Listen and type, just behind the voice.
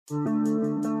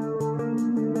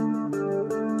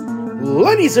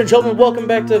Ladies and gentlemen, welcome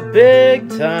back to Big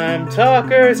Time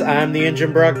Talkers. I'm the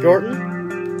Engine Brock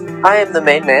Dorton. I am the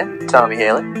main man, Tommy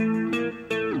Haley.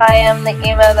 I am the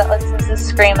emo that listens to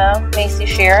Screamo, Macy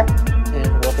Shear.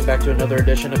 And welcome back to another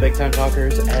edition of Big Time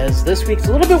Talkers, as this week's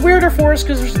a little bit weirder for us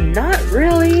because there's not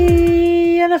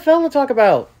really NFL to talk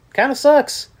about. Kind of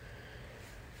sucks.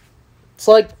 It's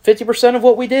like 50% of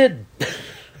what we did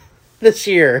this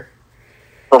year.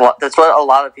 That's what a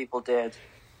lot of people did.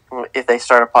 If they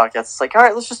start a podcast, it's like, all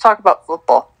right, let's just talk about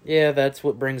football. Yeah, that's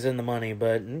what brings in the money,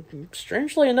 but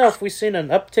strangely enough, we've seen an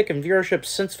uptick in viewership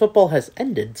since football has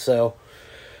ended, so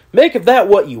make of that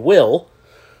what you will.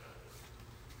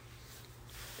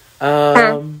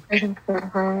 How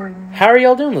are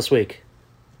y'all doing this week?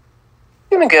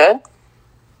 Doing good.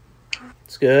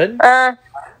 It's good? Could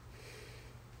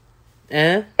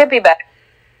be better.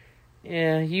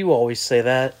 Yeah, you always say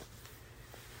that.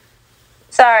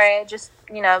 Sorry, I just,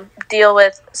 deal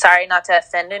with, sorry not to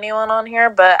offend anyone on here,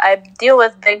 but I deal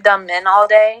with big dumb men all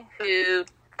day who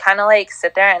kind of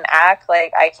sit there and act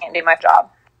like I can't do my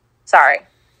job. Sorry.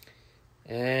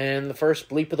 And the first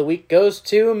bleep of the week goes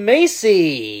to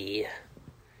Macy.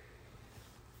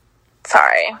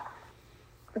 Sorry.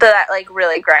 That,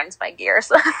 really grinds my gears.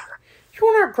 You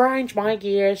want to grind my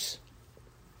gears?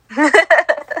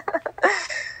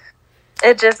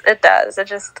 It does.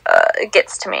 It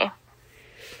gets to me.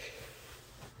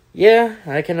 Yeah,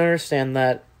 I can understand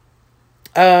that.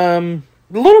 A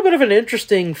little bit of an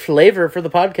interesting flavor for the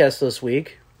podcast this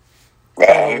week.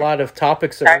 A lot of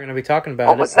topics that we're going to be talking about.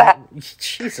 What was that?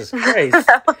 Jesus Christ.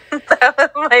 That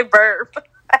was my burp.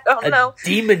 I don't know. A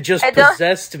demon just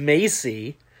possessed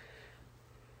Macy.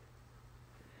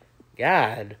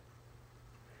 God.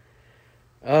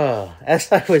 Oh, as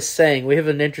I was saying, we have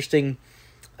an interesting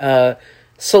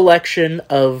selection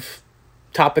of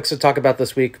topics to talk about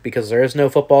this week because there is no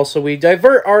football, so we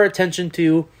divert our attention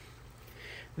to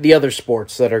the other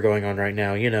sports that are going on right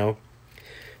now,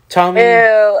 Tommy.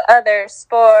 Ew, other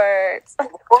sports.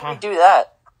 Before we do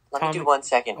that, let me do 1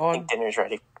 second. I think dinner's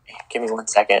ready. Give me 1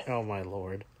 second. Oh, my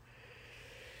Lord.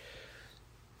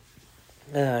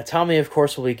 Tommy, of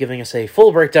course, will be giving us a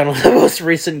full breakdown of the most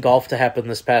recent golf to happen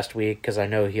this past week, because I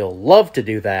know he'll love to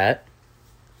do that.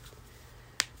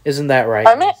 Isn't that right?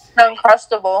 I made an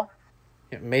Uncrustable.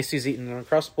 Yeah, Macy's eating an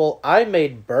Uncrustable. I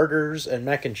made burgers and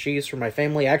mac and cheese for my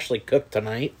family. I actually cooked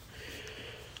tonight.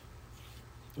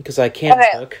 Because I can't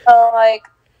cook. So, I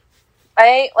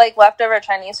ate, leftover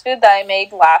Chinese food that I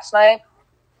made last night.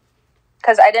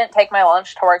 Because I didn't take my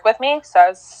lunch to work with me, so I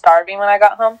was starving when I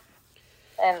got home.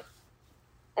 And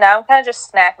now I'm kind of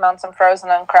just snacking on some frozen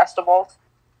Uncrustables.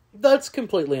 That's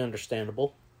completely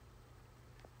understandable.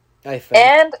 I think.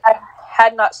 And I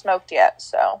had not smoked yet,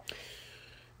 so.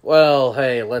 Well,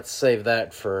 hey, let's save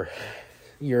that for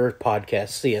your podcast,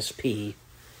 CSP.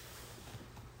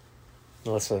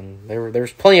 Listen,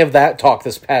 there's plenty of that talk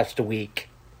this past week.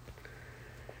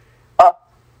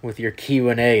 With your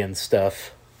Q&A and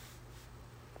stuff.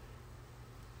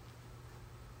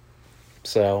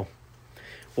 So,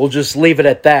 we'll just leave it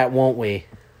at that, won't we?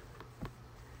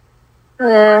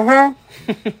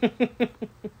 Mm-hmm.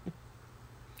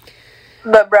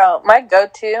 But, bro, my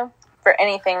go-to for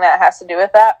anything that has to do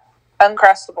with that,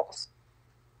 Uncrustables.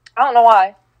 I don't know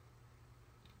why.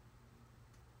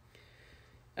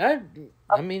 I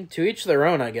mean, to each their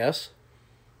own, I guess.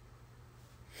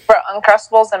 For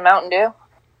Uncrustables and Mountain Dew.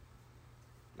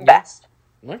 Best.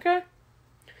 Okay.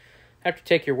 Have to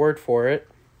take your word for it.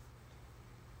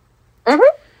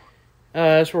 Mm-hmm.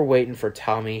 As we're waiting for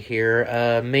Tommy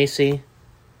here, Macy,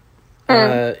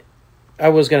 I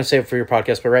was going to say it for your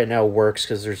podcast, but right now it works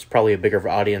because there's probably a bigger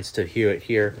audience to hear it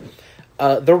here.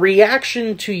 The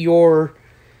reaction to your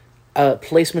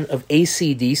placement of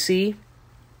AC/DC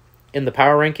in the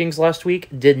power rankings last week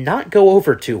did not go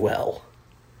over too well.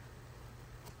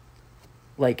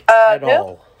 At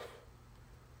all.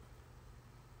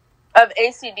 Of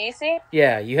AC/DC?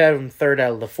 Yeah, you had them third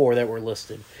out of the 4 that were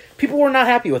listed. People were not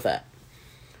happy with that.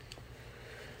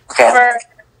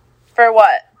 For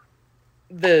what?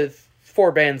 The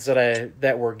 4 bands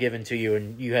that were given to you,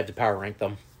 and you had to power rank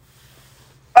them.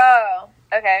 Oh,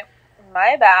 okay.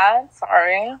 My bad.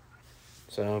 Sorry.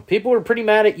 So, people were pretty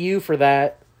mad at you for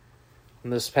that in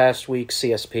this past week's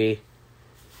CSP.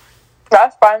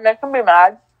 That's fine. They can be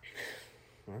mad.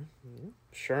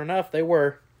 Sure enough, they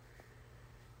were.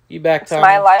 You back, Tommy? It's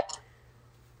my life.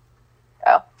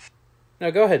 Oh.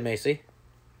 No, go ahead, Macy.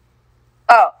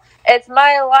 Oh, it's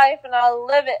my life, and I'll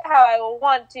live it how I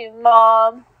want to,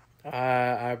 Mom.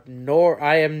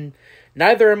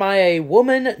 Neither am I a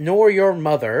woman nor your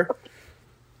mother.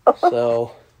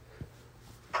 So,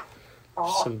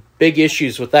 Some big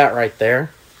issues with that right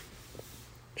there.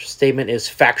 Your statement is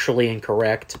factually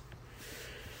incorrect.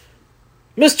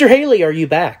 Mr. Haley, are you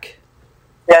back?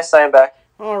 Yes, I am back.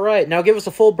 All right, now give us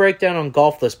a full breakdown on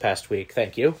golf this past week.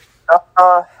 Thank you.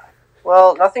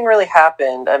 Well, nothing really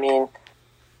happened. I mean,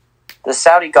 the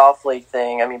Saudi Golf League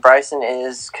thing. I mean, Bryson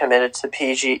is committed to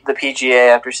the PGA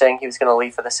after saying he was going to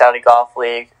leave for the Saudi Golf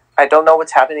League. I don't know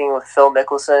what's happening with Phil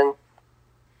Mickelson.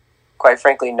 Quite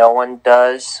frankly, no one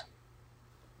does.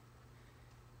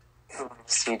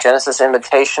 Let's see, Genesis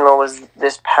Invitational was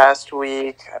this past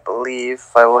week, I believe,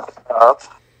 if I look it up.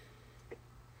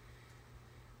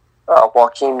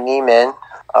 Joaquin Neiman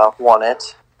won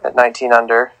it at 19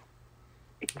 under.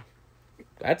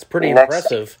 That's pretty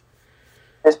impressive.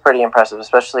 It's pretty impressive,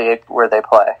 especially where they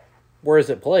play. Where is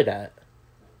it played at?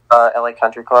 LA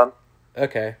Country Club.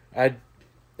 Okay.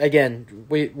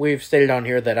 We've stated on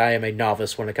here that I am a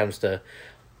novice when it comes to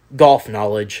golf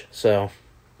knowledge, so...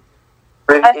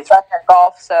 I suck at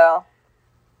golf, so...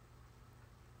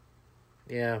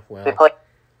 Yeah, well... They play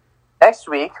next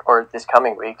week, or this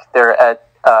coming week, they're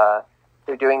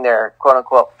doing their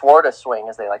quote-unquote Florida swing,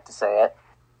 as they like to say it,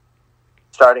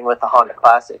 starting with the Honda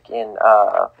Classic in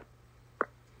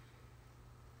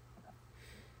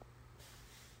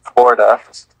Florida.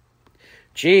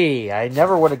 Gee, I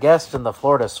never would have guessed in the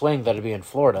Florida swing that it'd be in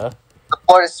Florida. The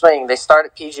Florida swing, they start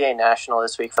at PGA National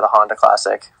this week for the Honda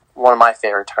Classic. One of my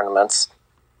favorite tournaments.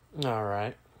 All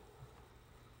right.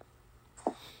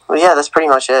 Well, yeah, that's pretty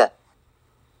much it.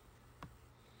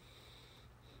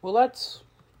 Well, that's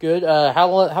good.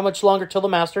 How much longer till the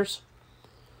Masters?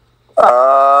 We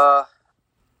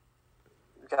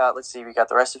got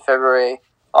the rest of February,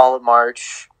 all of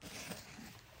March.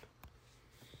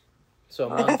 So a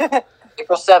month.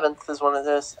 April 7th is when it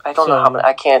is. I don't know how many.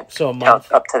 I can't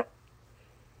count up to.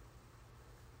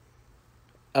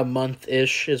 A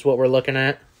month-ish is what we're looking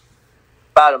at?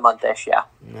 About a month-ish, yeah.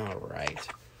 All right.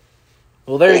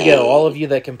 Well, there you go. All of you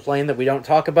that complain that we don't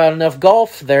talk about enough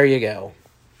golf, there you go.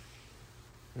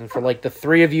 And for the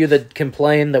 3 of you that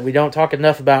complain that we don't talk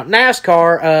enough about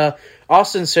NASCAR,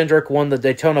 Austin Cindric won the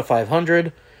Daytona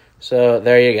 500. So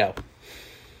there you go.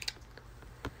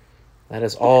 That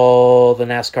is all the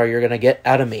NASCAR you're going to get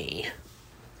out of me.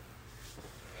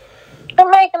 They're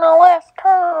making a left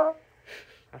turn.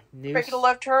 Making a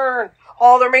left turn.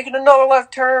 Oh, they're making another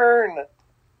left turn.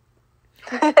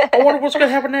 I wonder what's going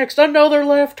to happen next. Another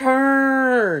left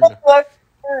turn. Left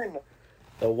turn.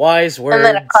 The wise words. And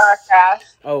then a car crash.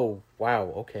 Oh, wow,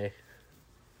 okay.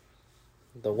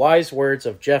 The wise words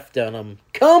of Jeff Dunham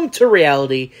come to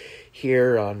reality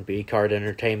here on B-Card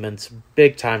Entertainment's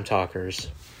Big Time Talkers.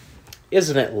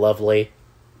 Isn't it lovely?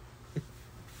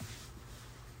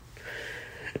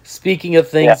 Speaking of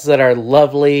things that are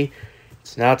lovely,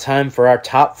 it's now time for our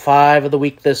top 5 of the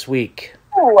week this week.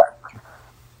 Ooh.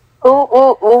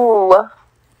 Ooh.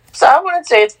 So I wouldn't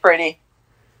say it's pretty.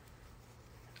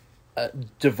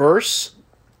 Diverse?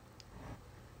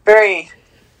 Very.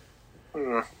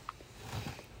 Yeah,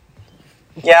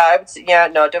 I would say,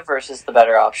 no, diverse is the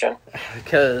better option.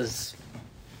 Because,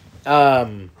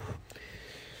 well,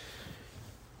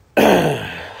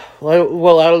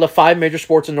 out of the 5 major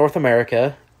sports in North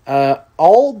America,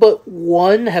 all but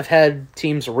one have had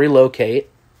teams relocate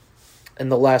in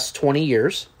the last 20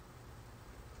 years.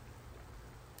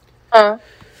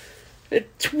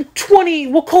 20,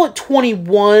 we'll call it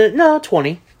 21. No,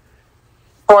 20.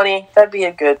 20, that'd be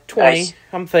a good 20. Nice.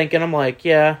 I'm thinking,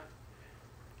 yeah.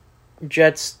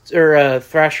 Jets, or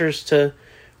Thrashers to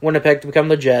Winnipeg to become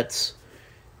the Jets.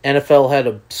 NFL had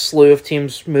a slew of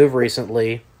teams move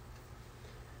recently.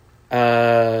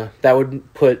 That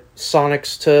would put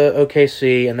Sonics to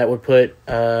OKC, and that would put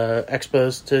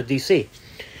Expos to DC.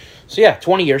 So yeah,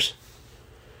 20 years.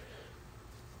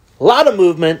 A lot of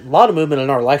movement in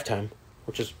our lifetime,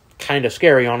 which is kind of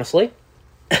scary, honestly.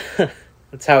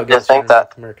 That's how it goes in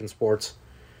North American sports.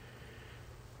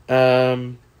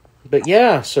 But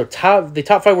yeah, so the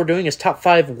top 5 we're doing is top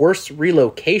 5 worst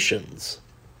relocations.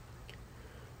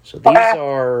 So these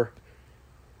are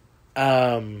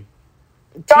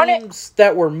teams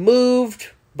that were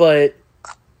moved, but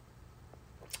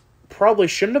probably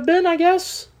shouldn't have been, I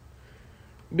guess.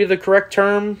 Be the correct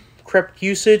term, correct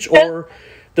usage, or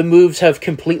the moves have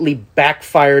completely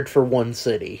backfired for one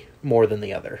city more than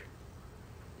the other.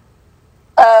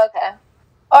 Okay.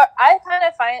 Or I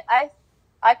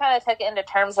kind of took it into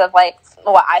terms of what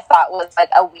I thought was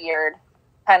a weird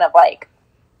kind of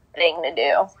thing to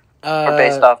do. Or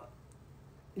based off.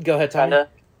 Go ahead, Tommy.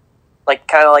 I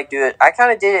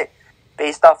kind of did it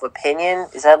based off opinion.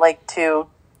 Is that too?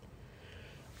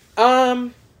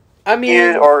 I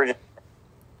mean, or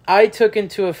I took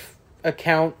into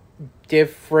account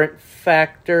different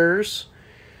factors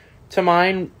to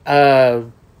mine. My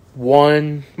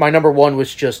number one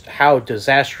was just how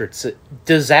disastrous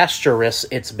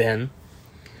it's been.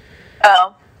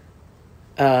 Oh.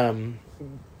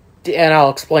 And I'll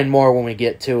explain more when we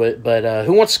get to it, but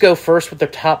who wants to go first with their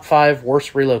top 5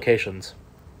 worst relocations?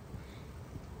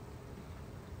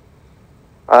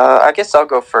 I guess I'll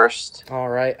go first. All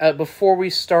right. Before we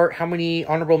start, how many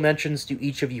honorable mentions do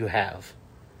each of you have?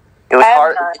 It was I have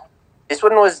hard. none. This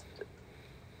one was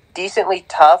decently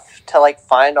tough to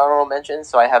find honorable mentions,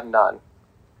 so I have none.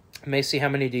 Macy, how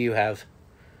many do you have?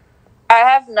 I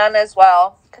have none as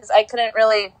well, because I couldn't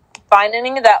really find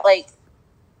any that,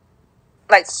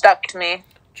 stuck to me.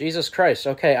 Jesus Christ.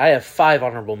 Okay, I have 5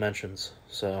 honorable mentions,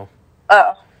 so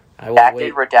Oh. I will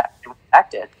wait.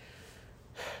 Redacted.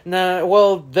 Nah,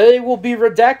 well, they will be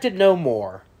redacted no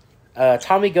more.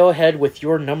 Tommy, go ahead with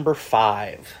your number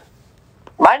 5.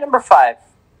 My number 5.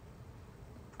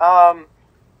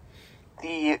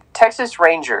 The Texas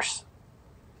Rangers.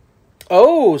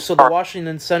 Oh, so the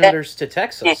Washington Senators to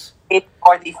Texas.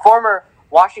 Or the former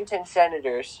Washington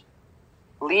Senators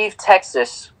leave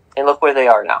Texas, and look where they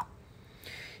are now.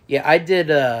 Yeah, I did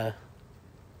the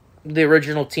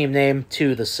original team name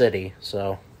to the city,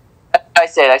 so... I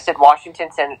said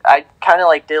Washington Senators. I kind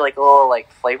of did a little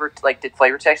flavor did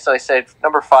flavor text. So I said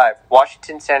number 5,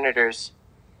 Washington Senators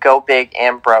go big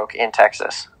and broke in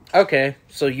Texas. Okay,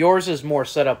 so yours is more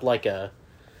set up like a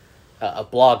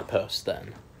blog post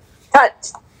then.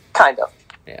 Kind of.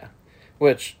 Yeah,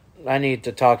 which I need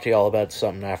to talk to y'all about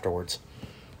something afterwards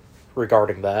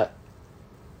regarding that.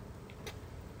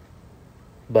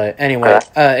 But anyway,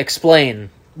 explain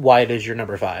why it is your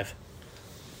number 5.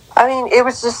 I mean, it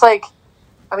was just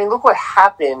look what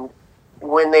happened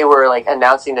when they were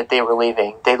announcing that they were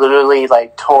leaving. They literally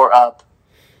tore up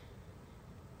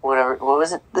what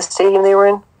was it? The stadium they were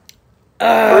in?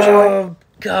 Oh,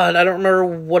 God, I don't remember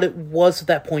what it was at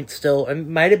that point still. It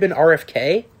might have been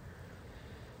RFK?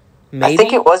 Maybe? I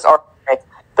think it was RFK.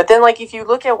 But then, if you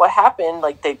look at what happened,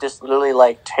 they just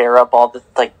literally, tear up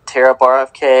tear up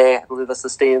RFK. I believe that's the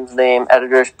stadium's name.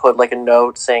 Editors put, a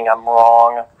note saying I'm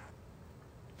wrong.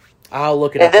 I'll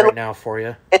look it up right now for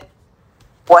you.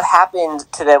 What happened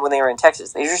to them when they were in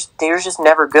Texas? They were just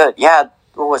never good. Yeah,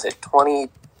 what was it,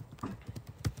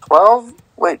 2012?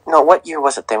 Wait, no, what year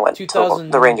was it they went to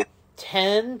the Rangers?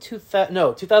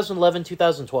 2011,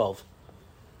 2012.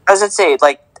 I was going to say,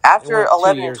 after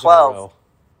 11 and 12...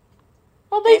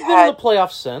 Well, they've been in the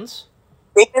playoffs since.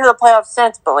 They've been in the playoffs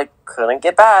since, but, couldn't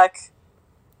get back.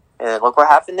 And look what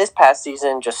happened this past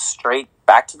season, just straight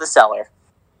back to the cellar.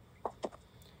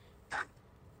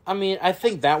 I mean, I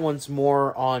think that one's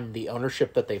more on the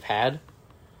ownership that they've had.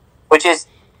 Which is,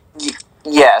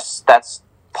 yes, that's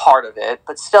part of it,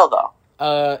 but still, though.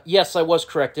 Yes, I was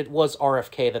correct. It was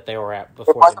RFK that they were at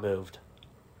before they moved.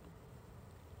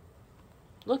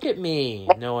 Look at me,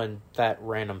 knowing that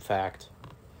random fact.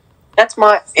 That's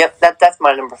my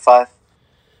number 5.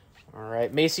 All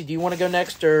right, Macy, do you want to go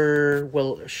next, or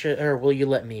will you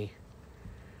let me?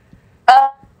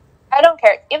 I don't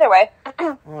care. Either way.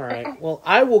 All right. Well,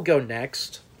 I will go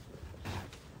next.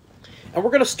 And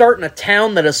we're going to start in a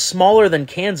town that is smaller than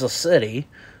Kansas City,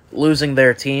 losing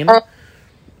their team.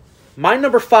 My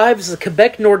number 5 is the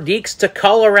Quebec Nordiques to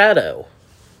Colorado.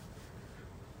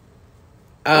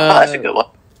 That's a good one.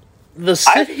 The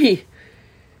city...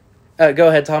 go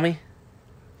ahead, Tommy.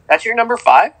 That's your number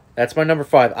 5? That's my number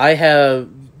 5.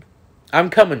 I'm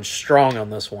coming strong on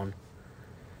this one.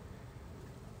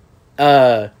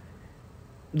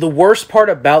 The worst part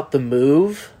about the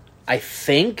move, I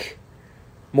think,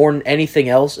 more than anything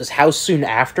else, is how soon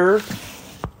after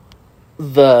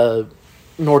the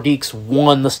Nordiques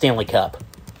won the Stanley Cup.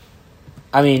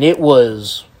 I mean, it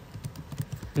was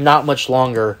not much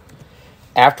longer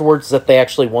afterwards that they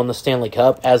actually won the Stanley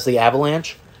Cup as the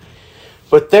Avalanche.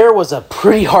 But there was a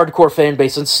pretty hardcore fan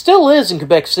base, and still is in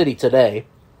Quebec City today,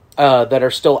 that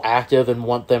are still active and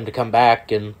want them to come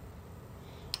back and...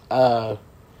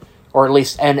 or at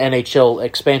least an NHL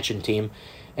expansion team.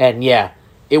 And yeah,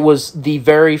 it was the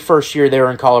very first year they were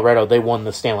in Colorado, they won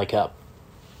the Stanley Cup.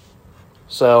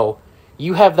 So,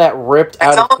 you have that ripped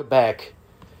out of Quebec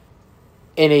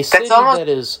in a city that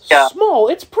is small.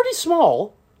 It's pretty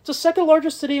small. It's the second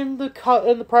largest city in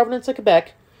the province of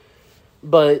Quebec.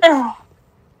 But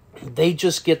they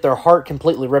just get their heart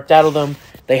completely ripped out of them.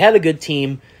 They had a good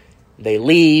team. They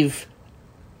leave.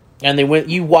 And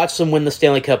you watch them win the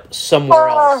Stanley Cup somewhere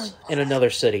else in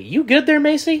another city. You good there,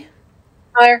 Macy?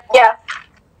 Yeah.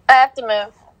 I have to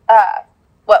move.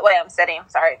 What way I'm sitting,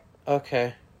 sorry.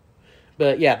 Okay.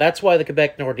 But yeah, that's why the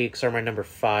Quebec Nordiques are my number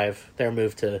 5. Their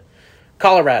move to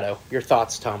Colorado. Your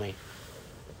thoughts, Tommy?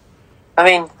 I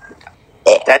mean,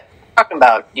 that talking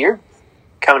about you're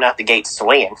coming out the gate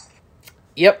swinging.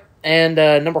 Yep, and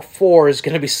number 4 is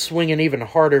going to be swinging even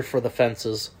harder for the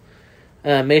fences.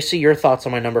 Macy, your thoughts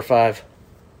on my number 5?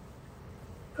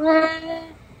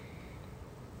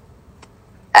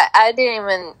 I didn't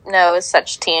even know it was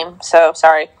such a team, so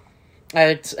sorry.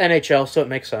 It's NHL, so it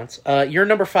makes sense. Your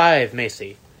number 5,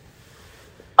 Macy.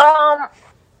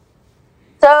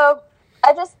 So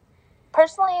I just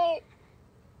personally,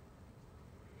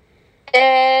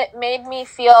 it made me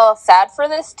feel sad for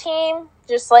this team,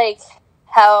 just like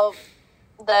how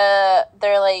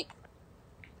their like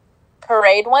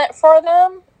parade went for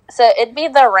them. So it'd be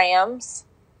the Rams.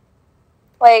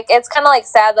 Like, it's kind of like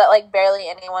sad that like barely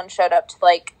anyone showed up to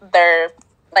like their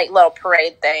like little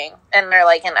parade thing, and they're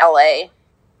like in LA.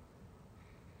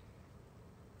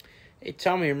 Hey,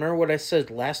 Tommy, remember what I said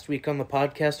last week on the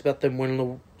podcast about them winning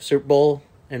the Super Bowl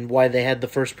and why they had the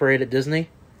first parade at Disney?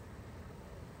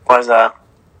 What was that?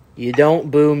 You don't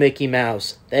boo Mickey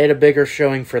Mouse. They had a bigger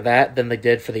showing for that than they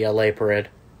did for the LA parade.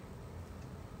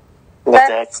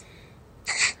 That's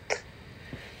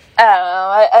I don't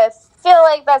know. I feel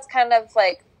like that's kind of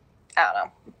like, I don't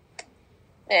know.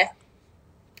 Yeah.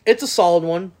 It's a solid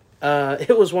one.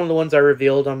 It was one of the ones I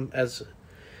revealed as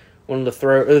one of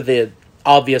the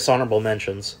obvious honorable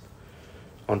mentions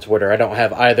on Twitter. I don't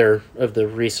have either of the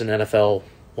recent NFL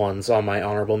ones on my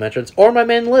honorable mentions or my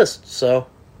main list, so...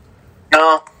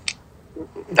 No.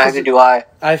 Neither do I.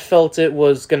 I felt it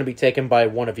was going to be taken by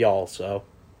one of y'all, so...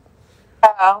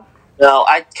 Oh. No,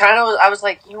 I was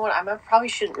like, you know what, I probably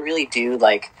shouldn't really do,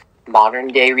 like, modern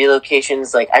day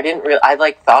relocations. Like,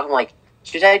 I'm like,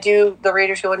 should I do the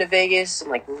Raiders going to Vegas? I'm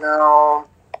like, no.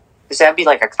 Because that'd be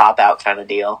like a cop-out kind of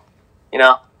deal, you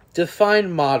know?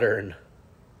 Define modern.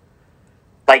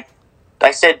 Like,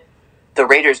 I said the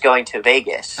Raiders going to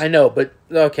Vegas. I know, but,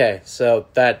 okay, so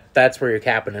that's where your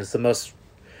capping is. The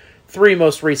three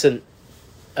most recent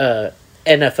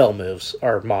NFL moves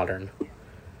are modern.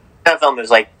 NFL moves,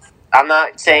 like, I'm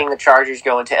not saying the Chargers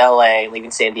going to LA and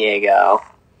leaving San Diego.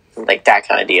 Like, that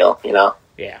kind of deal, you know?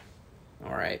 Yeah.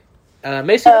 All right.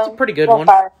 Macy, that's a pretty good one.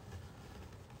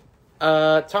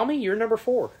 Tommy, you're number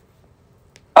 4.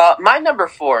 My number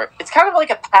 4, it's kind of like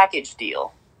a package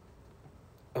deal.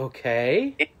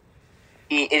 Okay. It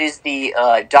is the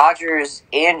Dodgers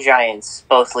and Giants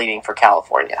both leaving for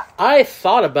California. I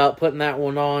thought about putting that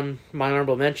one on my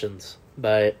honorable mentions,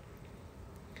 but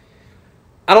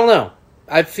I don't know.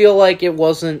 I feel like it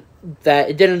wasn't that.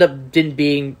 It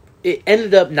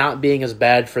ended up not being as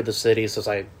bad for the cities as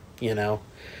and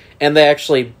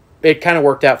it kind of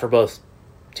worked out for both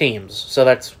teams. So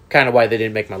that's kind of why they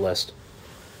didn't make my list.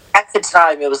 At the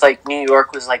time, it was like New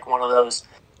York was like one of those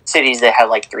cities that had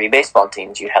like 3 baseball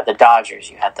teams. You had the Dodgers,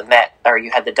 you had the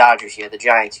Dodgers, you had the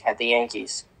Giants, you had the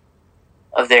Yankees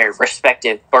of their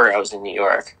respective boroughs in New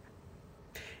York.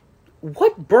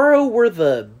 What borough were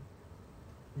the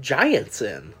Giants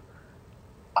in?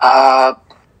 I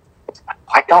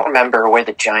don't remember where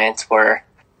the Giants were.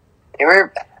 They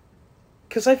were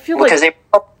because I feel like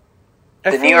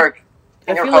New York.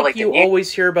 I feel like you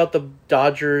always hear about the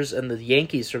Dodgers and the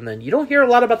Yankees from then. You don't hear a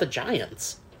lot about the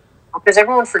Giants. Because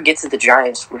everyone forgets that the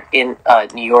Giants were in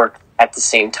New York at the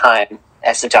same time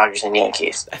as the Dodgers and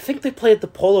Yankees. I think they played at the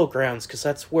Polo Grounds because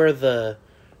that's where the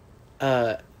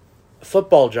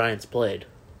football Giants played.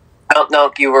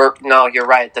 No, you're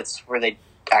right. That's where they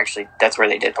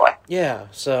did play. Yeah,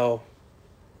 so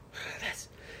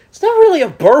it's not really a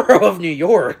borough of New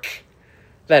York,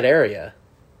 that area.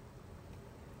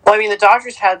 Well, I mean, the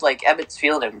Dodgers had, like, Ebbets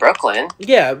Field in Brooklyn.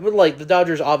 Yeah, but, like, the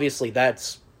Dodgers, obviously,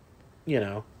 that's,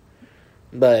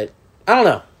 but, I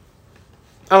don't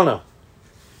know.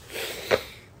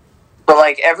 But,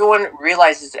 like, everyone,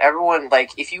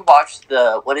 like, if you watch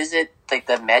the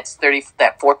Mets 30,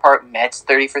 that 4-part Mets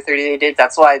 30 for 30 they did,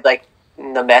 that's why, like,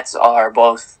 the Mets are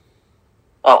both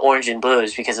orange and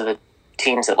blues, because of the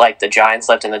teams that, like, the Giants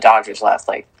left and the Dodgers left,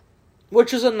 like.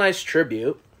 Which is a nice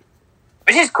tribute.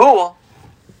 Which is cool.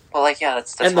 Well, like, yeah,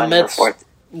 that's and my the Mets number 4.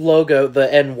 Logo, the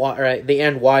NY, right? The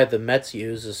NY the Mets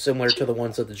use is similar to the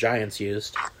ones that the Giants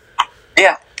used.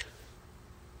 Yeah.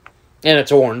 And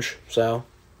it's orange, so.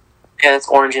 Yeah, it's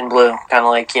orange and blue, kind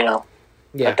of like, the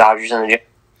Dodgers and the Giants.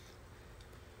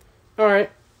 All right.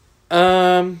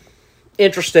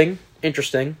 Interesting.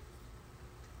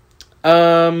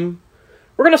 We're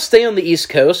gonna stay on the East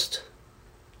Coast,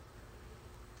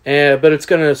 but it's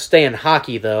gonna stay in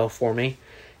hockey though for me.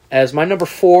 As my number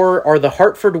 4 are the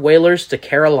Hartford Whalers to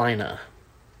Carolina.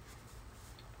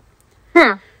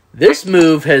 This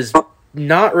move has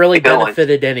not really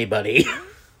benefited anybody.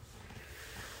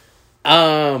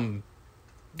 The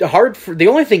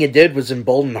only thing it did was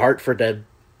embolden Hartford to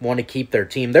want to keep their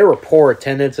team. There were poor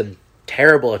attendance and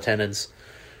terrible attendance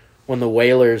when the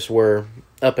Whalers were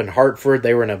up in Hartford.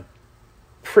 They were in a,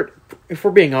 if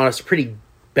we're being honest, pretty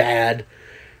bad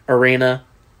arena.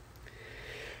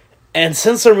 And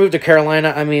since they're moved to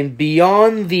Carolina, I mean,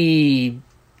 beyond the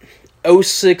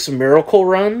 06 Miracle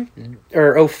Run,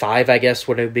 or 05, I guess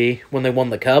would it be, when they won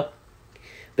the Cup,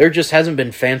 there just hasn't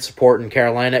been fan support in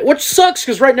Carolina, which sucks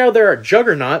because right now they're a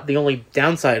juggernaut. The only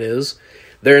downside is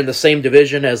they're in the same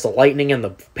division as the Lightning and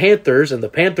the Panthers, and the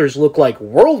Panthers look like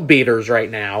world beaters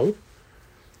right now.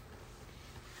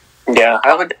 Yeah,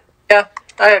 I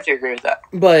have to agree with that.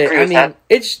 But I mean,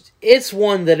 it's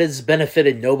one that has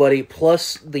benefited nobody.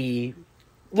 Plus, the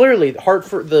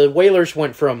Whalers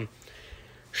went from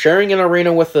sharing an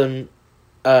arena with an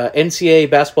NCAA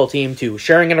basketball team to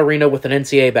sharing an arena with an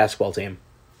NCAA basketball team.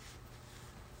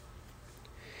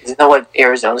 Isn't that what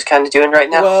Arizona's kind of doing right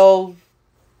now? Well,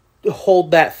 hold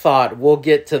that thought. We'll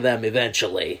get to them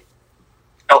eventually.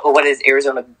 Oh, what is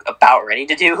Arizona about ready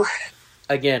to do?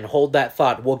 Again, hold that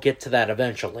thought. We'll get to that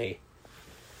eventually.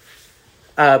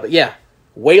 But yeah,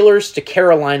 Whalers to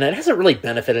Carolina. It hasn't really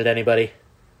benefited anybody.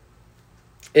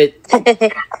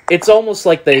 It's almost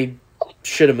like they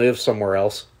should have moved somewhere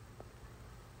else.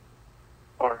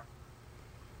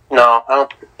 No, I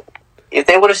don't. If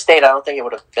they would have stayed, I don't think it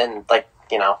would have been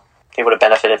they would have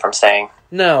benefited from staying.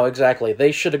 No, exactly.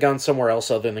 They should have gone somewhere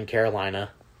else other than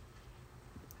Carolina.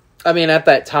 I mean, at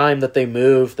that time that they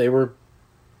moved, they were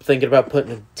thinking about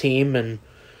putting a team in.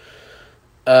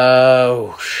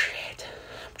 Oh shit!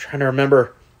 I'm trying to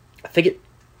remember. I think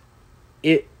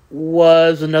it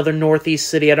was another Northeast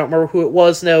city. I don't remember who it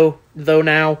was though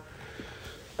now.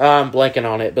 I'm blanking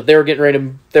on it, but they were getting ready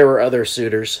to. There were other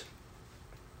suitors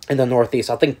in the Northeast.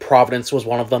 I think Providence was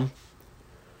one of them.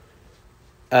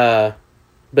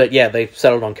 But yeah, they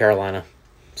settled on Carolina.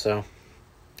 So,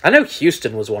 I know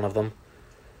Houston was one of them.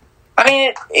 I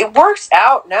mean, it works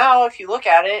out now if you look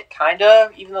at it, kind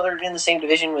of, even though they're in the same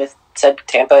division with, said,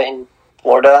 Tampa and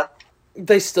Florida.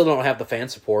 They still don't have the fan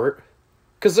support.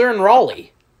 Because they're in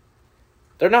Raleigh.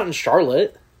 They're not in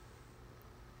Charlotte.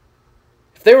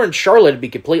 If they were in Charlotte, it'd be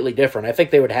completely different. I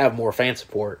think they would have more fan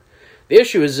support. The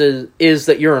issue is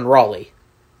that you're in Raleigh.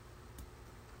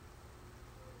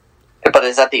 But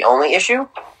is that the only issue?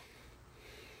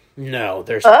 No,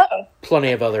 there's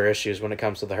plenty of other issues when it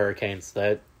comes to the Hurricanes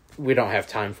that we don't have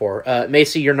time for.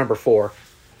 Macy, you're number 4.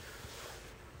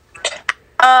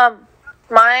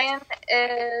 Mine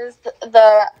is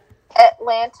the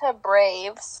Atlanta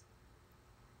Braves.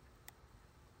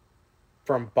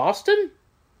 From Boston?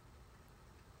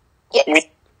 Yes.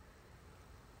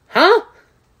 Huh?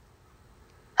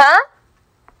 Huh?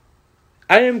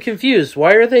 I am confused.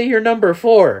 Why are they your number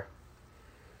 4?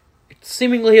 It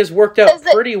seemingly has worked out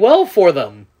pretty well for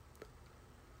them.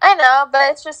 I know,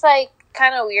 but it's just,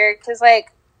 kind of weird, because, I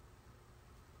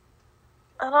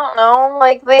don't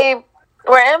know, they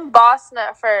were in Boston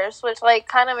at first, which,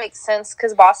 kind of makes sense,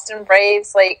 because Boston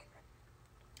Braves,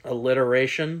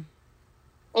 Alliteration?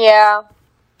 Yeah.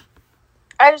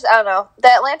 I don't know.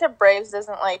 The Atlanta Braves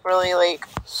isn't, really,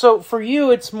 So, for you,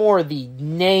 it's more the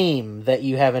name that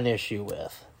you have an issue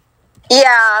with.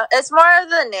 Yeah, it's more of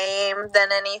the name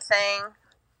than anything.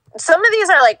 Some of these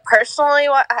are, personally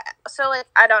so,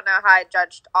 I don't know how I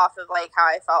judged off of, how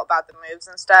I felt about the moves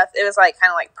and stuff. It was, kind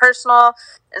of, personal,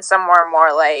 and some were more,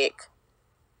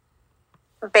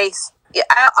 base. Yeah,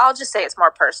 I'll just say it's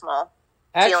more personal.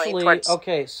 Actually,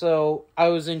 okay, so I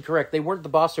was incorrect. They weren't the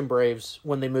Boston Braves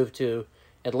when they moved to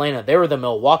Atlanta. They were the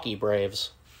Milwaukee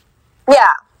Braves.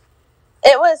 Yeah.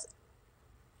 It was...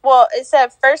 Well, it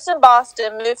said first in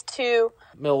Boston, moved to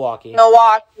Milwaukee in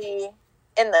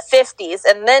the 50s,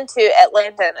 and then to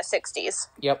Atlanta in the 60s.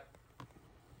 Yep.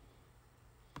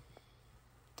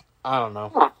 I don't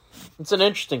know. It's an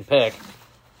interesting pick.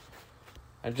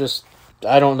 I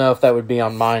don't know if that would be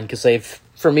on mine, because they've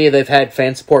had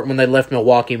fan support when they left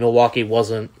Milwaukee. Milwaukee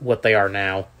wasn't what they are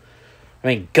now. I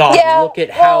mean, God, look at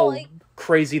how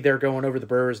crazy they're going over the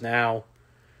Brewers now,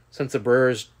 since the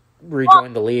Brewers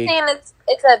rejoined the league. I mean,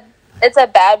 it's a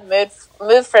bad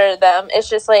move for them. It's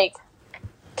just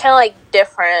kind of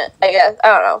different, I guess. I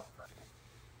don't know.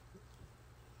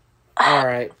 All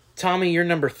right, Tommy, you're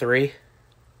number 3.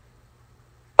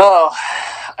 Oh,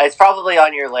 it's probably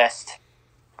on your list.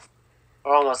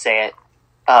 I'm going to say it.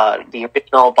 The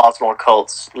original Baltimore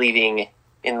Colts leaving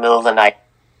in the middle of the night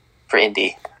for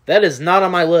Indy. That is not on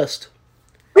my list.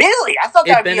 Really? I thought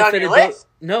that would be on your list.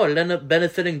 No, it ended up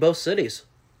benefiting both cities.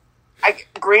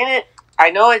 Granted, I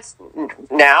know it's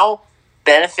now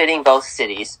benefiting both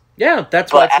cities. Yeah,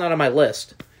 that's why it's not on my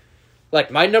list. Like,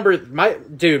 my number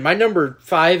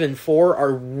 5 and 4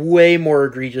 are way more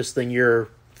egregious than your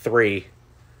 3.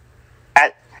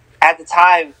 At the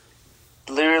time,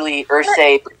 literally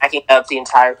Irsay backing up the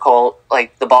entire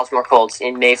the Baltimore Colts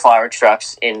in Mayflower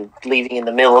trucks and leaving in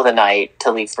the middle of the night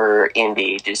to leave for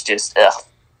Indy is just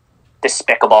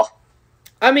despicable.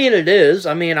 I mean, it is.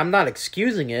 I mean, I'm not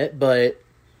excusing it, but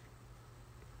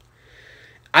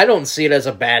I don't see it as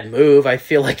a bad move. I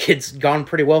feel like it's gone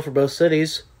pretty well for both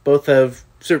cities. Both have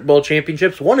Super Bowl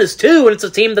championships. One is 2, and it's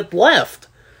a team that left.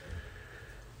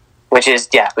 Which is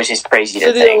crazy to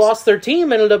City think. that lost their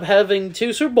team ended up having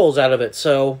 2 Super Bowls out of it,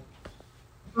 so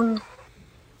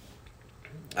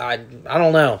I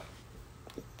don't know.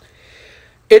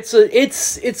 It's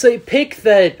a pick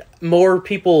that more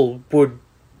people would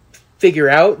figure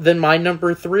out than my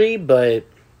number 3, but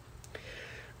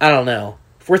I don't know.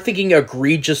 If we're thinking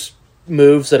egregious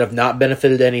moves that have not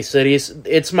benefited any cities,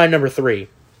 it's my number 3.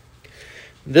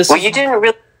 You didn't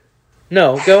really...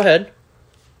 No, go ahead.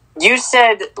 You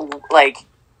said, but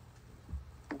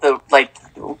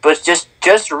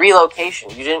just relocation.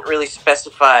 You didn't really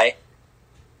specify...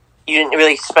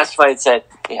 It said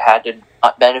it had to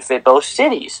benefit both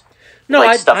cities. No,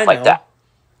 I know. Like that.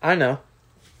 I know.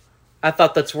 I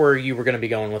thought that's where you were going to be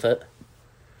going with it.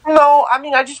 No, I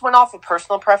mean, I just went off of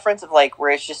personal preference of,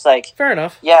 where it's just fair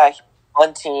enough. Yeah,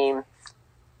 one team,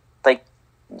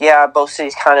 both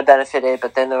cities kind of benefited,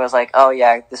 but then there was oh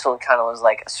yeah, this one kind of was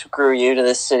screw you to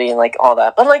this city and all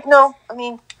that. But no, I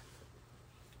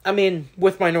mean,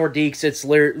 with my Nordiques, it's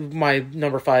my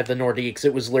number 5, the Nordiques.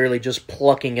 It was literally just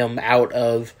plucking them out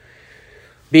of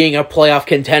being a playoff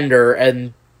contender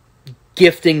and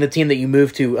gifting the team that you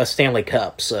moved to a Stanley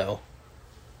Cup. So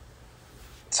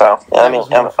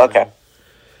yeah, okay.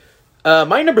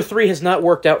 My number 3 has not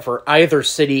worked out for either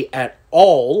city at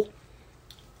all.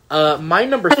 My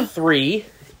number 3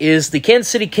 is the Kansas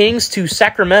City Kings to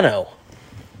Sacramento.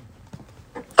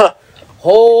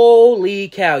 Holy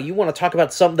cow, you want to talk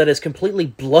about something that is completely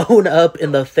blown up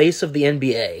in the face of the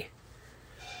NBA.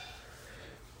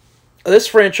 This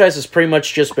franchise has pretty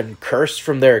much just been cursed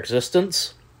from their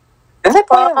existence. Is it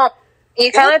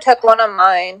You kind of took one of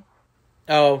mine.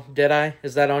 Oh, did I?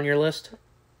 Is that on your list?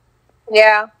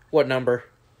 Yeah. What number?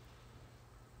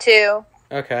 2.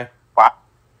 Okay. Wow.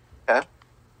 Okay.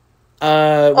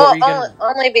 What were you gonna...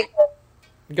 only because...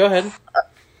 Go ahead.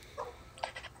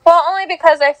 Well, only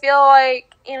because I feel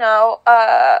like,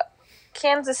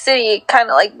 Kansas City kind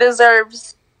of,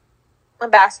 deserves a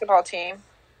basketball team.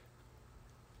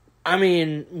 I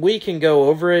mean, we can go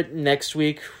over it next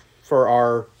week for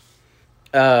our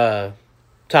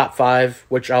top 5,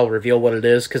 which I'll reveal what it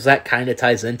is, because that kind of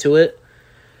ties into it.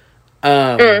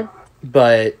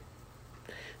 But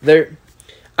there...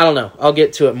 I don't know. I'll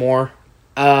get to it more.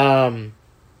 Yeah,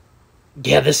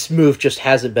 this move just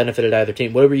hasn't benefited either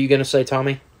team. What were you going to say,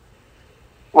 Tommy?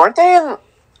 Weren't they in...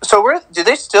 So,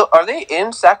 are they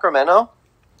in Sacramento?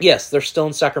 Yes, they're still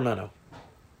in Sacramento.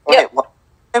 Okay,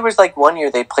 there was, 1 year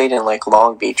they played in,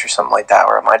 Long Beach or something like that,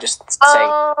 or am I just saying...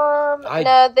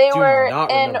 No, they were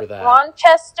in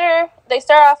Rochester. They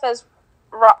start off as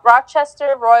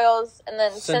Rochester Royals and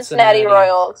then Cincinnati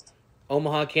Royals.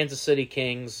 Omaha, Kansas City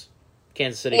Kings,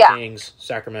 Kansas City Kings,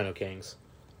 Sacramento Kings.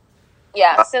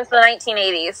 Yeah, since the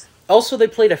 1980s. Also, they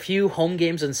played a few home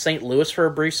games in St. Louis for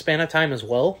a brief span of time as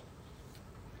well.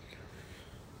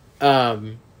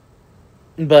 But,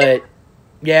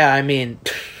 yeah, I mean...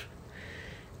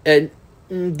 and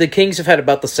the Kings have had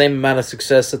about the same amount of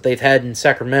success that they've had in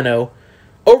Sacramento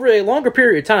over a longer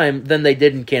period of time than they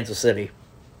did in Kansas City,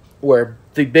 where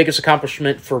the biggest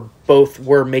accomplishment for both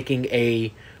were making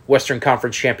a Western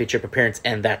Conference Championship appearance,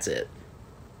 and that's it.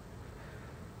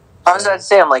 I was about to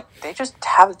say, they just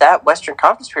have that Western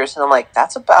Conference appearance, and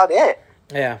that's about it.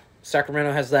 Yeah,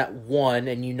 Sacramento has that one,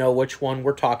 and you know which one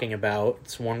we're talking about.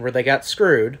 It's one where they got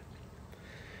screwed.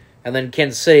 And then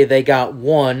Kansas City, they got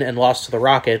one and lost to the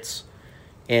Rockets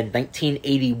in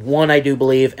 1981, I do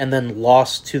believe, and then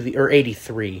lost to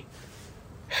 83.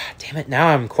 Damn it, now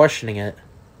I'm questioning it.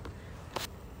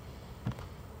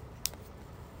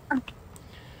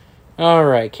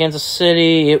 Alright, Kansas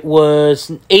City, it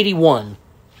was 81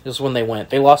 is when they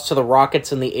went. They lost to the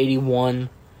Rockets in the 81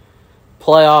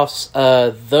 playoffs.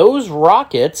 Those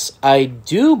Rockets, I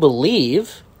do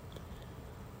believe,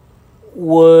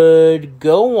 would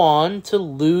go on to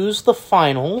lose the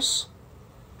finals.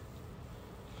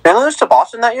 They lose to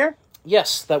Boston that year?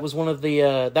 Yes, that was one of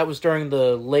the. That was during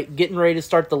the getting ready to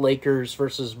start the Lakers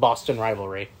versus Boston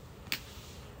rivalry.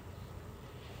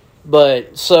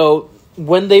 But so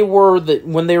when they were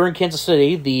in Kansas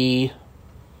City, the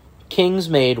Kings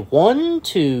made 5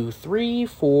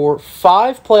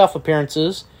 playoff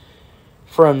appearances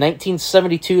from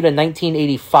 1972 to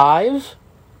 1985.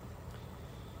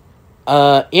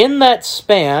 In that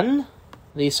span,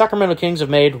 the Sacramento Kings have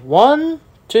made 1,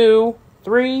 2,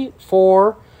 3,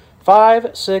 4,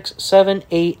 5, 6, 7,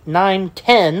 8, 9,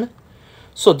 10.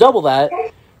 So double that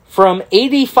from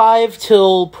 85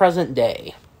 till present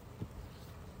day.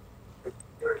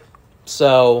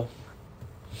 So,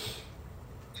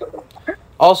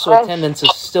 also attendance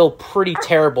is still pretty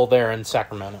terrible there in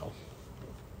Sacramento.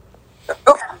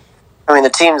 I mean, the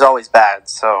team's always bad,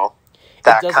 so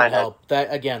that it doesn't kind of help.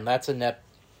 That again, that's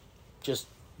just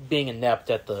being inept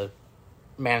at the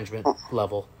management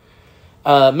level.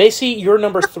 Macy, you're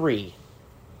number 3.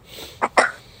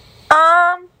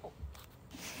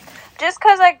 Just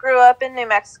because I grew up in New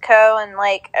Mexico and,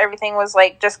 like, everything was,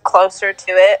 like, just closer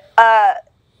to it,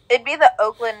 it'd be the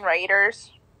Oakland Raiders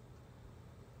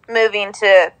moving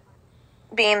to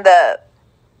being the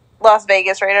Las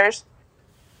Vegas Raiders.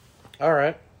 All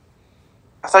right.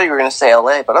 I thought you were going to say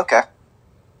LA, but okay.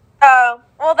 Oh,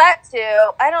 well, that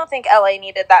too. I don't think LA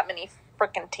needed that many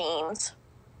freaking teams.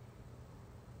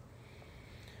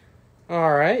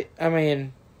 All right. I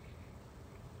mean,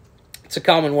 it's a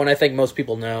common one. I think most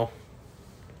people know.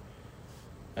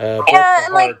 Yeah,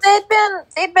 and like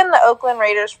they'd been the Oakland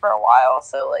Raiders for a while,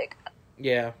 so like.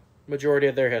 Yeah, majority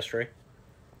of their history.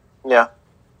 Yeah.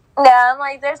 Yeah, and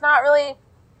like there's not really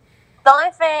the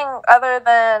only thing other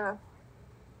than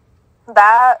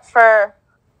that for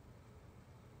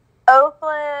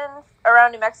Oakland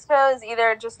around New Mexico is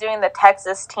either just doing the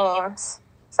Texas teams.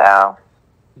 So.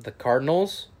 The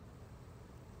Cardinals.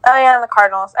 Oh yeah, and the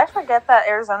Cardinals. I forget that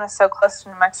Arizona's so close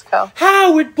to New Mexico.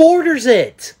 How it borders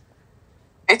it?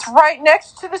 It's right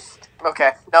next to the...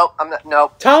 Okay, nope, I'm not...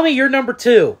 Nope. Tommy, you're number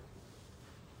 2.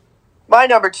 My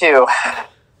number 2.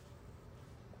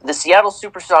 The Seattle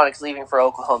Supersonics leaving for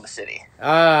Oklahoma City.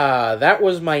 That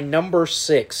was my number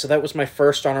 6, so that was my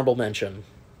first honorable mention.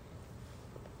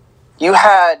 You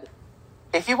had...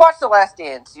 If you watched The Last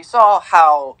Dance, you saw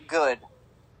how good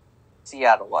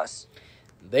Seattle was.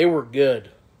 They were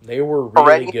good. They were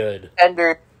really good.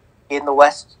 Contender in the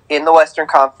Western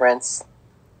Conference.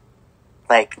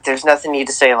 Like, there's nothing need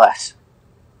to say less.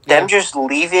 Yeah. Them just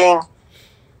leaving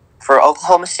for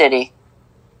Oklahoma City,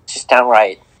 just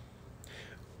downright.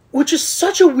 Which is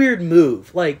such a weird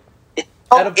move. Like,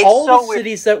 out of all the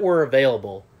cities that were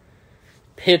available,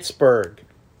 Pittsburgh,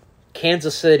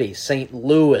 Kansas City, St.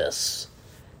 Louis,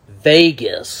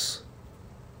 Vegas,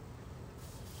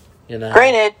 you know.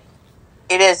 Granted,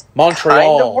 it is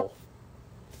Montreal. kind of...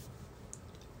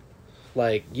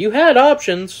 Like, you had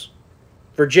options.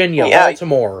 Virginia,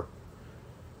 Baltimore.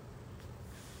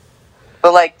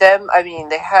 But, like, them, I mean,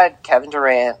 they had Kevin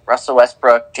Durant, Russell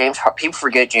Westbrook, people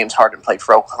forget James Harden played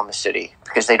for Oklahoma City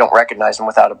because they don't recognize him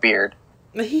without a beard.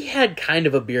 He had kind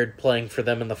of a beard playing for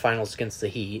them in the finals against the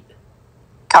Heat.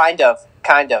 Kind of.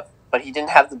 But he didn't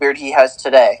have the beard he has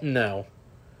today. No.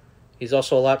 He's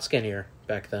also a lot skinnier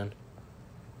back then.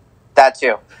 That,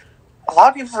 too. A lot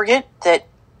of people forget that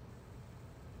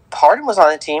Harden was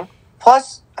on the team.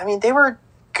 Plus, I mean, they were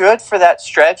good for that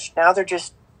stretch. Now they're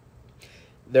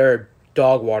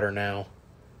dog water now.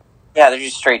 Yeah, they're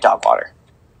just straight dog water.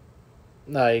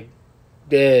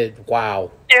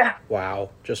 Wow. Yeah.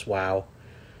 Wow. Just wow.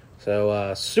 So,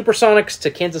 Supersonics to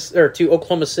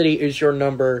Oklahoma City is your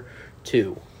number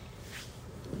 2.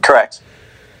 Correct.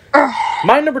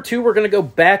 My number 2, we're going to go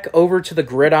back over to the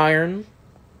gridiron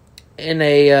in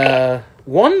a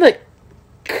one that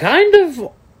kind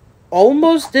of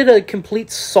almost did a complete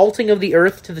salting of the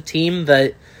earth to the team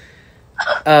that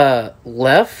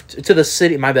left, to the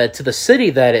city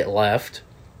that it left.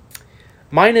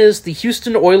 Mine is the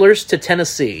Houston Oilers to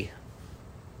Tennessee.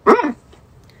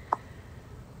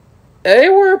 They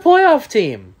were a playoff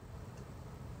team.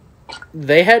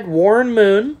 They had Warren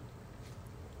Moon.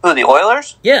 Who, the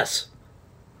Oilers? Yes.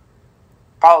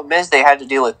 Problem is they had to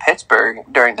deal with Pittsburgh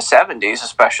during the 70s,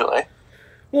 especially.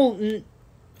 Well,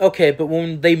 okay, but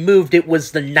when they moved, it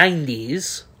was the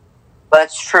 90s.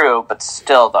 That's true, but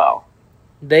still, though.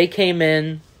 They came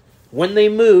in. When they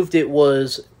moved, it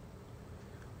was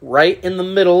right in the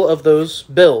middle of those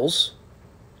Bills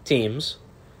teams.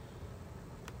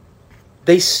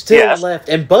 They still left,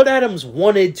 and Bud Adams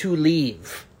wanted to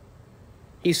leave.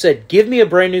 He said, "Give me a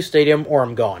brand new stadium or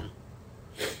I'm gone."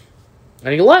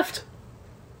 And he left.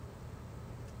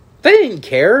 They didn't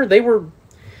care. The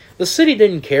city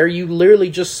didn't care. You literally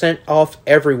just sent off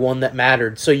everyone that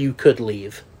mattered so you could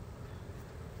leave.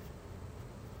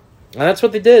 And that's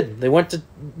what they did. They went to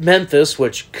Memphis,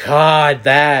 which, God,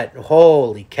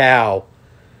 holy cow.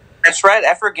 That's right.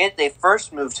 I forget they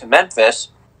first moved to Memphis.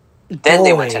 Then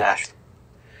they went to Nashville.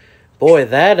 Boy,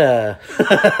 that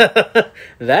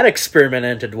that experiment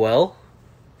ended well.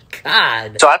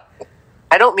 God. So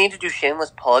I don't mean to do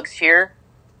shameless plugs here,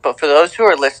 but for those who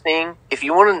are listening, if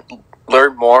you want to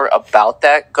learn more about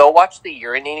that, go watch the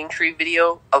urinating tree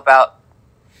video about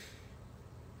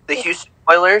the Houston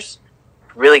Oilers.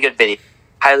 Really good video.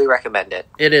 Highly recommend it.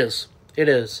 It is. It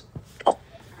is.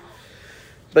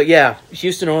 But yeah,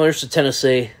 Houston Oilers to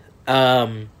Tennessee.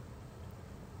 I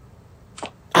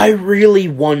really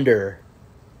wonder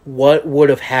what would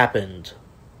have happened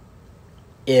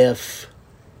if,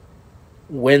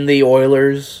 when the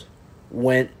Oilers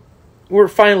were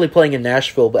finally playing in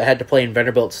Nashville but had to play in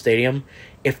Vanderbilt Stadium,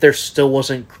 if there still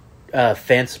wasn't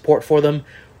fan support for them,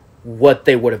 what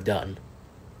they would have done.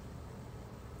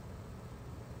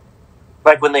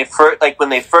 Like when they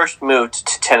first moved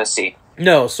to Tennessee.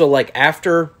 No, so like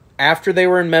after they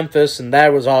were in Memphis, and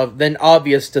that was then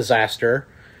obvious disaster,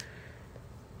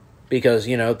 because,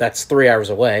 that's 3 hours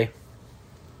away.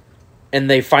 And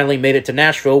they finally made it to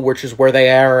Nashville, which is where they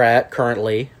are at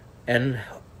currently and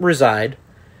reside.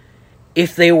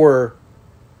 If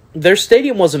their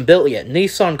stadium wasn't built yet.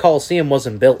 Nissan Coliseum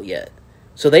wasn't built yet.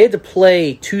 So they had to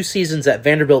play 2 seasons at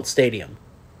Vanderbilt Stadium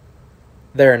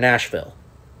there in Nashville.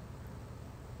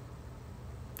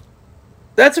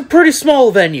 That's a pretty small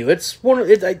venue. I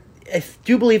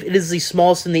do believe it is the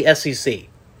smallest in the SEC.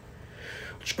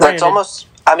 That's almost,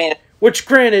 Which,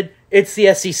 granted, it's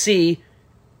the SEC.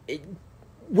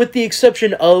 With the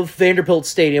exception of Vanderbilt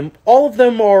Stadium, all of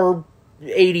them are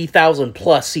 80,000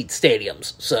 plus seat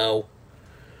stadiums, so.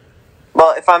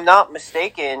 Well, if I'm not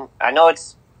mistaken, I know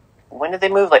it's, when did they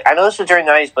move? I know this was during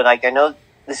the 90s, but I know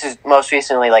this is most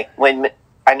recently, when,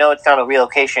 I know it's not a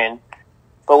relocation,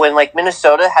 but when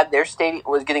Minnesota had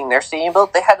was getting their stadium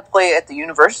built, they had to play at the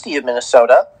University of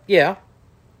Minnesota. Yeah.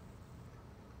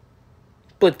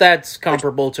 But that's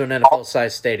comparable to an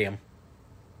NFL-sized stadium.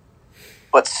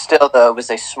 But still, though, it was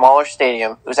a smaller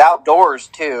stadium. It was outdoors,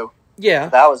 too. Yeah. So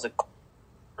that was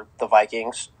the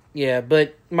Vikings. Yeah,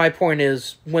 but my point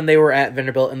is, when they were at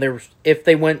Vanderbilt, and when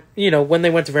they went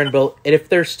to Vanderbilt, and if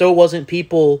there still wasn't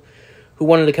people who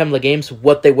wanted to come to the games,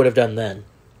 what they would have done then?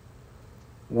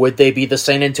 Would they be the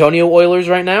San Antonio Oilers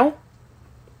right now?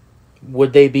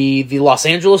 Would they be the Los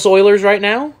Angeles Oilers right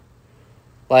now?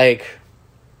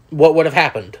 What would have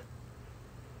happened?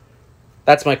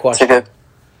 That's my question.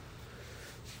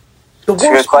 The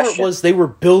worst part was they were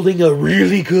building a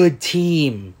really good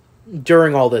team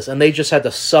during all this, and they just had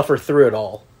to suffer through it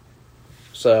all.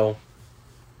 So,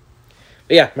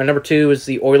 but yeah, my number 2 is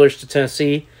the Oilers to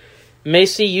Tennessee.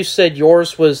 Macy, you said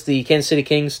yours was the Kansas City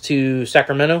Kings to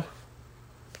Sacramento?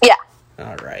 Yeah.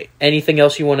 All right. Anything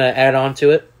else you want to add on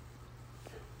to it?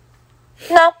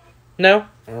 No. No?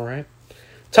 All right.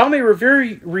 Tommy,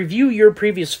 review your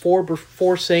previous 4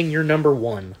 before saying your number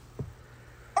 1.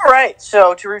 All right,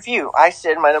 so to review, I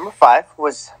said my number 5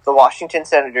 was the Washington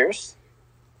Senators.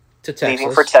 To Texas.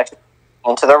 Leaving for Texas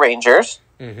into the Rangers.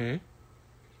 Mm-hmm.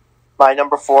 My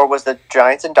number 4 was the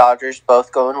Giants and Dodgers,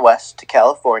 both going west to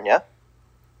California.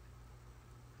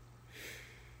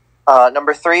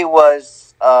 Number 3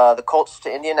 was the Colts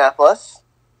to Indianapolis.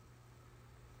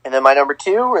 And then my number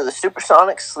 2 were the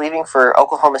Supersonics leaving for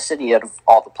Oklahoma City out of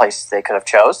all the places they could have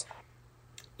chose.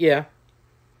 Yeah.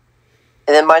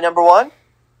 And then my number 1,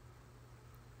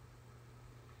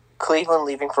 Cleveland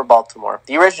leaving for Baltimore.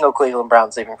 The original Cleveland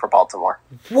Browns leaving for Baltimore.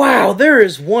 Wow, there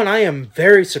is one I am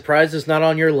very surprised is not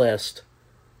on your list.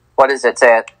 What is it?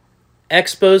 Say it.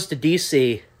 Expos to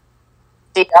DC.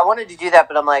 See, I wanted to do that,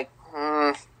 but I'm like,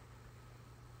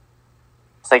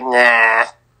 It's nah.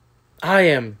 I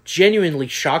am genuinely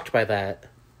shocked by that.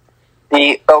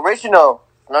 The original,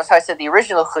 notice how I said the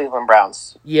original Cleveland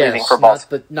Browns leaving for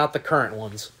Baltimore. Not the current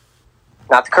ones.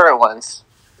 Not the current ones.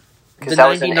 The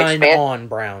 99 on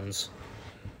Browns.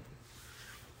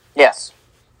 Yes.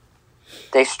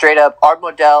 They straight up, Art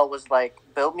Modell was like,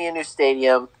 build me a new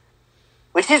stadium.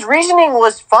 Which his reasoning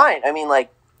was fine. I mean,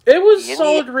 it was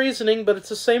solid reasoning, but it's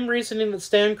the same reasoning that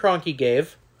Stan Kroenke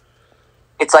gave.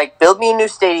 It's like, build me a new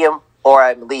stadium, or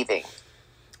I'm leaving.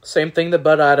 Same thing that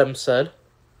Bud Adams said.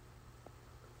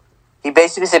 He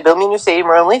basically said, build me a new stadium,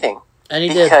 or I'm leaving. And he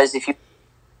did. Because if you...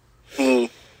 The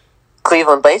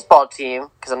Cleveland baseball team,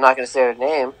 because I'm not going to say their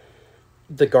name.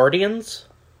 The Guardians?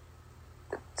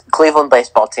 Cleveland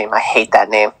baseball team. I hate that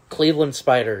name. Cleveland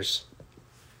Spiders.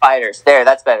 Spiders. There,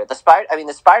 that's better. The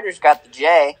Spiders got the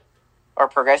J, or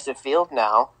Progressive Field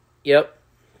now. Yep.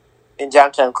 In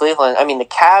downtown Cleveland. I mean, the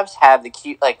Cavs have the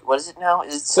Q... what is it now?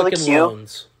 Is it still Quicken the Q?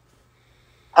 Loans.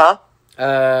 Huh?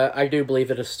 I do believe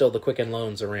it is still the Quicken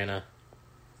Loans Arena.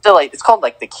 still like it's called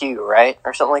like the Q, right,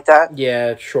 or something like that.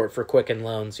 Yeah, it's short for Quicken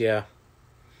Loans. Yeah.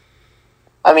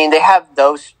 I mean, they have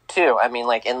those too. I mean,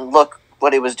 like, and look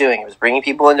what it was doing. It was bringing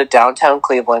people into downtown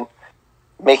Cleveland,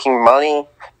 making money,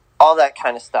 all that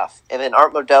kind of stuff. And then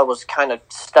Art Modell was kind of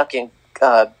stuck in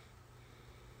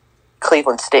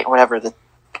Cleveland State, whatever the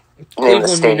name of the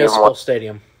stadium Municipal was.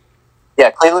 Stadium. Yeah,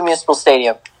 Cleveland Municipal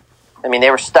Stadium. I mean, they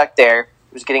were stuck there.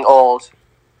 It was getting old,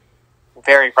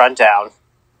 very rundown.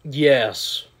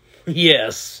 Yes.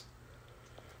 Yes.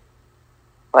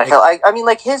 Like, I mean,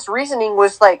 like, his reasoning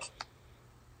was, like,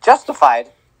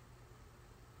 justified.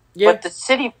 Yeah. But the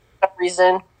city, for some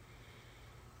reason,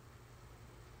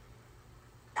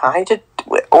 kind of...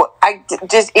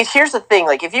 Here's the thing.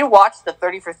 Like, if you watch the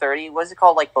 30 for 30, what's it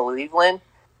called? Like, Believeland?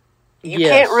 You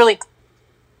can't really...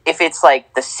 If it's,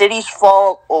 like, the city's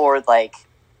fault or, like,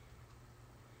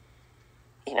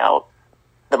 you know,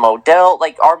 the Modell,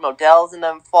 like, our Modell's in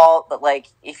them fault. But, like,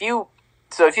 if you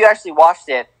actually watched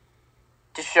it,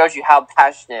 just shows you how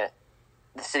passionate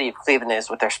the city of Cleveland is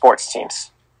with their sports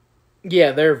teams.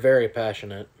 Yeah, they're very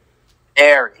passionate.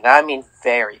 Very, and I mean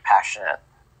very passionate.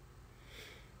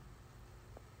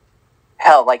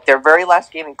 Hell, like their very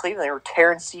last game in Cleveland, they were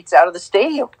tearing seats out of the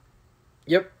stadium.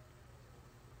 Yep.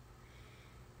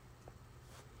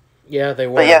 Yeah, they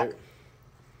were. But yeah,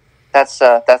 that's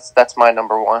my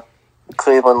number one.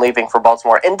 Cleveland leaving for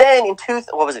Baltimore, and then in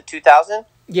 2000?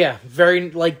 Yeah,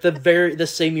 the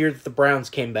same year that the Browns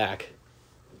came back.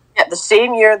 Yeah, the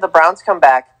same year the Browns come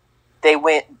back, they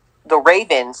win. The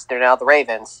Ravens, they're now the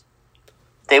Ravens.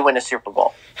 They win a Super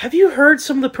Bowl. Have you heard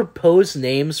some of the proposed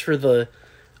names for the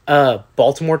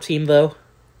Baltimore team, though?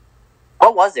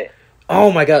 What was it?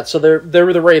 Oh my god! So they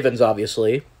were the Ravens,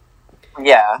 obviously.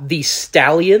 Yeah. The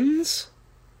Stallions,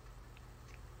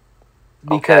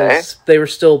 because they were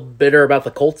still bitter about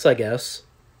the Colts, I guess.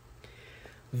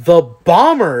 The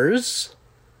Bombers,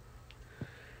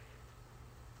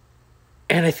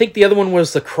 and I think the other one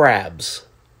was the Crabs.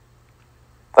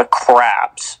 The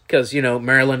Crabs. Because, you know,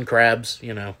 Maryland Crabs,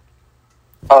 you know.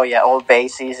 Oh, yeah, Old Bay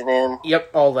seasoning.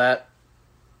 Yep, all that.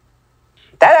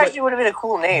 That actually would have been a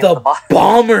cool name. The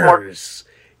Bombers!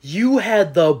 You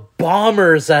had the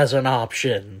Bombers as an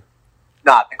option.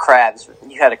 Not the Crabs.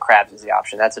 You had the Crabs as the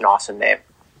option. That's an awesome name.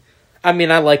 I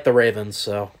mean, I like the Ravens,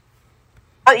 so.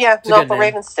 Yeah, no, the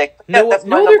Ravens stick. No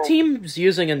other team's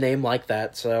using a name like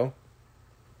that, so.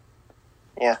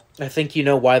 Yeah. I think you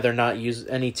know why they're not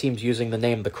any teams using the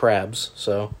name the Crabs,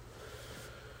 so.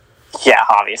 Yeah,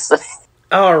 obviously.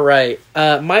 Alright,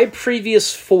 my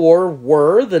previous four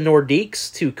were the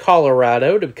Nordiques to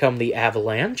Colorado to become the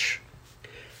Avalanche,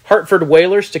 Hartford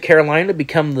Whalers to Carolina to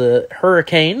become the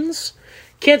Hurricanes,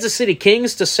 Kansas City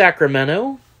Kings to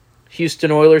Sacramento,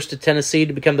 Houston Oilers to Tennessee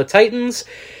to become the Titans,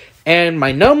 and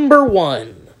my number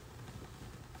one.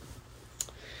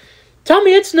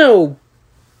 Tommy, it's no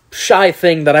shy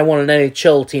thing that I want an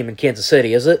NHL team in Kansas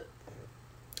City, is it?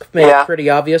 Made it pretty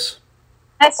obvious.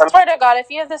 I swear to God, if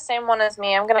you have the same one as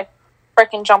me, I'm gonna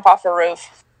freaking jump off a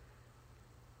roof.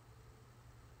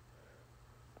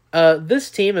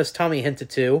 This team, as Tommy hinted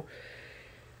to,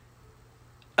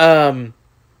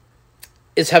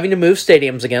 is having to move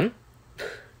stadiums again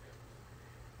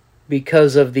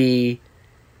because of the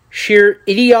sheer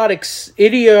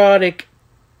idiotic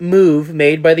move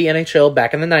made by the NHL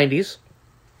back in the 90s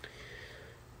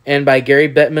and by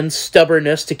Gary Bettman's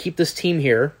stubbornness to keep this team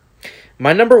here.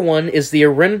 My number one is the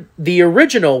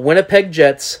original Winnipeg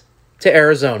Jets to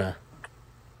Arizona.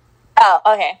 Oh,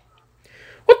 okay.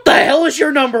 What the hell is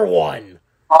your number one?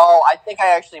 Oh, I think I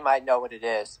actually might know what it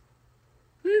is.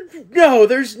 No,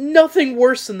 there's nothing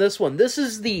worse than this one. This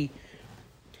is the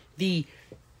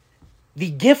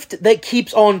gift that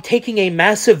keeps on taking a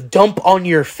massive dump on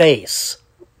your face.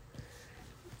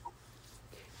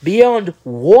 Beyond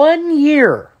 1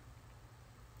 year,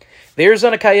 the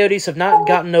Arizona Coyotes have not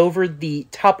gotten over the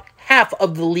top half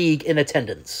of the league in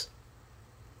attendance.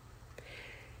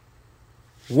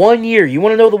 1 year. You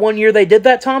want to know the 1 year they did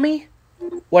that, Tommy?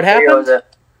 What happened? What year was it?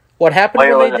 What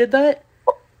happened when they did that?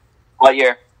 What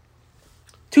year?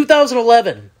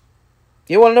 2011.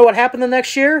 You want to know what happened the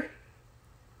next year?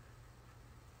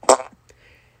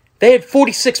 They had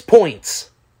 46 points.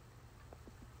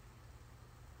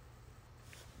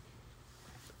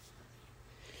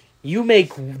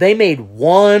 They made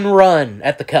one run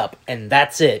at the Cup, and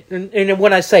that's it. And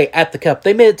when I say at the Cup,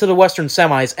 they made it to the Western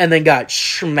Semis and then got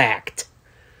smacked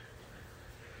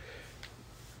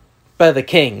by the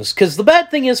Kings. Because the bad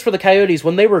thing is for the Coyotes,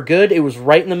 when they were good, it was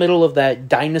right in the middle of that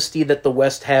dynasty that the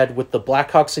West had with the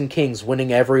Blackhawks and Kings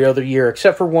winning every other year,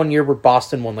 except for 1 year where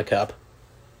Boston won the Cup.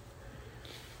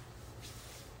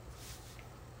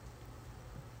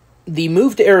 the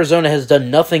move to Arizona has done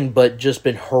nothing but just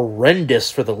been horrendous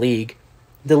for the league.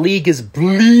 The league is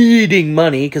bleeding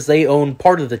money because they own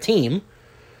part of the team.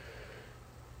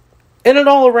 And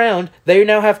all around, they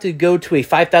now have to go to a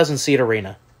 5,000-seat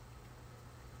arena,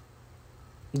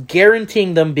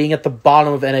 guaranteeing them being at the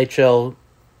bottom of NHL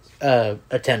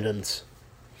attendance.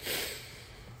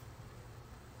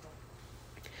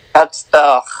 That's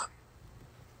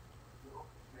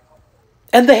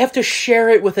And they have to share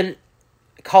it with a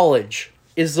college,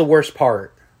 is the worst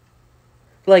part.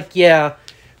 Like, yeah,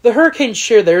 the Hurricanes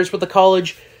share theirs with the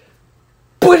college,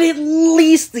 but at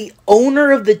least the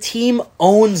owner of the team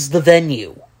owns the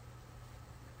venue.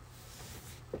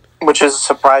 Which is a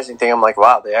surprising thing. I'm like,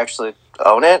 wow, they actually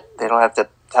own it? They don't have to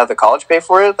have the college pay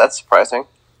for it? That's surprising.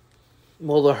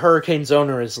 Well, the Hurricanes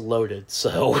owner is loaded,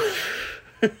 so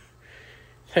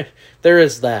there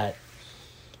is that.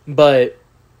 But,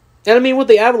 and I mean, with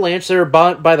the Avalanche, they're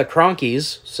bought by the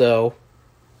Cronkies, so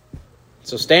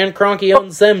Stan Kroenke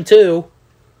owns them too.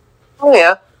 Oh,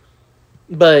 yeah.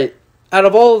 But out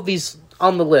of all of these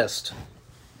on the list,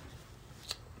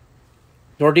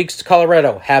 Nordiques to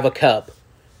Colorado have a cup.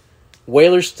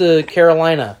 Whalers to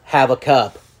Carolina have a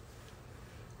cup.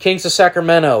 Kings to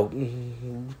Sacramento,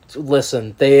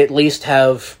 listen, they at least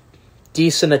have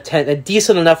decent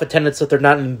enough attendance that they're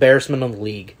not an embarrassment on the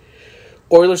league.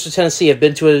 Oilers to Tennessee have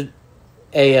been to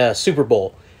a Super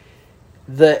Bowl.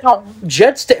 The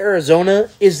Jets to Arizona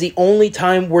is the only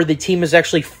time where the team has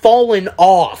actually fallen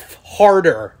off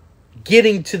harder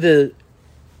getting to the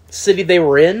city they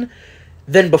were in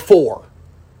than before.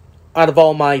 Out of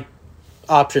all my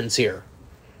options here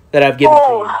that I've given to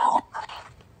you.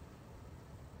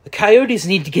 The Coyotes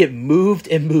need to get moved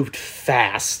and moved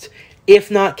fast, if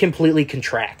not completely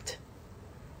contract.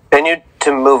 They need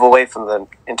to move away from the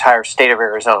entire state of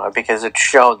Arizona because it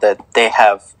showed that they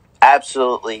have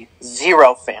absolutely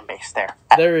zero fan base there.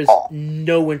 There is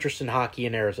no interest in hockey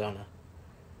in Arizona.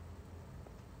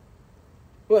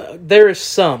 Well, there is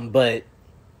some, but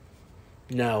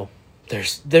no,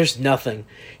 there's nothing.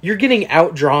 You're getting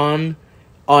outdrawn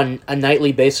on a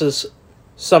nightly basis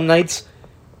some nights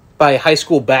by high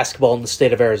school basketball in the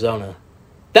state of Arizona.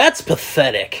 That's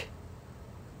pathetic.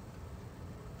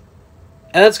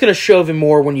 And that's going to show even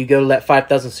more when you go to that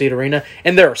 5,000-seat arena,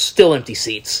 and there are still empty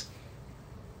seats.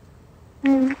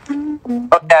 Okay,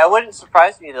 it wouldn't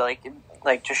surprise me to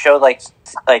like to show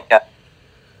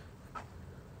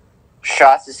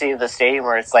shots to see the stadium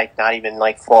where it's like not even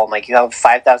like full. Like you have a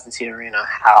 5,000-seat arena.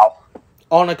 How?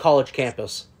 On a college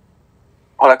campus.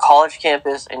 On a college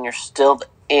campus, and you're still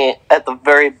at the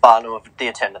very bottom of the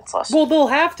attendance list. Well, they'll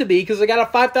have to be because they got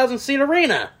a 5,000-seat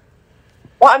arena.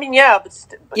 Well, I mean, yeah, but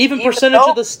even percentage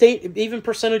of the state, even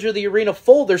percentage of the arena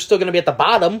full, they're still going to be at the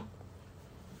bottom.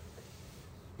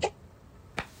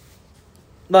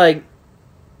 Like,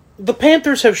 the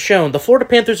Florida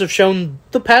Panthers have shown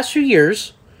the past few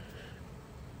years,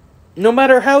 no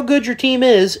matter how good your team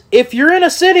is, if you're in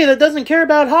a city that doesn't care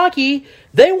about hockey,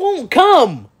 they won't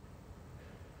come.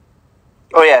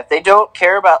 Oh, yeah, if they don't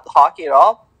care about hockey at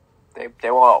all,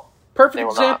 they won't. Perfect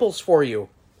examples for you.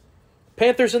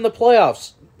 Panthers in the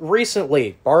playoffs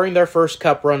recently, barring their first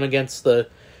cup run against the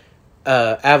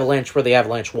Avalanche where the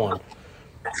Avalanche won.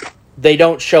 They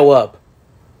don't show up.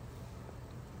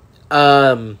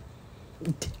 Anaheim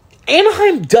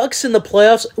Ducks in the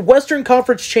playoffs, Western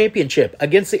Conference Championship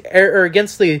against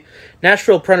the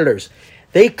Nashville Predators.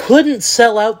 They couldn't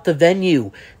sell out the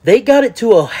venue. They got it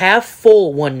to a half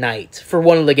full one night for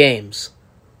one of the games.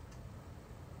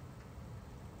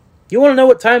 You want to know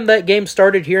what time that game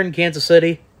started here in Kansas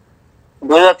City?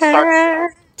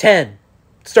 10.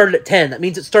 It started at 10. That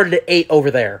means it started at 8 over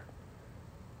there.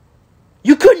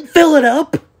 You couldn't fill it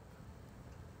up?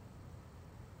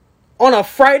 On a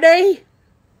Friday?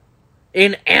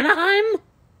 In Anaheim?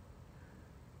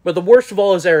 But the worst of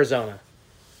all is Arizona.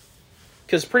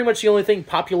 Because pretty much the only thing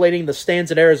populating the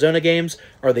stands at Arizona games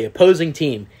are the opposing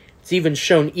team. It's even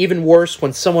shown even worse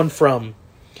when someone from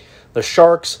the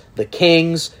Sharks, the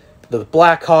Kings, the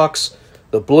Blackhawks,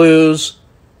 the Blues,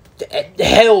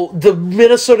 hell, the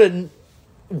Minnesota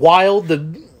Wild,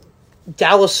 the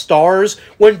Dallas Stars.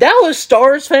 When Dallas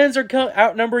Stars fans are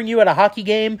outnumbering you at a hockey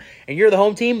game and you're the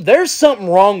home team, there's something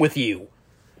wrong with you.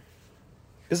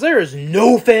 Because there is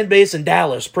no fan base in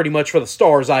Dallas pretty much for the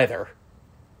Stars either.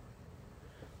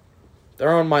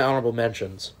 They're on my honorable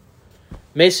mentions.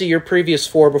 Macy, your previous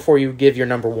 4 before you give your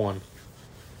number 1.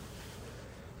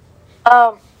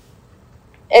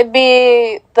 It'd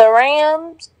be the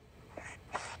Rams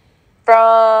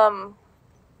from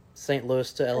St.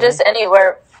 Louis to LA? just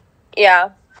anywhere.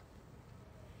 Yeah.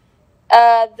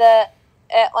 The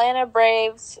Atlanta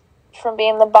Braves from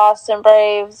being the Boston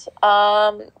Braves.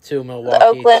 To Milwaukee,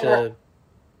 Oakland. to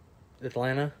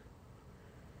Atlanta.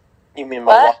 You mean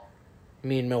What? Milwaukee? You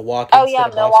mean Milwaukee? Oh instead yeah,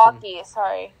 of Boston? Milwaukee.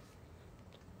 Sorry,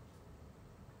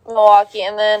 Milwaukee,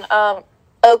 and then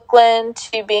Oakland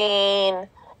to being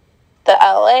the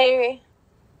LA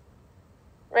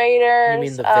Raiders. You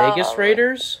mean the Vegas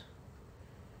Raiders?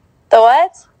 The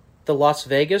what? The Las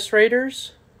Vegas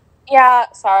Raiders?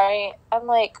 Yeah, sorry.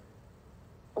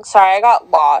 Sorry, I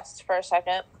got lost for a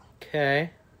second.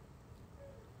 Okay.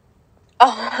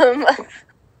 That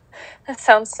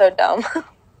sounds so dumb.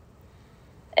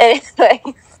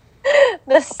 Anyways,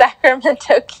 the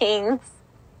Sacramento Kings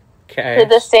Okay. for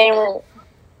the same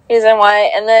reason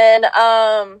why. And then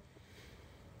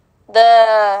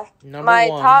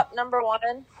top number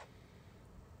one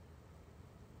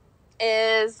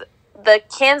is the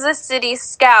Kansas City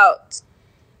Scout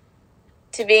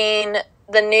to being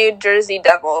the New Jersey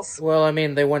Devils. Well, I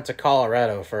mean, they went to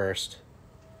Colorado first.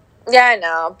 Yeah, I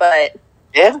know, but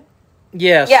Yeah?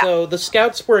 Yeah, Yeah. so the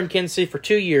Scouts were in Kansas City for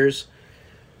 2 years.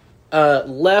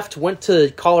 Left, went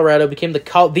to Colorado, became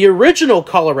the original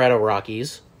Colorado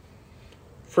Rockies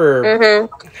for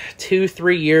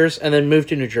 2-3 years, and then moved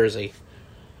to New Jersey.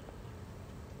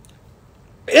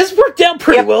 It's worked out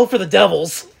pretty well for the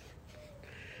Devils.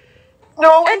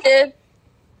 No, I did.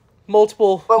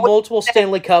 Multiple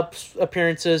Stanley Cups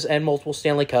appearances and multiple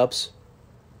Stanley Cups.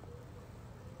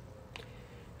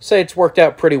 Say it's worked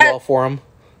out pretty well for them.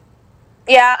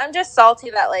 Yeah, I'm just salty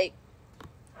that,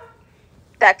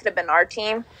 that could have been our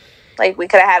team. We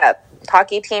could have had a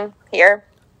hockey team here.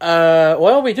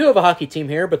 Well, we do have a hockey team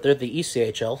here, but they're the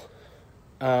ECHL.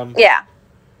 Yeah.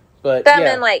 But, Them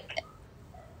yeah.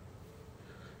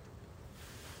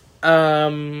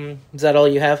 and, Is that all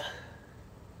you have?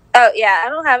 oh, yeah, I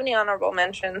don't have any honorable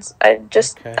mentions. I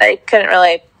couldn't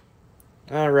really...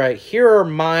 Alright, here are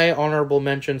my honorable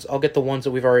mentions. I'll get the ones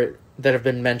that have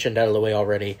been mentioned out of the way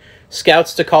already.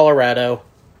 Scouts to Colorado.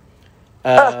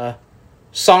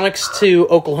 Sonics to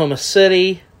Oklahoma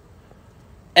City.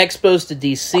 Expos to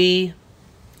DC.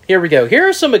 Here we go. Here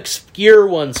are some obscure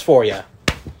ones for you.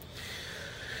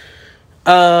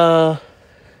 The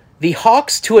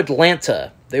Hawks to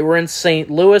Atlanta. They were in St.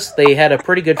 Louis. They had a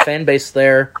pretty good fan base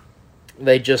there.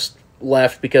 They just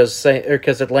left because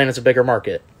Atlanta's a bigger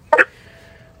market.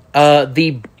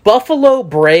 The Buffalo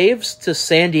Braves to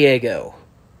San Diego.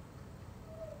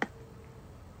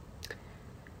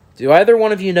 Do either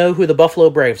one of you know who the Buffalo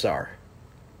Braves are?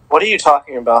 What are you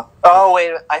talking about? Oh,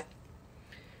 wait.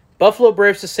 Buffalo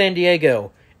Braves to San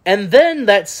Diego. And then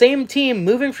that same team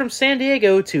moving from San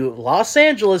Diego to Los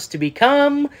Angeles to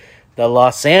become the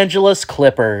Los Angeles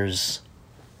Clippers.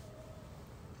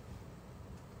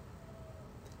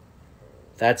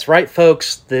 That's right,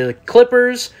 folks. The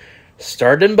Clippers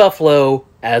started in Buffalo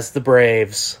as the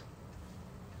Braves.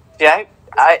 Yeah,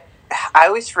 I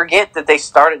always forget that they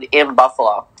started in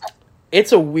Buffalo.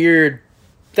 It's a weird...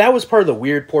 That was part of the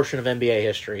weird portion of NBA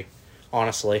history,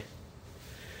 honestly.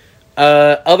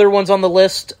 Other ones on the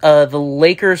list, the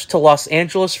Lakers to Los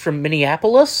Angeles from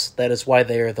Minneapolis. That is why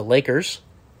they are the Lakers.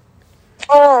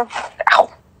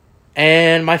 Ow.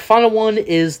 And my final one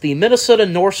is the Minnesota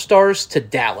North Stars to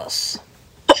Dallas.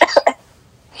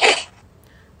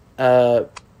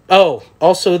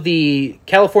 Also the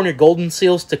California Golden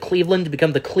Seals to Cleveland to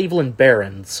become the Cleveland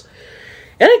Barons.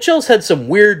 NHL's had some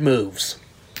weird moves.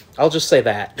 I'll just say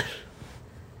that.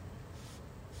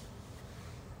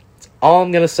 That's all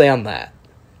I'm going to say on that.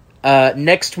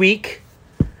 Next week,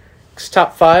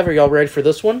 top 5. Are y'all ready for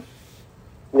this one?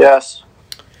 Yes.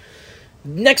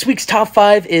 Next week's top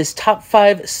 5 is top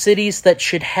 5 cities that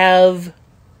should have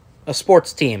a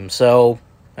sports team. So,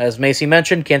 as Macy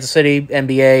mentioned, Kansas City,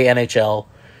 NBA, NHL,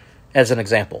 as an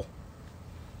example.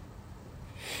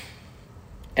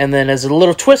 And then as a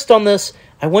little twist on this,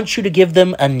 I want you to give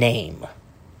them a name.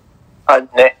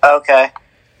 Okay.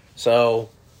 So,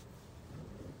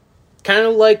 kind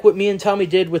of like what me and Tommy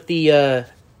did with the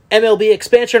MLB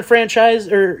expansion franchise,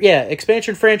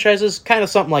 expansion franchises, kind of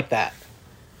something like that.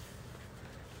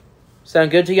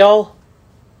 Sound good to y'all?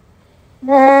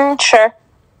 Sure.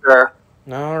 Sure.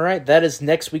 Alright, that is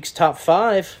next week's top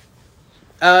 5.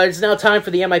 It's now time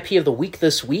for the MIP of the week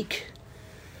this week.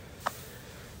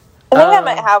 I think I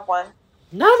might have one.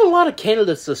 Not a lot of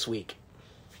candidates this week,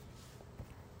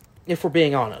 if we're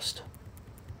being honest.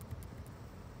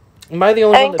 Am I the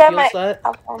only one that feels that?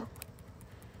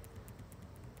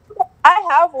 I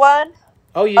have one.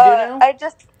 Oh, you do now?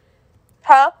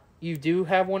 Huh? You do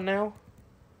have one now?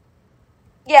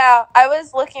 Yeah, I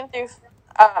was looking through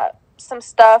some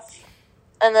stuff,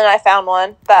 and then I found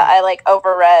one that I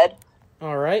overread.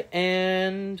 Alright,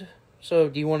 and So,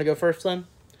 do you want to go first then?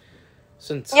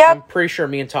 Since Yep. I'm pretty sure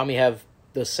me and Tommy have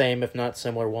the same, if not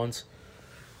similar ones.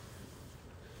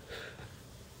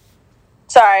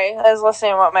 Sorry, I was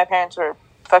listening to what my parents were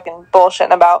fucking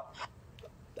bullshitting about.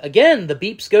 Again, the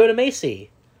beeps go to Macy.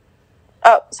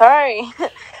 Oh, sorry.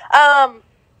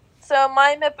 So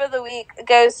my MIP of the week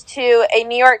goes to a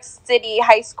New York City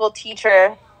high school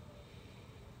teacher.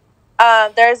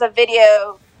 There's a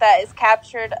video that is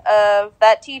captured of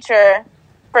that teacher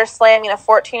for slamming a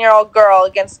 14-year-old girl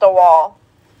against a wall.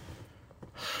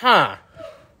 Huh.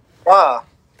 Wow.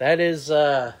 That is,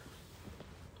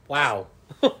 wow.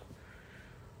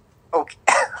 Okay.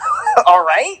 All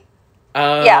right.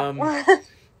 Yeah.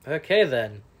 Okay,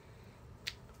 then.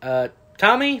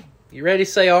 Tommy, you ready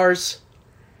to say ours?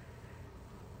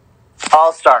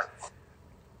 I'll start.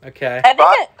 Okay. I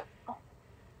think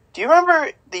Do you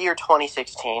remember the year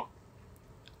 2016?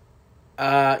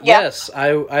 Yes,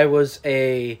 I was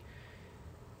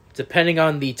depending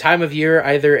on the time of year,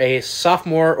 either a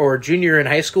sophomore or junior in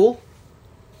high school.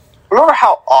 Remember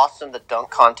how awesome the dunk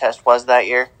contest was that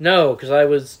year? No, because I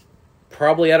was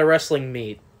probably at a wrestling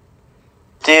meet.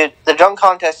 Dude, the dunk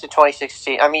contest in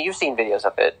 2016, I mean, you've seen videos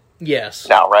of it Yes.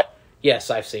 now, right? Yes,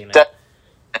 I've seen it. That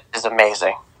is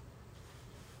amazing.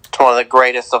 It's one of the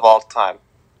greatest of all time.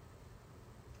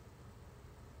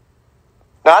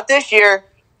 Not this year.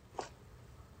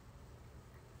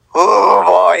 Oh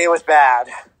boy, it was bad.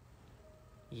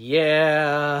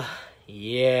 Yeah.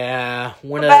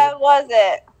 When How bad was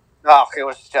it? Oh, it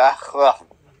was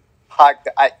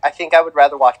I think I would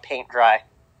rather watch paint dry.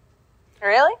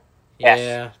 Really? yeah,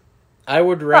 Yes. I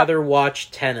would rather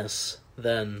watch tennis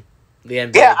than the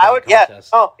NBA. Yeah, I would. dunk contest.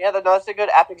 Yeah. Oh, yeah. That's a good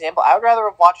app example. I would rather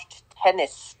have watched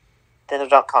tennis than the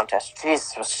dunk contest.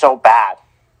 Jesus, it was so bad.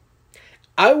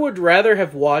 I would rather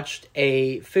have watched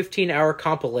a 15-hour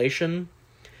compilation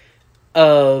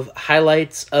of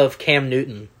highlights of Cam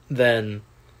Newton than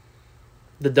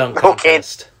the dunk Okay.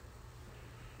 contest.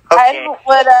 Okay.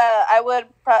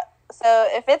 So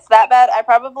if it's that bad, I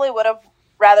probably would have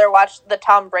rather watched the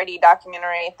Tom Brady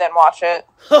documentary than watch it.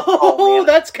 Oh, man.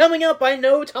 that's coming up. I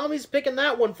know Tommy's picking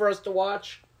that one for us to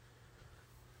watch.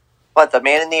 What, the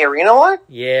Man in the Arena one?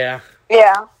 Yeah.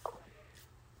 Yeah.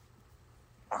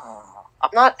 I'm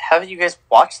not having you guys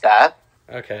watch that.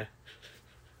 Okay.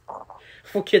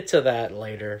 We'll get to that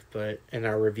later, but in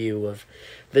our review of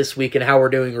this week and how we're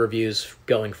doing reviews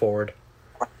going forward.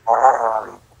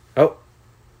 Oh,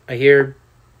 I hear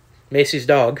Macy's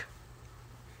dog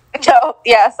No,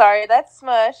 yeah, sorry, that's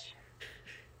Smush.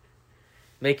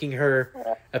 making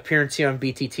her appearance here on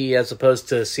BTT as opposed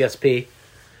to CSP.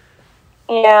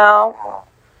 Yeah.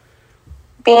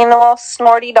 Being a little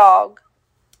snorty dog.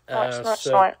 Snort, So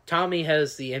snort. Tommy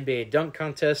has the NBA dunk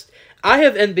contest. I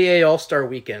have NBA All-Star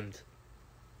Weekend.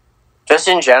 Just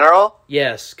in general?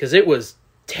 Yes, because it was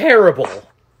terrible.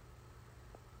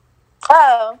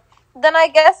 Oh, then I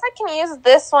guess I can use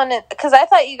this one because I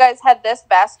thought you guys had this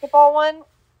basketball one.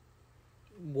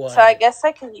 What? So I guess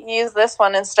I can use this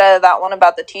one instead of that one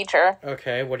about the teacher.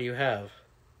 Okay, what do you have?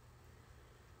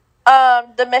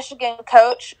 The Michigan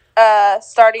coach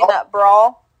starting that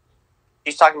brawl.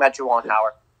 She's talking about Juwan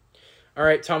Howard. All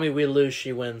right, Tommy, we lose,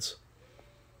 she wins.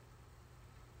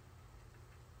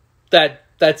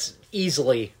 That's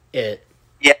easily it.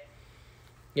 Yeah.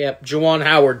 Yep, Juwan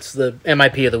Howard's the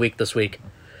MIP of the week this week.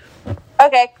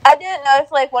 Okay, I didn't know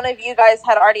if one of you guys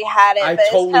had already had it. I but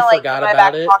totally it's kinda forgot in my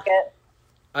about back it. Pocket.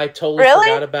 I totally Really?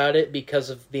 forgot about it because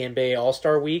of the NBA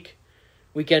All-Star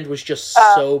weekend was just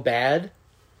so bad.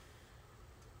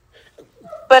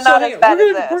 But not hang as on, bad we're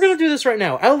as gonna, this. We're going to do this right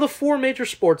now. Out of the 4 major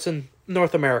sports in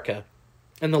North America,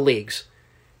 and the leagues,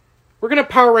 we're going to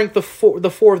power rank the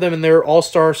four of them in their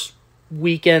All-Star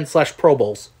weekend / Pro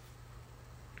Bowls.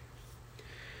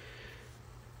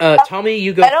 Tommy,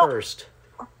 you go first.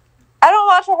 I don't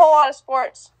watch a whole lot of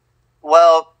sports.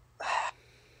 Well,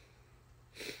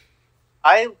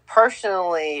 I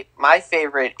personally, my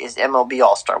favorite is MLB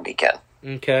All-Star Weekend.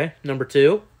 Okay, number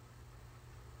 2.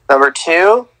 Number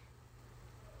 2,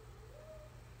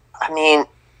 I mean,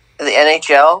 the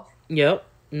NHL. Yep.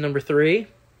 Number 3.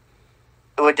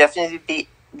 It would definitely be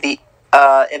the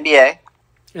NBA.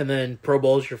 And then Pro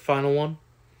Bowl is your final one?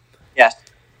 Yes.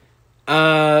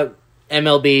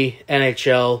 MLB,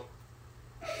 NHL.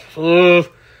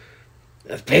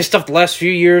 Based off the last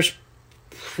few years,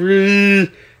 I'm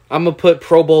going to put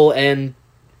Pro Bowl and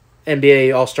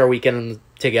NBA All-Star Weekend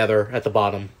together at the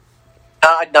bottom.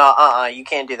 You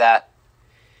can't do that.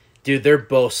 Dude, they're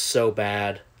both so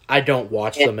bad. I don't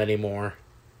watch them anymore.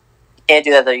 can't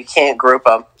do that, though. You can't group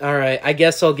them. All right, I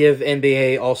guess I'll give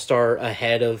NBA All-Star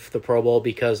ahead of the Pro Bowl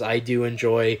because I do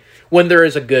enjoy when there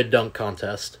is a good dunk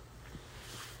contest.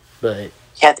 But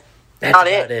Yeah, that's not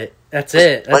about it. That's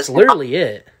it. That's literally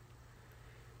it.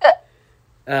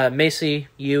 Macy,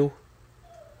 you?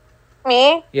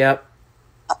 Me? Yep.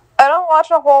 I don't watch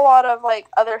a whole lot of, like,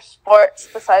 other sports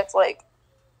besides, like,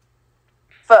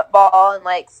 football and,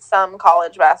 like, some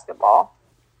college basketball.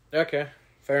 Okay,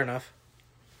 fair enough.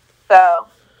 So,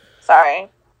 sorry.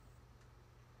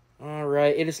 All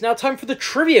right, it is now time for the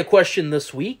trivia question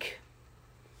this week.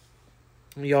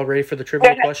 Are y'all ready for the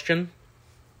trivia question?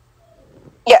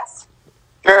 Yes.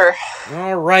 Sure.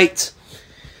 All right.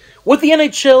 With the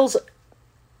NHL's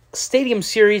Stadium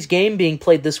Series game being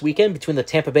played this weekend between the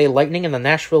Tampa Bay Lightning and the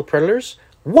Nashville Predators,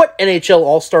 what NHL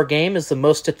All-Star game is the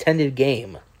most attended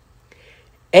game?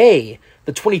 A,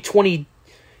 the 2020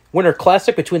 Winter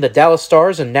Classic between the Dallas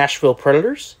Stars and Nashville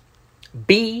Predators.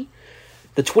 B,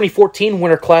 the 2014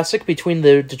 Winter Classic between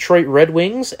the Detroit Red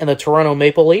Wings and the Toronto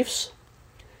Maple Leafs.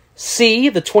 C,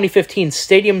 the 2015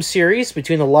 Stadium Series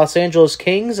between the Los Angeles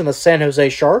Kings and the San Jose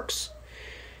Sharks.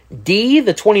 D,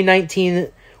 the 2019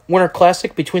 Winter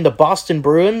Classic between the Boston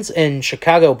Bruins and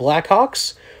Chicago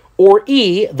Blackhawks. Or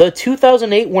E, the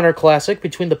 2008 Winter Classic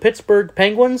between the Pittsburgh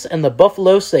Penguins and the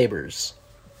Buffalo Sabres.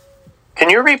 Can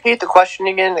you repeat the question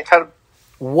again? It kind of...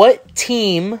 What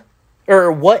team, or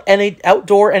what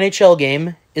outdoor NHL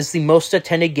game is the most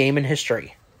attended game in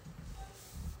history?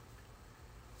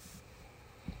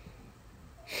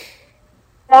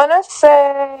 I want to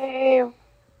say...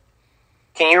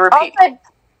 Can you repeat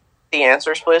the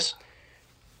answers, please?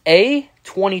 A,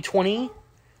 2020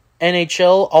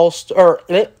 NHL All-Star,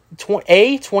 A,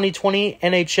 2020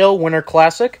 NHL Winter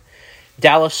Classic,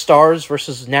 Dallas Stars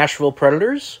versus Nashville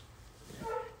Predators.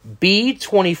 B,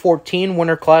 2014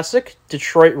 Winter Classic,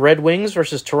 Detroit Red Wings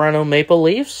versus Toronto Maple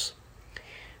Leafs.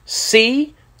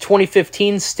 C,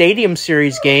 2015 Stadium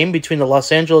Series game between the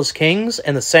Los Angeles Kings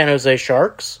and the San Jose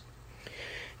Sharks.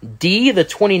 D, the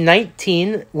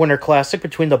 2019 Winter Classic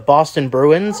between the Boston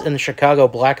Bruins and the Chicago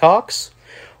Blackhawks.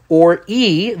 Or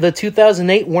E, the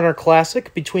 2008 Winter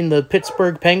Classic between the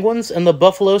Pittsburgh Penguins and the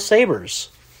Buffalo Sabres.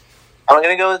 I'm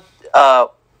going to go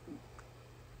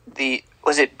with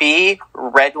was it B,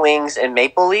 Red Wings and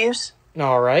Maple Leafs?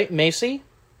 All right, Macy?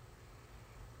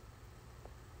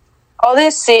 I'll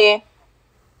do C.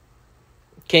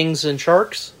 Kings and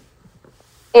Sharks?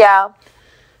 Yeah.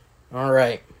 All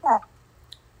right.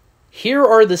 Here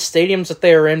are the stadiums that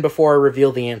they are in before I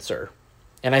reveal the answer.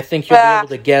 And I think you'll be able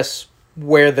to guess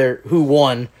who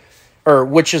won, or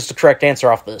which is the correct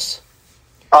answer off this.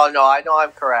 Oh, no, I know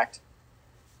I'm correct.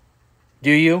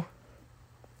 Do you?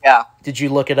 Yeah. Did you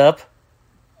look it up?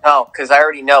 No, because I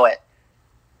already know it.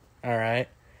 All right.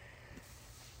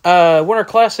 Winter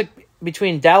Classic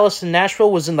between Dallas and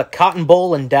Nashville was in the Cotton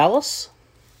Bowl in Dallas.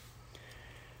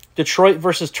 Detroit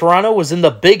versus Toronto was in the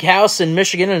Big House in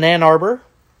Michigan and Ann Arbor.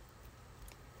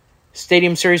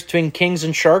 Stadium Series between Kings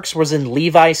and Sharks was in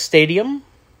Levi Stadium.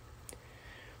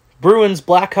 Bruins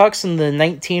Blackhawks in the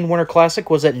 19 Winter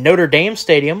Classic was at Notre Dame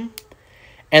Stadium.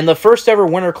 And the first ever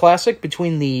Winter Classic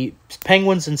between the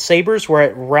Penguins and Sabres were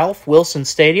at Ralph Wilson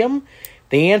Stadium.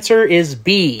 The answer is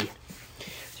B. Do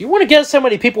you want to guess how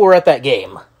many people were at that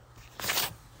game?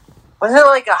 Wasn't it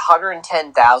like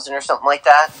 110,000 or something like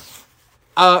that?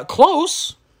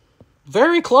 Close.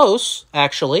 Very close,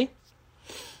 actually.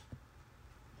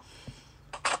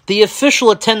 The official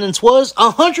attendance was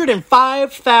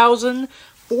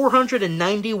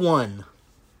 105,491.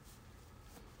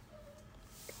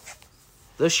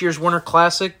 This year's Winter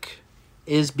Classic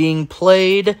is being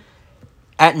played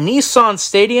at Nissan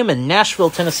Stadium in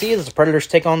Nashville, Tennessee, as the Predators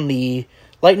take on the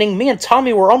Lightning. Me and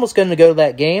Tommy were almost going to go to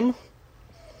that game.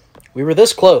 We were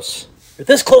this close. We're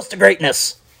this close to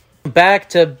greatness. Back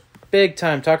to Big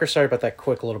Time Talker. Sorry about that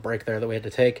quick little break there that we had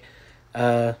to take.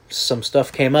 Some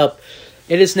stuff came up.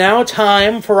 It is now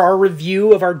time for our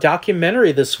review of our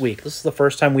documentary this week. This is the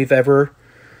first time we've ever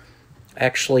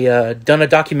actually done a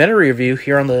documentary review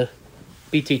here on the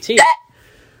BTT.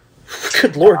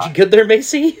 Good Lord, you good there,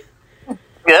 Macy?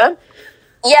 Good?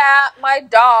 Yeah, my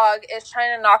dog is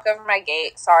trying to knock over my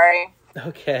gate. Sorry.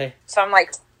 Okay. So I'm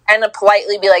like trying to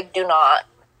politely be like, do not.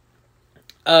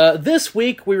 This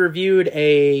week we reviewed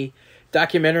a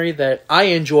documentary that I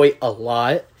enjoy a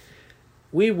lot.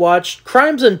 We watched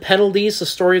Crimes and Penalties, the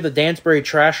story of the Dansbury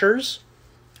Trashers.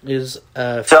 It is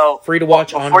free to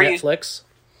watch on Netflix.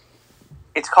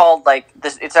 It's called like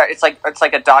this. It's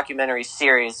like a documentary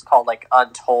series called like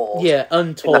Untold. Yeah,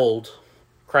 Untold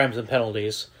Crimes and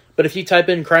Penalties. But if you type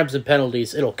in Crimes and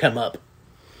Penalties, it'll come up.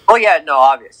 Oh yeah, no,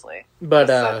 obviously. But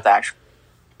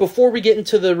before we get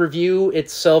into the review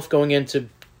itself, going into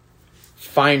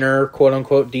finer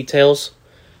quote-unquote details,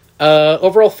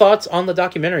 overall thoughts on the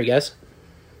documentary, guys?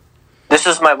 This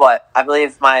was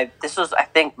I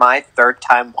think my third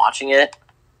time watching it.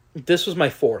 This was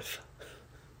my fourth.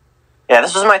 Yeah,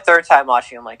 this was my third time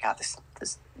watching. I'm like, God, this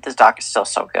doc is still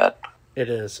so good. It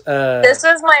is. This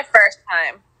was my first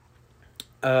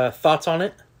time. Thoughts on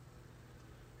it?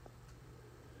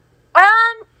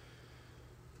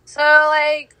 So,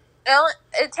 like,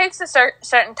 it takes a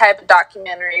certain type of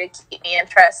documentary to keep me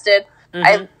interested.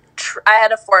 Mm-hmm. I had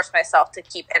to force myself to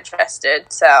keep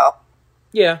interested, so...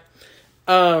 Yeah.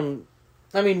 I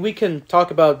mean, we can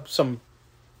talk about some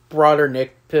broader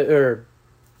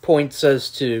points as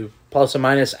to plus and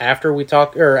minus after we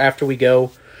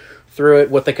go through it,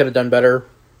 what they could have done better,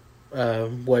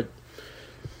 what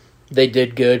they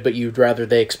did good, but you'd rather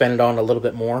they expanded on a little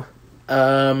bit more.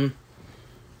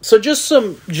 So just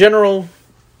some general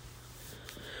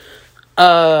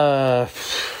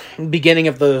beginning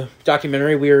of the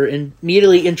documentary. We are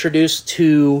immediately introduced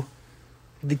to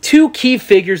the two key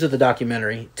figures of the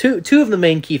documentary. Two of the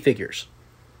main key figures.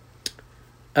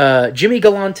 Jimmy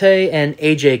Galante and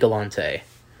AJ Galante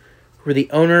were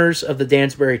the owners of the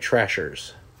Dansbury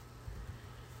Trashers.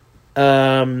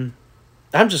 I'm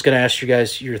just going to ask you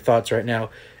guys your thoughts right now.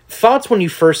 Thoughts when you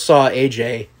first saw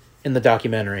AJ in the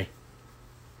documentary?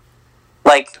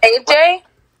 Like AJ?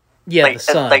 Yeah, like, the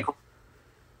son.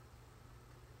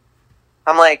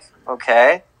 I'm like,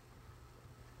 okay.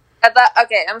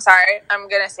 Okay, I'm sorry. I'm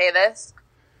gonna say this.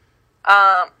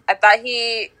 I thought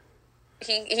he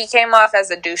came off as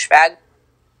a douchebag.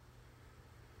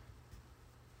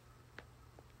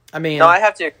 I mean... No, I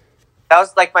have to... That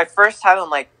was, like, my first time.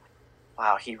 I'm like,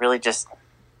 wow, he really just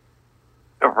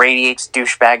irradiates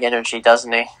douchebag energy,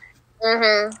 doesn't he?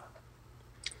 Mm-hmm.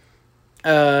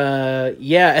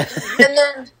 Yeah. And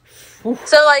then...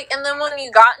 So, like, and then when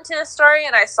you got into the story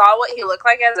and I saw what he looked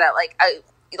like as a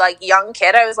young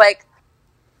kid, I was like,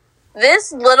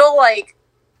 this little,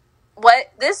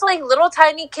 little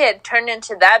tiny kid turned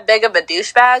into that big of a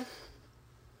douchebag?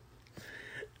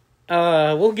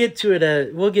 We'll get to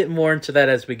it, we'll get more into that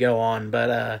as we go on,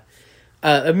 but,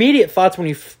 immediate thoughts when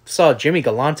you saw Jimmy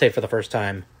Galante for the first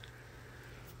time.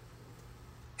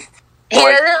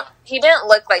 He didn't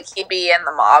look like he'd be in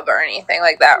the mob or anything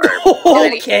like that.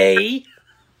 Okay.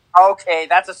 Okay,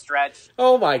 that's a stretch.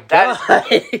 Oh my god.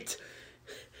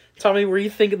 Tommy, were you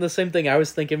thinking the same thing I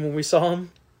was thinking when we saw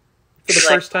him for the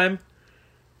first time?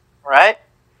 Right?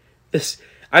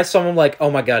 I saw him like,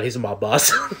 oh my god, he's a mob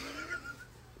boss.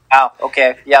 Oh,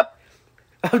 okay, yep.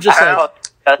 I'm just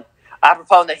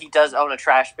apropos that he does own a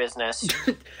trash business.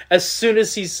 As soon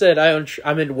as he said,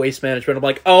 I'm in waste management, I'm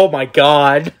like, oh my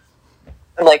god.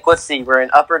 I'm like, let's see, we're in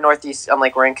upper northeast, I'm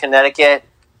like, we're in Connecticut.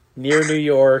 Near New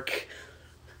York.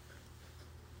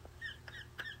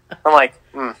 I'm like,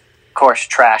 of course,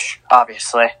 trash,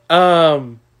 obviously.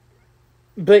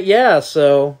 But yeah,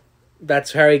 so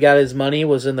that's how he got his money,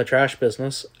 was in the trash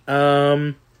business.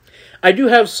 I do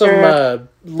have some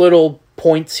little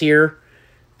points here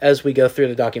as we go through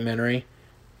the documentary.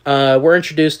 We're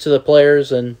introduced to the players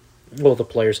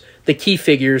the key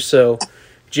figures, so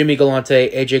Jimmy Galante,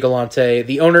 AJ Galante,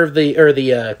 the owner of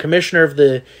the commissioner of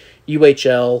the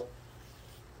UHL.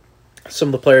 Some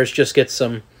of the players, just get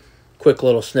some quick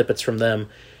little snippets from them.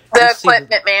 The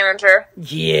equipment manager.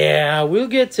 Yeah, we'll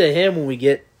get to him when we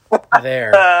get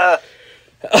there.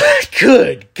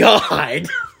 Good God.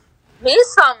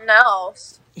 He's something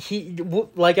else.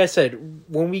 Like I said,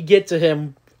 when we get to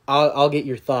him, I'll get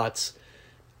your thoughts.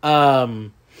 I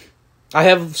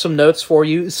have some notes for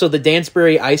you. So the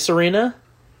Dansbury Ice Arena,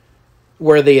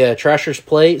 where the Trashers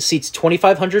play, seats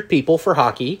 2,500 people for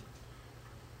hockey.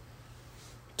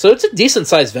 So it's a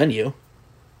decent-sized venue.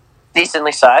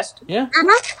 Decently sized. Yeah.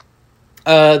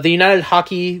 Mm-hmm. The United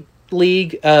Hockey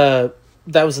League, that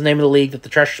was the name of the league that the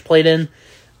Trashers played in.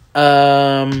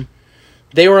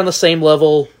 They were on the same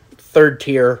level, third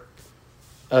tier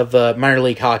of minor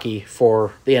league hockey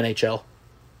for the NHL.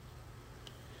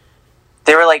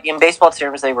 They were like, in baseball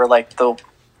terms, they were like the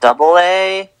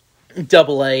AA?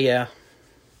 AA, yeah.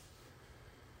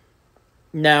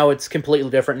 Now it's completely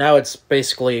different. Now it's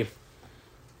basically,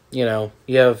 you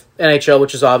have NHL,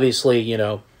 which is obviously,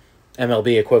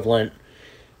 MLB equivalent.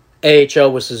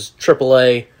 AHL, which is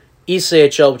AAA.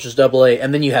 ECHL, which is AA.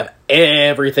 And then you have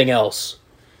everything else,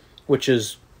 which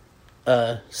is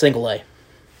single A.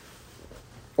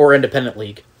 Or independent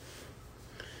league.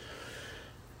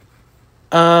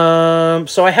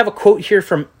 So I have a quote here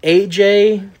from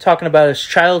AJ talking about his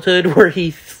childhood, where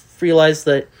he realized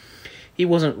that he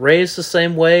wasn't raised the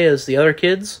same way as the other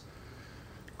kids.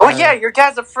 Oh, yeah, your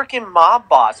dad's a freaking mob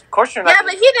boss. Of course you're not. Yeah,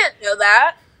 but he didn't know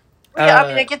that. Yeah, I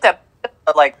mean, I get that.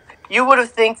 But, like, you would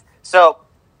have think... So,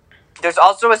 there's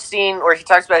also a scene where he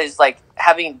talks about his, like,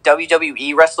 having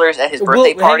WWE wrestlers at his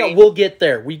birthday party. Hang on, we'll get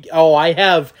there. I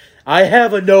have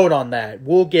a note on that.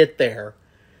 We'll get there.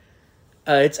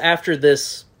 It's after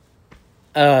this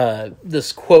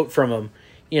quote from him,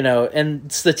 and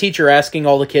it's the teacher asking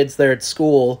all the kids there at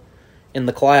school in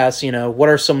the class, what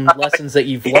are some lessons that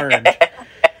you've learned?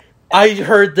 I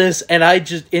heard this, and I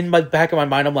just, in my back of my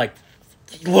mind, I'm like,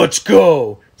 let's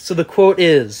go. So the quote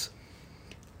is,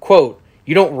 quote,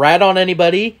 "You don't rat on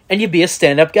anybody, and you be a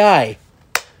stand-up guy."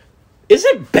 Is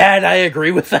it bad I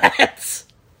agree with that?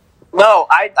 No,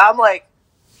 I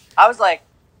was like,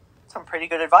 some pretty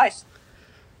good advice.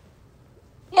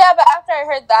 Yeah, but after I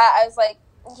heard that, I was like,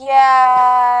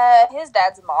 yeah, his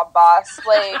dad's a mob boss.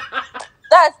 Like,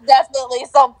 that's definitely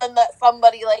something that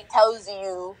somebody, like, tells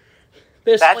you.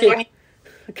 That's when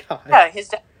God. Yeah, his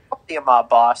dad was a mob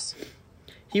boss.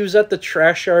 He was at the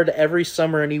trash yard every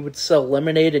summer, and he would sell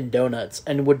lemonade and donuts,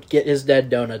 and would get his dad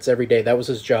donuts every day. That was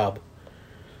his job.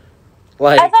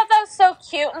 Like, I thought that was so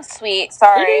cute and sweet.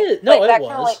 Sorry. It is. No, like, it was.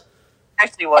 Kinda, like,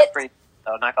 actually was pretty,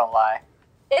 though, not gonna lie.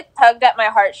 It tugged at my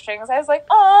heartstrings. I was like,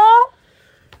 "Aw."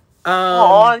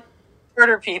 Aw,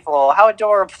 murder people. How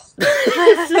adorable.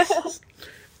 These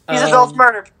adults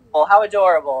murder people. How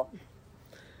adorable.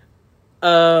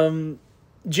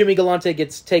 Jimmy Galante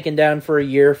gets taken down for a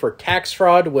year for tax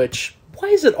fraud, which, why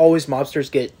is it always mobsters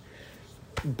get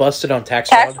busted on tax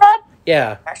fraud? Tax fraud?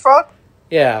 Yeah. Tax fraud?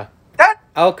 Yeah.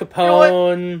 Al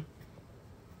Capone.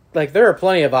 Like, there are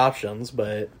plenty of options,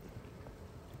 but...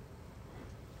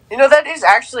 that is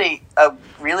actually a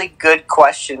really good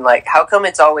question. Like, how come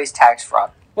it's always tax fraud?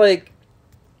 Like,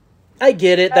 I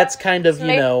get it. That's kind of,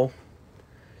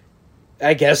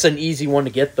 I guess an easy one to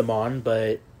get them on,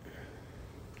 but...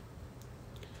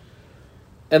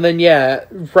 And then, yeah,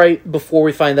 right before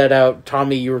we find that out,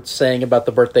 Tommy, you were saying about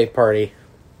the birthday party.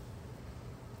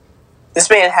 This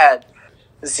man had,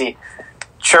 let's see,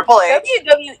 Triple H.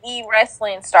 WWE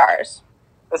wrestling stars.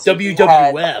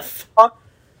 WWF.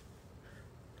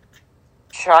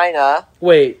 China.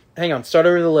 Wait, hang on. Start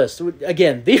over the list.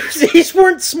 Again, these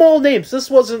weren't small names. This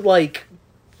wasn't like,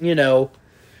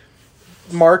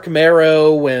 Mark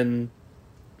Marrow and...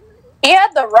 He had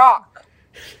The Rock.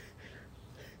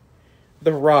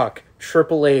 The Rock,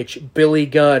 Triple H, Billy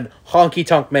Gunn, Honky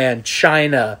Tonk Man,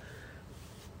 China.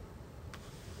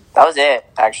 That was it,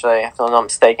 actually, if I'm not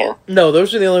mistaken. No,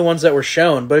 those are the only ones that were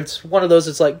shown, but it's one of those,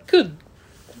 it's like, good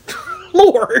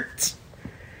Lord.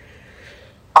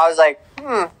 I was like,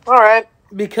 alright.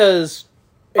 Because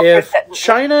if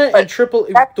China and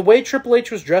the way Triple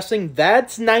H was dressing,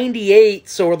 that's 98,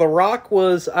 so The Rock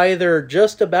was either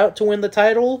just about to win the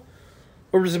title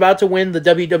or was about to win the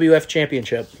WWF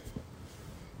Championship.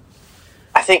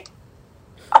 I think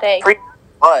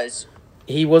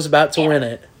he was about to win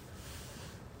it.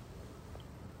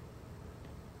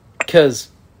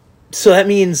 So that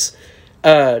means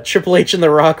Triple H and The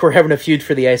Rock were having a feud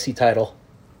for the IC title.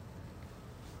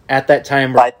 At that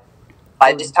time. By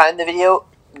this time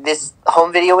this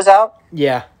home video was out?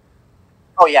 Yeah.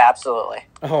 Oh yeah, absolutely.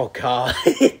 Oh god.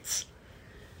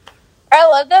 I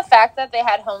love the fact that they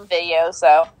had home video,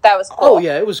 so that was cool. Oh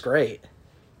yeah, it was great.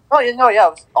 Oh yeah, no, yeah,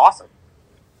 it was awesome.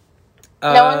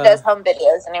 No one does home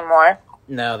videos anymore.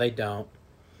 No, they don't.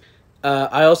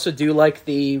 I also do like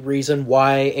the reason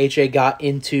why AJ got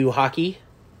into hockey.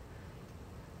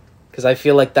 Because I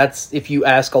feel like that's, if you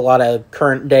ask a lot of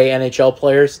current day NHL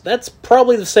players, that's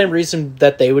probably the same reason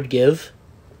that they would give.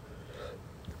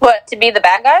 What, to be the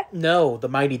bad guy? No, the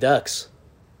Mighty Ducks.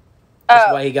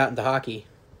 That's why he got into hockey.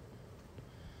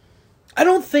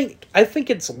 I think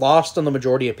it's lost on the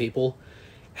majority of people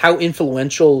how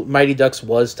influential Mighty Ducks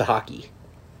was to hockey.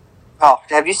 Oh,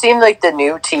 have you seen, like, the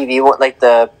new TV one, like,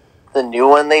 the new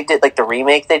one they did, like, the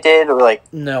remake they did, or, like...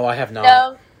 No, I have not.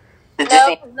 No,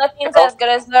 nothing's as good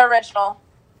as the original.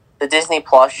 The Disney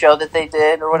Plus show that they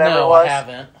did, or whatever it was? No, I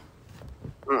haven't.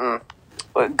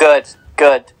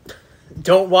 Good.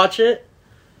 Don't watch it?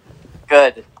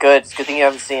 Good. It's a good thing you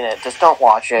haven't seen it. Just don't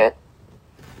watch it.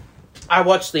 I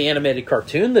watched the animated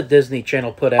cartoon that Disney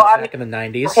Channel put out back in the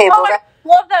 90s. Okay, I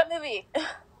love that movie.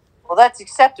 Well, that's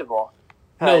acceptable.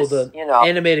 No, the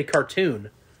animated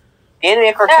cartoon. The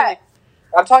animated cartoon. Yeah.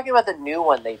 I'm talking about the new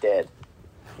one they did.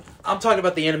 I'm talking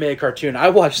about the animated cartoon. I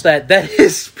watched that. That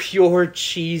is pure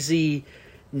cheesy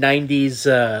 90s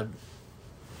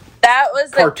that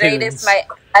was cartoons. The greatest.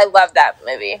 I love that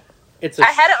movie.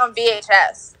 I had it on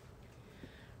VHS.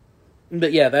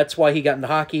 But yeah, that's why he got into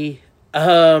hockey.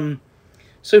 So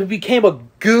he became a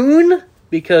goon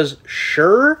because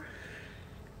sure.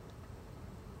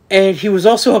 And he was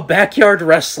also a backyard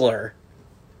wrestler.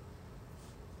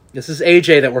 This is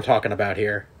AJ that we're talking about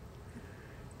here.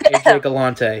 AJ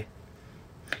Galante.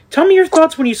 Tell me your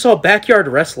thoughts when you saw backyard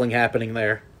wrestling happening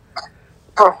there.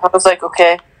 I was like,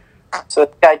 okay. So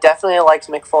the guy definitely likes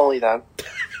Mick Foley then.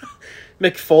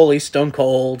 Mick Foley, Stone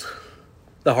Cold,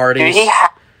 the Hardys. Dude,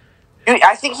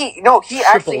 I think he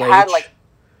actually had like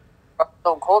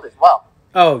Stone Cold as well.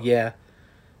 Oh yeah.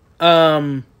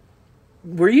 Did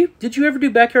you ever do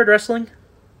backyard wrestling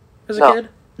as a kid?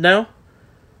 No?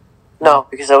 No,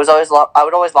 because I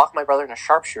would always lock my brother in a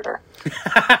sharpshooter.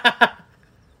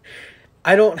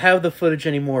 I don't have the footage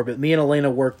anymore, but me and Elena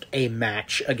worked a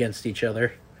match against each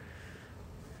other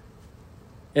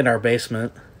in our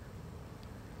basement.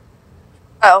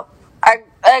 Oh,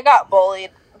 I got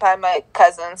bullied by my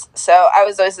cousins, so I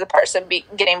was always the person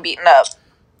getting beaten up.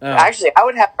 Oh. Actually, I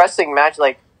would have wrestling match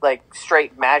like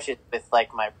straight matches with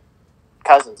like my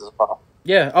cousins as well.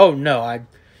 Yeah. Oh no. I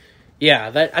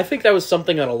think that was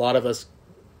something that a lot of us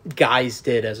guys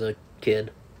did as a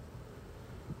kid.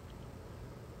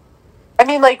 I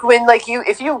mean, like when if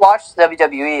you watch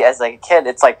WWE as like a kid,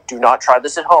 it's like, do not try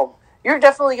this at home. You're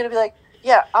definitely gonna be like,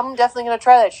 yeah, I'm definitely gonna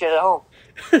try that shit at home.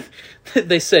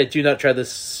 They said, do not try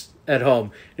this at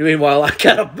home. Meanwhile,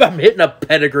 I'm hitting a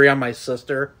pedigree on my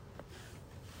sister.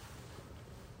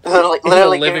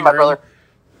 Literally giving my brother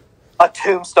a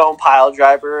tombstone pile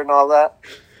driver and all that.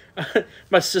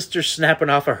 My sister's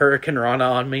snapping off a Hurricane Rana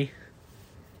on me.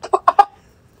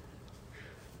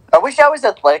 I wish I was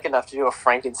athletic enough to do a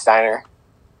Frankensteiner.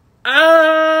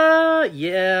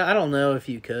 Yeah, I don't know if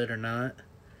you could or not.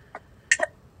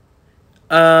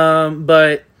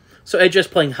 But so AJ's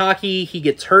playing hockey. He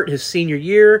gets hurt his senior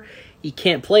year. He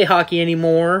can't play hockey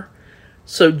anymore.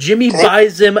 So Jimmy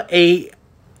buys him a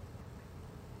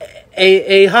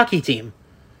hockey team.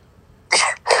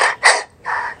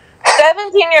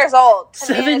 17 years old.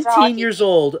 17 years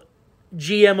old,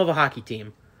 GM of a hockey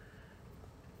team.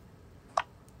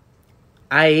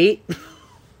 He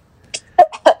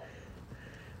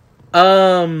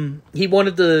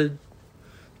wanted the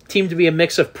team to be a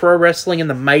mix of pro wrestling and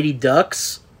the Mighty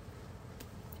Ducks.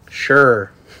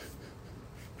 Sure.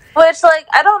 Which, like,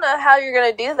 I don't know how you're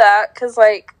gonna do that, because,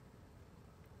 like,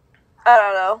 I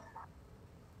don't know.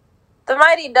 The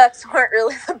Mighty Ducks weren't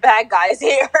really the bad guys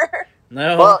here.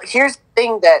 No. Well, here's the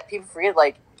thing that people forget,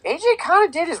 like, AJ kind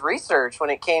of did his research when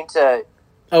it came to...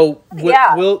 Oh,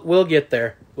 yeah. We'll get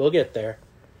there. We'll get there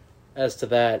as to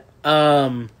that.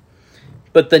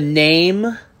 But the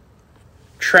name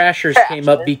Trashers came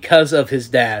up because of his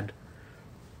dad.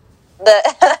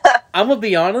 I'm gonna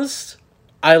be honest,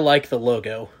 I like the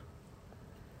logo.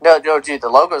 No, dude, the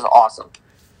logo's awesome.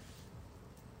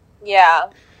 Yeah.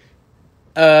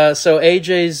 So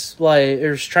AJ's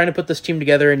is trying to put this team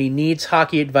together, and he needs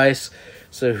hockey advice.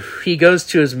 So he goes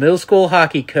to his middle school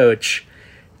hockey coach,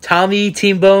 Tommy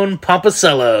Teambone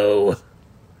Pomposello.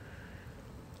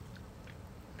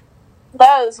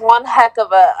 That was one heck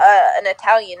of an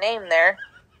Italian name there.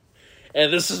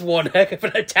 And this is one heck of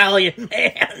an Italian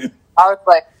man. I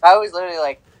was literally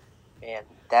like, man,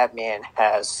 that man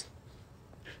has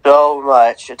so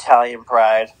much Italian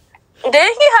pride.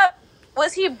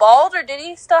 Was he bald, or did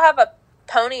he still have a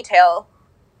ponytail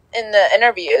in the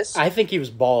interviews? I think he was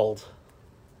bald.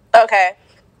 Okay.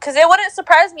 Because it wouldn't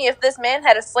surprise me if this man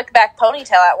had a slick back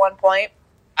ponytail at one point.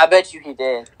 I bet you he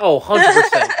did. Oh,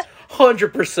 100%.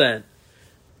 100%.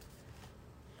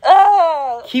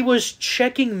 He was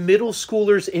checking middle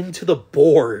schoolers into the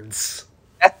boards.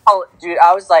 Dude,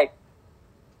 I was like,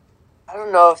 I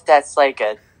don't know if that's like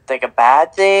a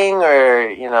bad thing or,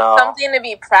 you know... something to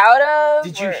be proud of?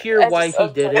 Did you hear why he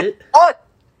did it? What?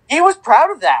 He was proud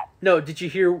of that. No, did you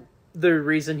hear the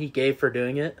reason he gave for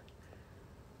doing it?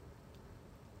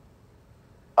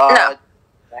 No.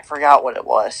 I forgot what it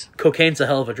was. Cocaine's a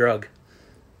hell of a drug.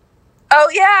 Oh,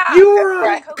 yeah! You were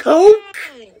on coke?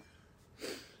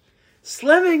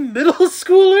 Slamming middle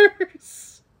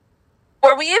schoolers?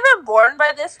 Were we even born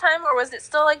by this time, or was it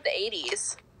still like the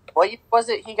 80s? What was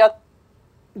it he got?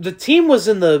 The team was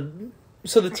so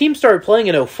the team started playing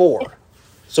in 2004.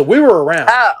 So we were around.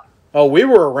 Oh, we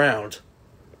were around.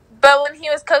 But when he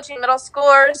was coaching middle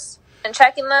schoolers and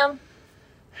checking them,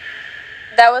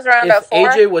 that was around 2004?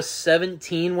 If AJ was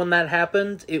 17 when that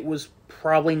happened, it was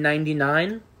probably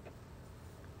 99.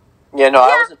 Yeah, no,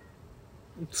 I wasn't.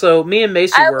 So me and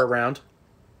Macy were around.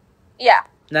 Yeah.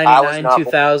 99,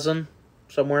 2000,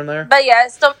 somewhere in there. But yeah,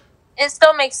 it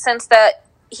still makes sense that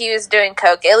he was doing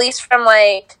coke, at least from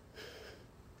like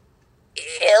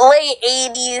late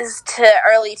 80s to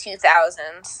early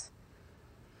 2000s.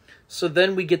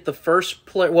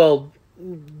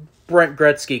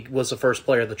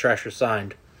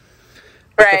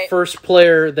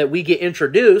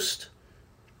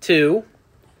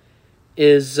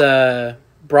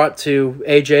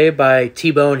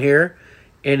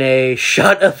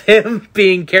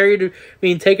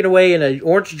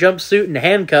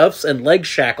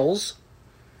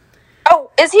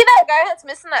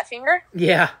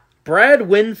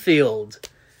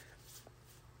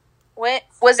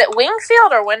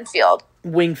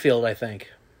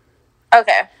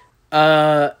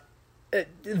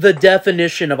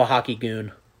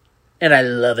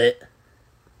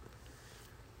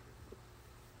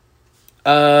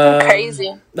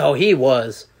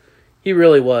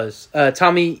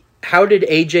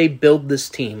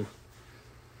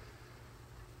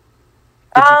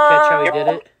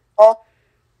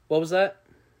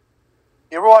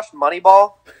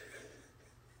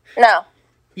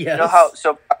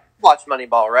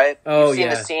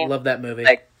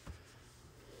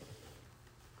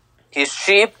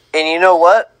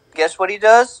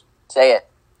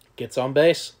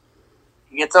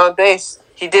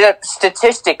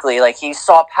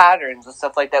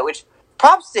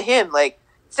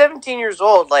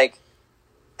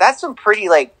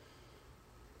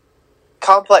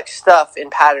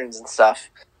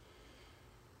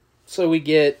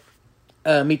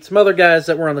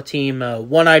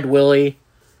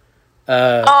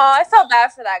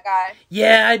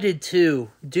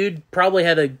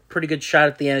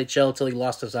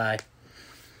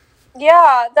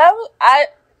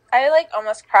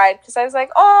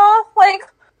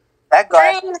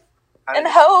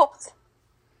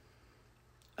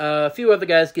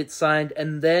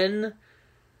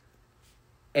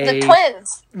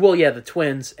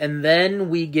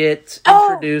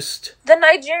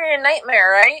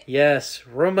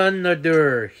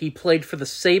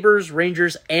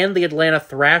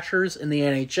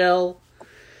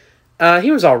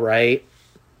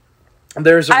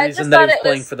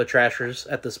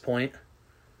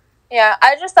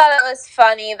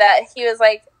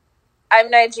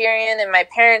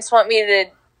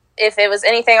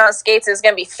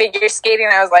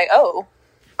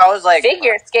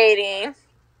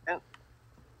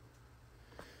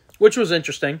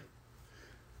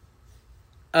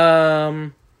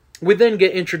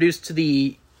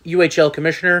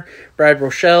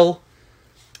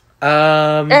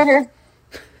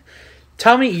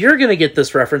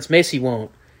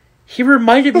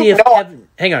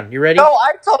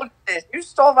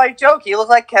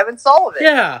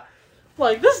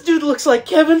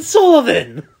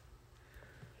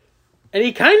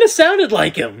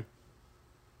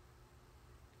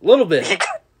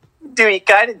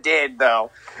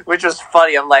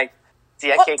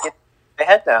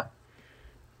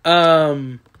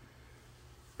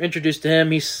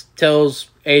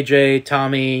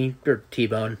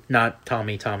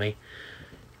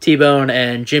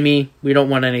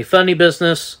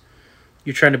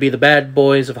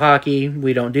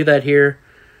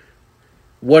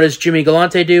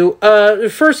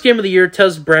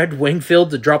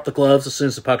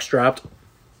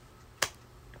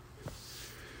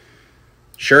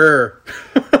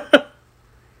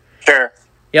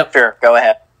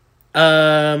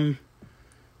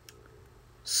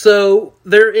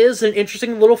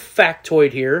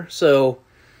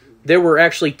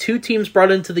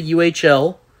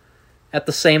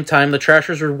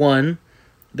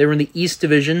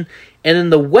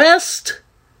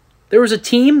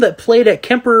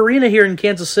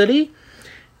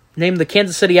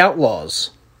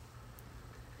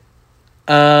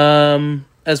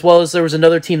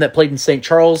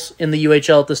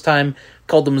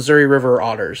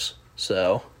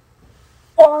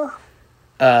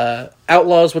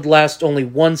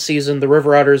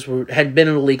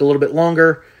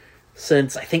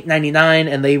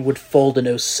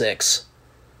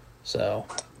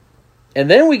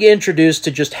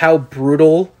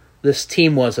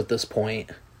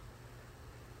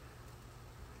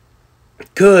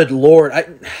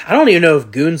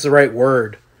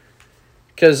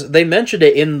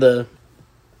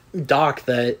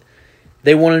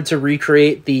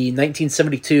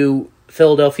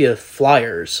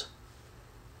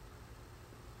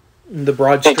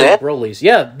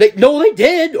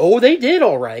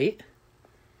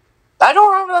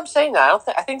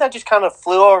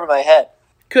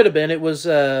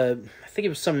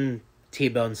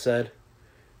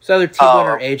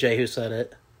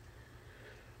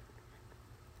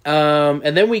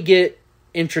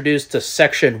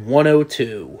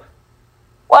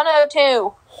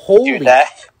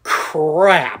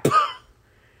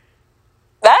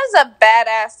 That is a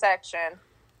badass section.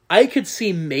 I could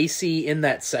see Macy in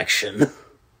that section.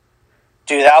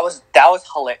 Dude, that was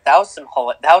hilarious. That was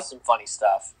some funny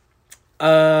stuff.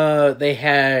 They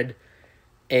had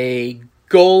a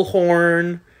goal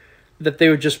horn that they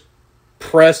would just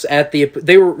press at the...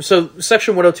 So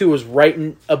Section 102 was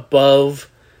right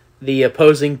above the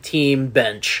opposing team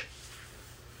bench.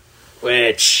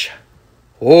 Which...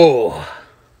 Whoa.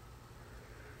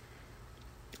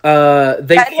 I'd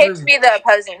hate to be the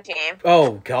opposing team.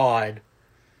 Oh, God.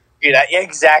 Dude,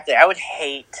 exactly. I would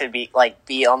hate to be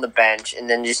on the bench and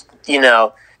then just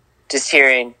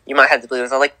hearing, you might have to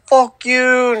believe it, like, fuck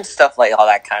you, and stuff like all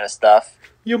that kind of stuff.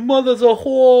 Your mother's a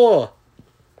whore.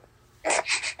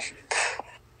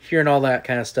 Hearing all that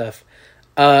kind of stuff.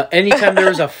 Anytime there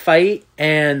was a fight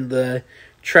and the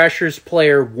Trashers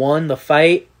player won the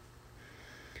fight,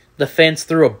 the fans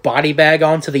threw a body bag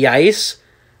onto the ice.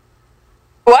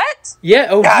 What? Yeah,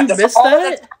 God, you missed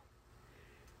that?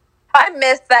 I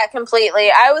missed that completely.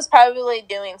 I was probably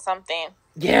doing something.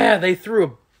 Yeah, they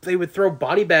would throw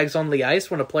body bags on the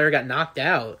ice when a player got knocked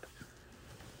out.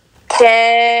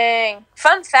 Dang.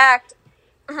 Fun fact,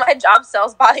 my job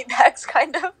sells body bags,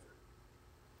 kind of.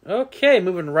 Okay,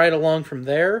 moving right along from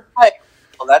there.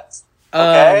 Well, that's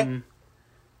okay.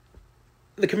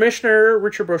 The commissioner,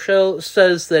 Richard Brochelle,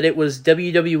 says that it was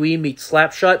WWE meets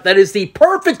Slapshot. That is the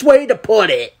perfect way to put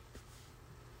it.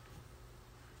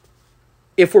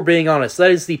 If we're being honest,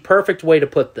 that is the perfect way to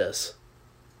put this.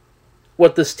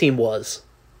 What this team was.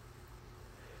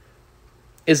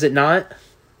 Is it not?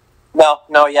 No,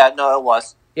 it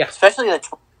was. Yeah. Especially the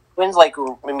twins,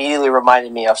 immediately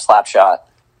reminded me of Slapshot.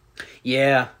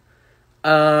 Yeah.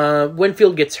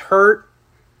 Winfield gets hurt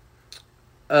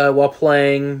while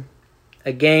playing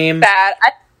a game. Bad.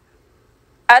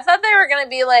 I thought they were going to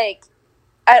be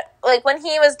when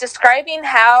he was describing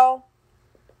how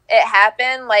it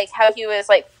happened, how he was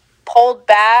pulled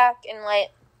back and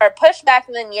or pushed back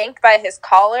and then yanked by his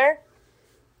collar.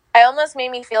 It almost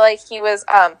made me feel like he was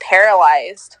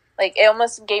paralyzed. It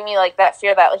almost gave me that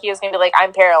fear that he was going to be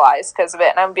I'm paralyzed because of it,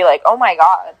 and I'm going to be like, oh my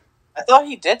god. I thought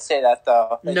he did say that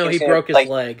though. No, he broke his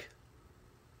leg.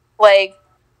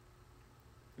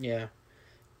 Yeah.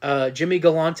 Jimmy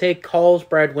Galante calls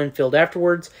Brad Winfield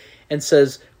afterwards and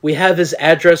says, "We have his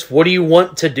address. What do you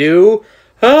want to do?"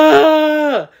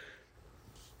 Ah!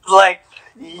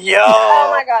 Yo.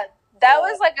 Oh my god. That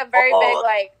was a very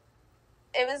big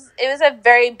it was a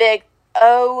very big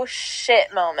oh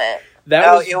shit moment.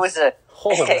 It was a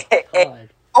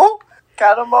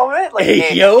kind of moment.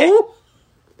 Hey yo.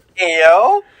 Hey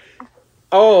yo.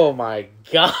 Oh my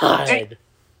god.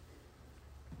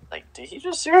 Did he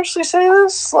just seriously say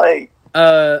this?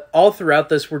 All throughout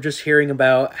this, we're just hearing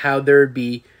about how there'd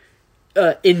be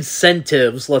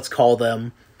incentives, let's call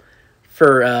them,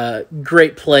 for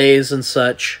great plays and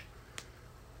such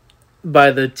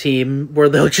by the team, where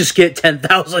they'll just get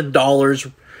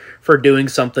 $10,000 for doing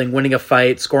something, winning a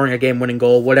fight, scoring a game-winning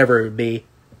goal, whatever it would be.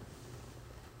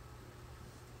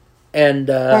 And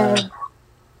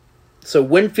so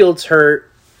Winfield's hurt.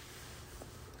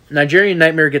 Nigerian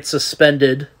Nightmare gets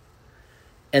suspended.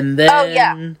 And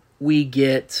then we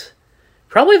get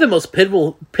probably the most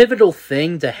pivotal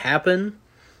thing to happen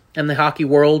in the hockey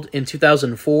world in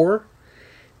 2004.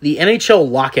 The NHL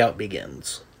lockout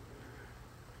begins.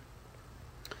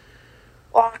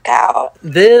 Lockout.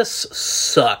 This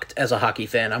sucked as a hockey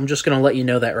fan. I'm just going to let you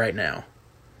know that right now.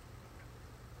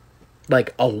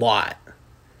 A lot.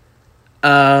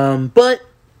 But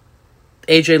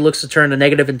AJ looks to turn a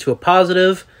negative into a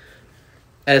positive,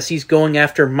 as he's going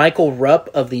after Michael Rupp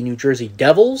of the New Jersey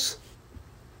Devils.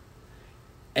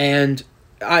 And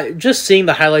just seeing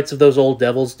the highlights of those old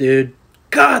Devils, dude,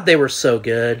 God, they were so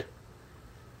good.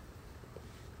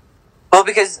 Well,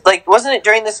 because, wasn't it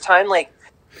during this time,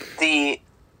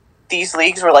 these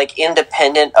leagues were,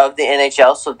 independent of the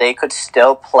NHL, so they could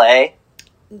still play?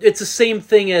 It's the same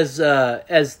thing as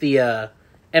the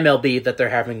MLB that they're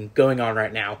having going on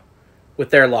right now with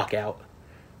their lockout.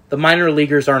 The minor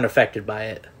leaguers aren't affected by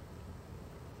it.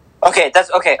 Okay,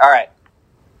 that's okay. All right.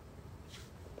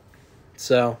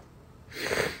 So,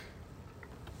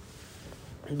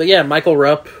 but yeah, Michael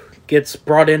Rupp gets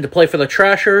brought in to play for the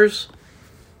Trashers.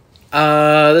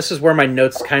 This is where my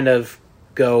notes kind of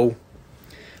go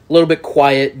a little bit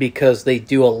quiet because they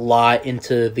do a lot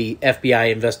into the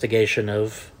FBI investigation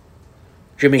of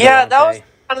Jimmy Galante. That was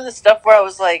kind of the stuff where I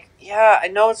was I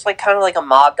know it's kind of like a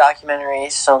mob documentary,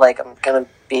 so I'm gonna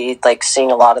be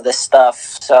seeing a lot of this stuff.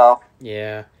 So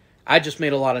yeah, I just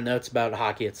made a lot of notes about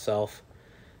hockey itself.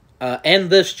 And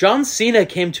this John Cena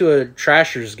came to a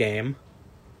Trashers game.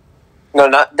 No,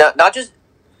 not just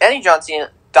any John Cena.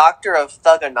 Doctor of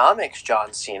Thugonomics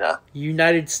John Cena.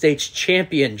 United States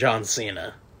Champion John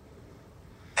Cena.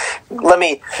 Let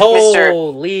me,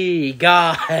 Holy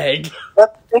God.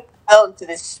 Let's think out into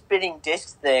this spinning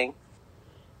disc thing.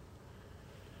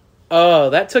 Oh,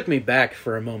 that took me back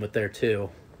for a moment there, too,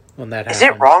 when that happened. Is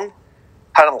it wrong?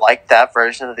 Kind of like that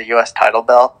version of the U.S. title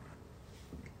belt?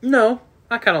 No,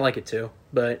 I kind of like it, too,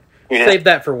 but save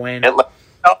that for Wayne.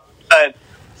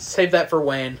 Save that for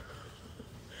Wayne.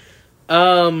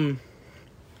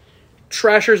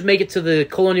 Trashers make it to the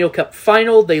Colonial Cup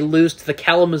final. They lose to the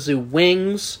Kalamazoo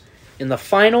Wings in the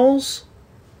finals.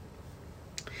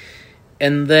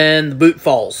 And then the boot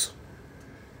falls.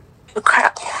 Oh,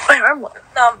 crap. My arm went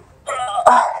numb.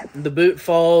 The boot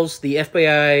falls. The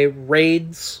FBI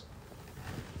raids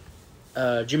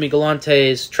Jimmy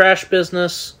Galante's trash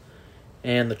business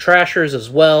and the Trashers as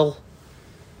well.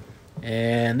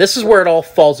 And this is where it all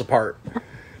falls apart,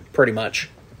 pretty much.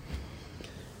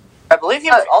 I believe he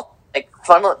was also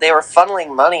they were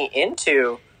funneling money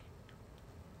into.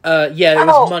 Yeah, it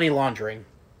was money laundering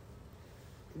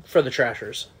for the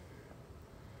Trashers.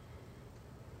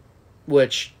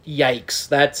 Which, yikes,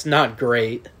 that's not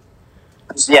great.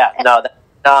 Yeah, no,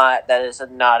 that is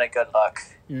not a good look.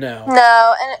 No.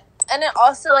 No, and it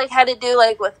also had to do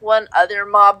with one other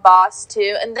mob boss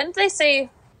too. And didn't they say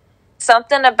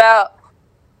something about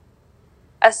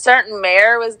a certain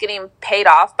mayor was getting paid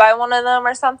off by one of them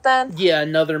or something? Yeah,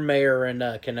 another mayor in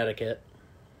Connecticut.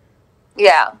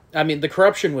 Yeah. I mean, the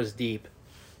corruption was deep.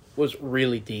 Was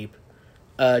really deep.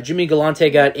 Jimmy Galante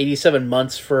got 87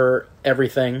 months for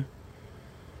everything.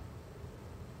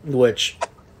 Which...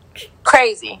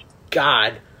 Crazy.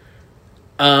 God.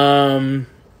 After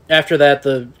that,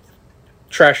 the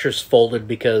Trashers folded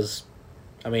because,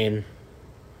 I mean,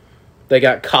 they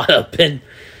got caught up in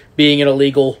being an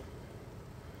illegal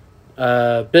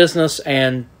business,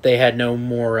 and they had no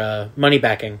more money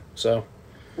backing. So,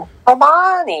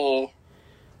 money.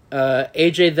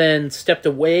 AJ then stepped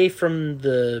away from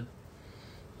the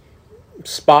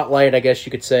spotlight, I guess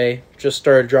you could say. Just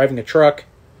started driving a truck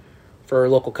for a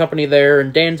local company there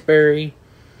in Dansbury.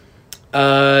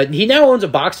 He now owns a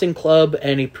boxing club,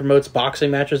 and he promotes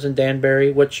boxing matches in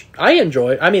Danbury, which I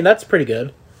enjoy. I mean, that's pretty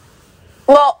good.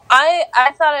 Well,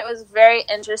 I thought it was very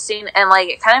interesting, and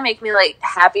it kind of made me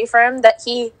happy for him that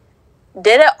he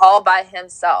did it all by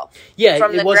himself. Yeah,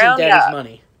 from it wasn't Daddy's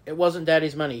money. It wasn't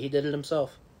Daddy's money. He did it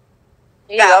himself.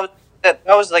 Yeah, that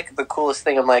was the coolest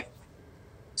thing. I'm like,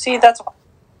 see, that's...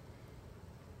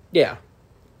 Yeah.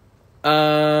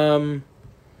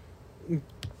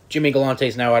 Jimmy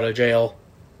Galante's now out of jail.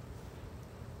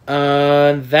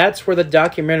 That's where the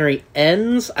documentary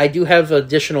ends. I do have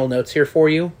additional notes here for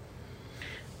you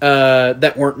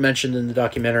that weren't mentioned in the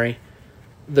documentary.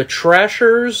 The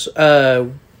Trashers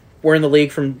were in the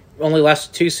league from only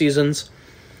lasted 2 seasons,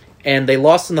 and they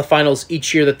lost in the finals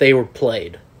each year that they were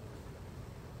played.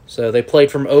 So they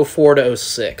played from 04 to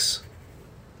 06.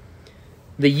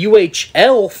 The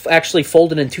UHL actually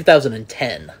folded in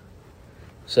 2010.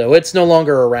 So it's no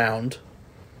longer around.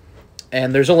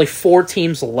 And there's only 4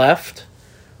 teams left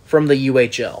from the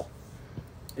UHL.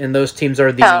 And those teams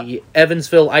are the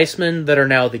Evansville Icemen, that are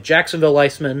now the Jacksonville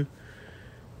Icemen,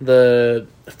 the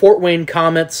Fort Wayne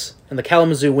Comets, and the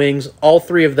Kalamazoo Wings. All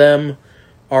 3 of them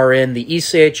are in the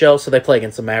ECHL, so they play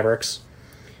against the Mavericks.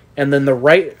 And then the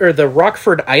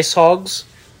Rockford Ice Hogs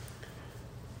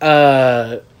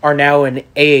are now an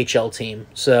AHL team.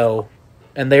 So,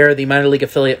 and they're the minor league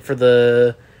affiliate for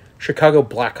the Chicago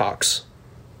Blackhawks.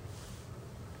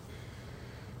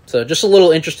 So just a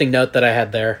little interesting note that I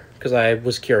had there, because I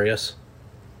was curious.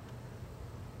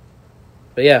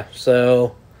 But yeah,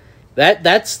 so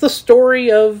that's the story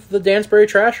of the Dansbury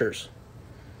Trashers.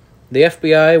 The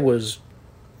FBI was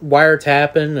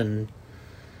wiretapping and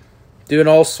doing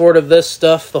all sort of this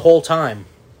stuff the whole time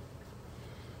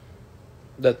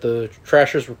that the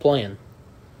Trashers were playing.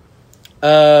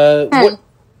 What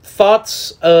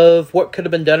thoughts of what could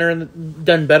have been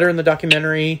done better in the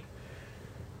documentary?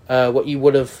 What you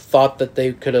would have thought that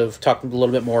they could have talked a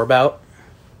little bit more about?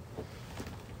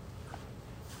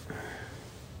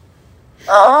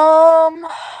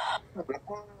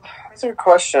 That's a good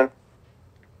question.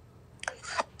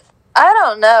 I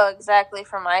don't know exactly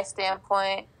from my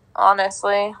standpoint,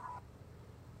 honestly.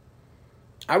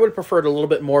 I would have preferred a little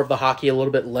bit more of the hockey, a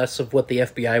little bit less of what the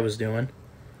FBI was doing.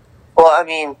 Well, I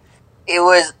mean,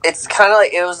 it's kind of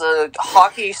it was a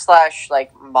hockey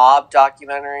 / mob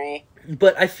documentary.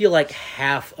 But I feel like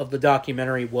half of the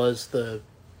documentary was a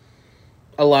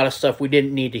lot of stuff we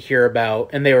didn't need to hear about,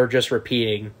 and they were just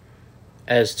repeating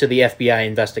as to the FBI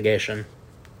investigation.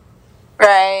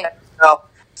 Right. No,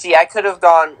 See, I could have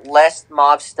gone less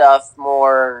mob stuff,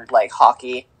 more like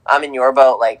hockey. I'm in your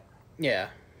boat, like... Yeah.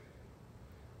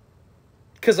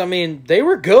 Because, I mean, they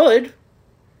were good.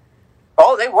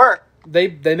 Oh, they were. They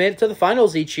made it to the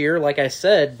finals each year, like I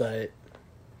said, but...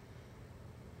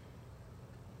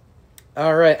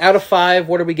 All right, out of 5,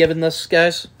 what are we giving this,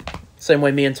 guys? Same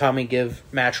way me and Tommy give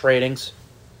match ratings.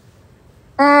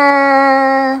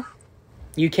 You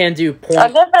can do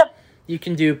point. You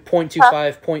can do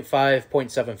 0.25, 0.5,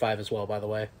 0.75 as well, by the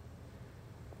way.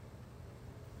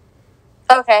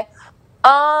 Okay.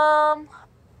 I'd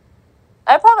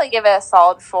probably give it a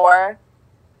solid 4.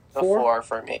 4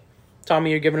 for me.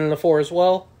 Tommy, you're giving it a 4 as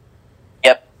well?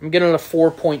 Yep. I'm giving it a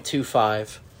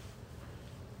 4.25.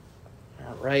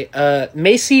 All right.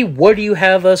 Macy, what do you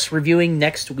have us reviewing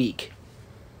next week?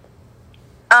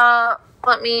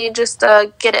 Let me just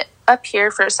get it up here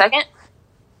for a second.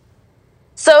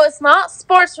 So it's not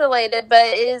sports related, but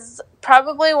it is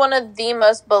probably one of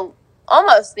the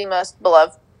almost the most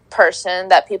beloved person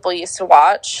that people used to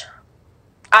watch.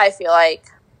 I feel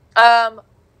like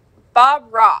Bob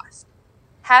Ross,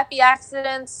 Happy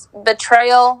Accidents,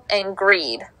 Betrayal, and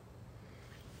Greed.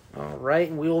 All right,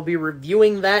 and we will be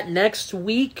reviewing that next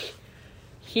week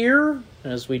here,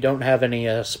 as we don't have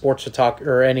any sports to talk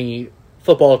or any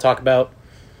football to talk about,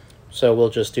 so we'll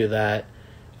just do that.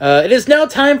 It is now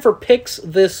time for picks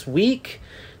this week.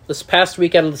 This past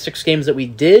week, out of the 6 games that we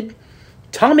did,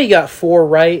 Tommy got 4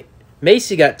 right,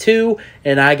 Macy got 2,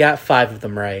 and I got 5 of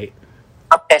them right.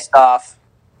 I'm pissed off.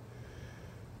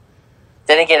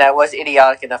 Then again, I was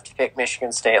idiotic enough to pick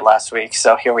Michigan State last week,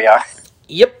 so here we are.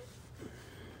 Yep.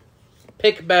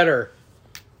 Pick better.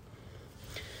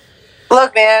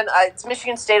 Look, man, it's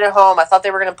Michigan State at home. I thought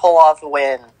they were going to pull off a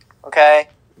win, okay?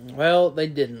 Well, they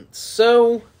didn't.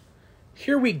 So,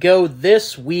 here we go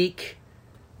this week.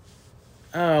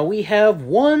 We have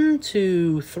 1,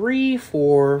 2, 3,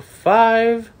 4,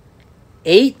 5,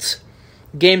 8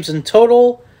 games in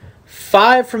total.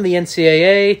 5 from the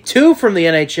NCAA, 2 from the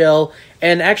NHL,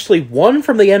 and actually 1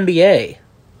 from the NBA.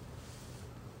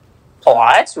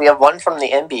 What? We have 1 from the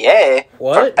NBA?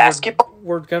 What? For basketball?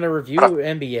 We're going to review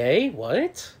NBA?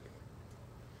 What?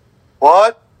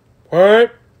 What?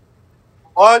 What?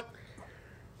 What?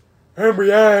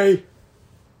 NBA.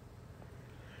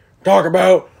 Talk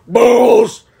about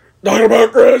Bulls. Talk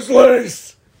about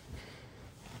Grizzlies.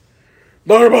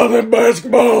 Talk about them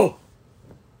basketball.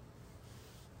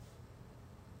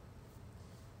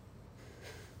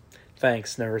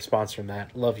 Thanks. No response from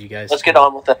that. Love you guys. Let's get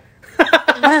on with it.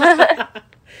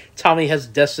 Tommy has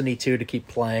Destiny 2 to keep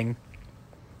playing.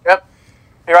 Yep.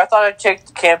 Here, I thought a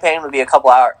chick campaign would be a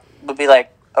couple hours. Would be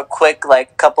like a quick,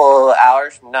 like, couple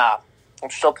hours. Nah.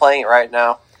 I'm still playing it right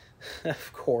now.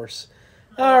 Of course.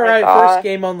 All right, first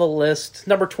game on the list.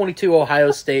 Number 22,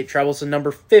 Ohio State travels to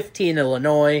number 15,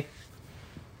 Illinois.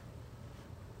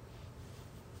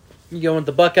 You going with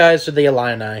the Buckeyes or the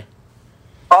Illini?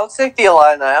 I'll take the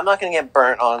Illini. I'm not going to get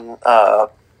burnt on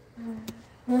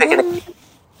picking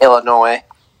Illinois.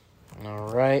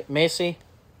 All right, Macy?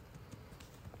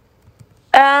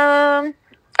 I'll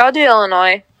do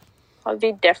Illinois. I'll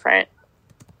be different.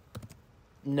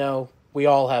 No, we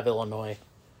all have Illinois.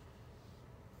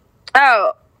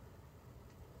 Oh,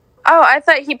 I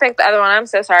thought he picked the other one. I'm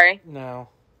so sorry. No.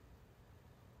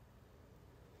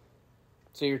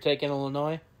 So you're taking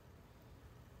Illinois?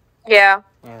 Yeah.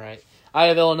 All right. I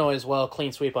have Illinois as well.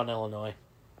 Clean sweep on Illinois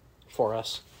for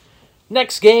us.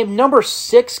 Next game, number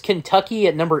 6, Kentucky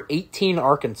at number 18,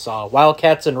 Arkansas.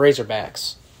 Wildcats and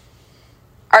Razorbacks.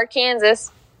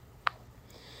 Arkansas.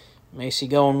 Macy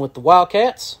going with the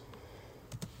Wildcats.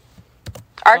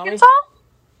 Arkansas?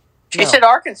 She said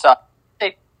Arkansas.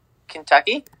 Say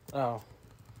Kentucky. Oh.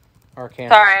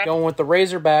 Arkansas. Sorry. Going with the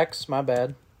Razorbacks. My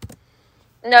bad.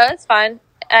 No, it's fine.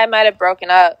 I might have broken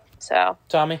up, so.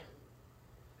 Tommy?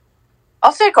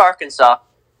 I'll take Arkansas.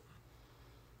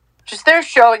 Just their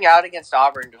showing out against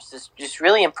Auburn just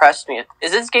really impressed me.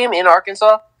 Is this game in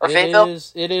Arkansas or Fayetteville?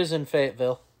 It is in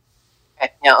Fayetteville.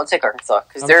 Okay, yeah, I'll take Arkansas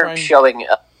because they're showing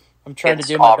up. I'm trying to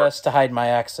do my best to hide my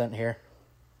accent here.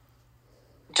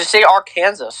 Just say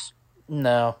Arkansas.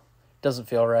 No, doesn't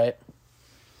fI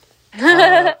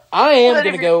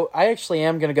actually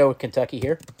am gonna go with Kentucky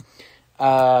here.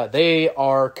 They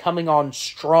are coming on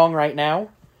strong right now.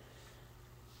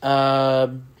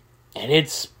 And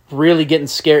it's really getting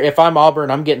scared. If I'm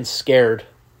Auburn, I'm getting scared.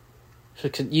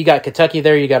 You got Kentucky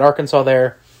there, you got Arkansas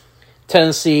there,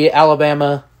 Tennessee,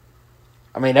 Alabama.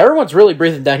 I mean, everyone's really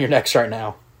breathing down your necks right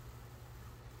now.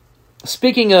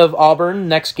 Speaking of Auburn,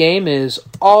 next game is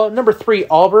number 3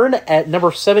 Auburn at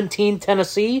number 17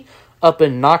 Tennessee up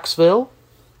in Knoxville.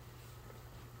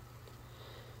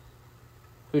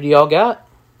 Who do y'all got?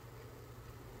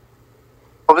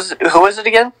 Who was it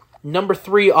again? Number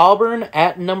 3, Auburn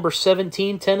at number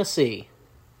 17, Tennessee.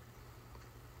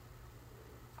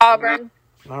 Auburn.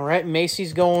 All right,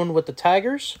 Macy's going with the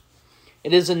Tigers.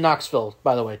 It is in Knoxville,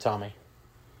 by the way, Tommy.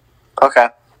 Okay.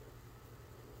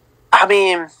 I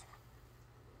mean,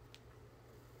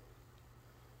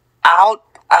 I'll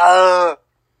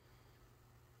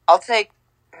take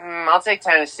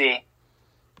Tennessee.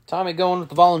 Tommy going with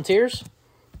the Volunteers.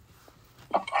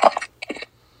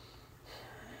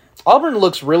 Auburn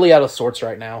looks really out of sorts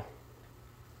right now.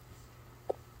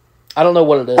 I don't know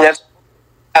what it is.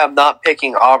 I'm not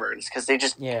picking Auburn's because they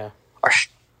just Yeah. are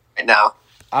right now.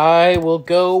 I will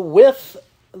go with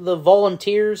the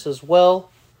Volunteers as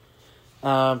well.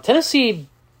 Tennessee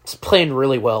is playing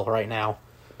really well right now.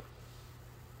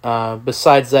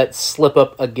 Besides that slip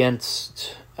up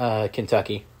against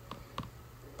Kentucky.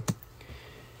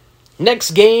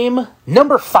 Next game,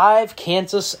 number 5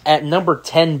 Kansas at number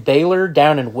 10 Baylor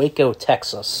down in Waco,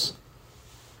 Texas.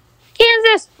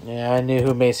 Kansas. Yeah, I knew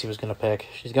who Macy was going to pick.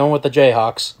 She's going with the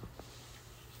Jayhawks.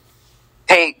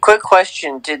 Hey, quick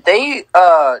question: did Baylor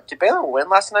win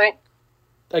last night?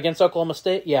 Against Oklahoma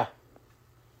State? Yeah.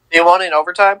 They won in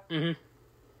overtime. Mm-hmm.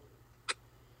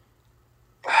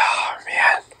 Oh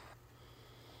man,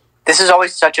 this is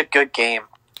always such a good game.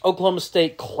 Oklahoma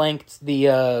State clanked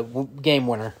the game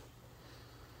winner.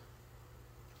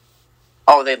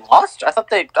 Oh, they lost? I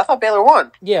thought Baylor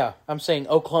won. Yeah, I'm saying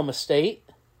Oklahoma State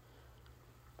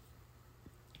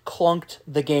clunked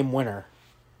the game winner.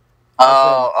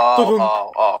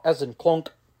 As in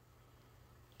clunk.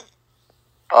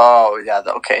 Oh, yeah,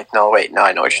 okay. No, wait, no,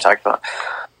 I know what you're talking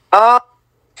about.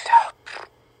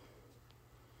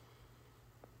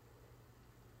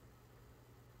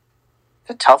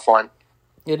 It's a tough one.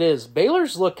 It is.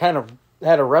 Baylor's had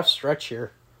a rough stretch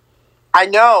here. I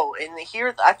know, and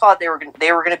here I thought they were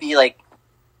gonna be like.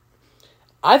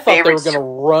 I thought they were going to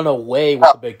run away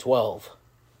with the Big 12.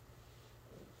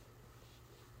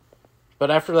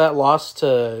 But after that loss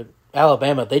to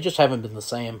Alabama, they just haven't been the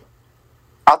same.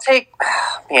 I'll take...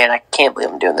 Man, I can't believe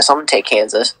I'm doing this. I'm going to take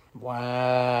Kansas.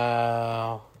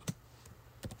 Wow.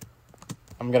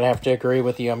 I'm going to have to agree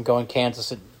with you. I'm going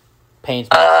Kansas. It pains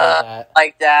me to say that.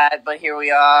 Like that, but here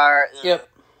we are. Yep.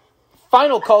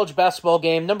 Final college basketball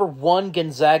game. Number 1,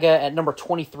 Gonzaga at number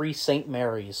 23, St.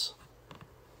 Mary's.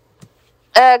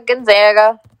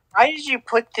 Gonzaga. Why did you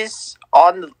put this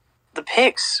on the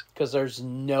picks? Because there's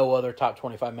no other top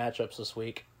 25 matchups this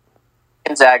week.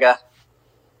 Gonzaga.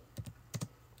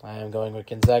 I am going with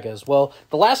Gonzaga as well.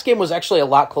 The last game was actually a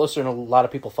lot closer than a lot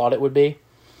of people thought it would be.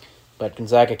 But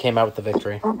Gonzaga came out with the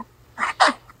victory.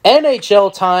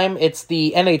 NHL time. It's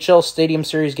the NHL Stadium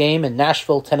Series game in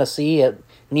Nashville, Tennessee at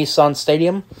Nissan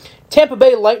Stadium. Tampa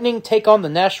Bay Lightning take on the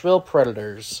Nashville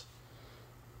Predators.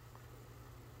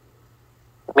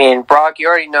 I mean, Brock, you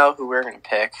already know who we're going to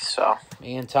pick, so...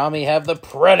 Me and Tommy have the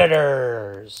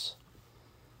Predators.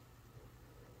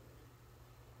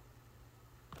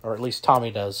 Or at least Tommy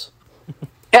does.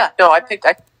 Yeah, no,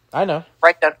 I know.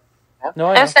 Right down. Yeah. No,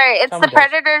 I know. I'm sorry, it's Tommy the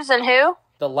Predators and who?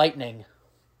 The Lightning.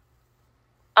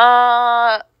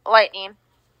 Lightning.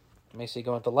 Macy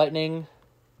going with the Lightning.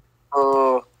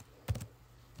 Oh.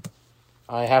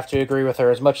 I have to agree with her.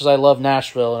 As much as I love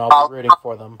Nashville, and I'll be rooting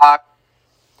for them.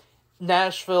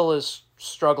 Nashville is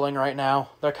struggling right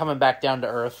now. They're coming back down to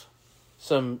earth.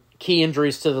 Some key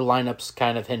injuries to the lineups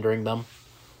kind of hindering them.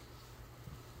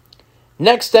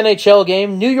 Next NHL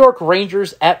game, New York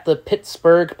Rangers at the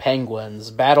Pittsburgh Penguins.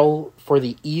 Battle for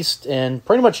the East and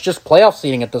pretty much just playoff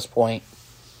seeding at this point.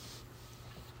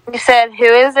 You said, who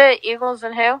is it? Eagles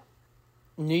and who?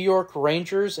 New York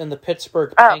Rangers and the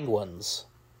Pittsburgh Penguins.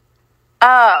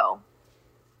 Oh.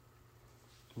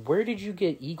 Where did you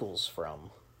get Eagles from?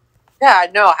 Yeah, I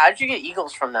know. How did you get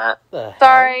Eagles from that?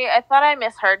 Sorry, I thought I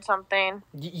misheard something.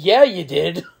 Yeah, you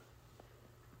did.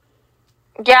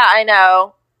 Yeah, I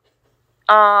know.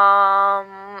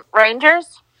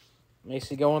 Rangers?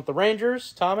 Macy going with the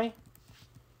Rangers. Tommy?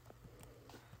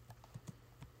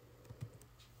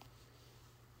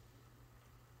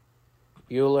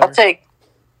 Bueller?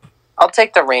 I'll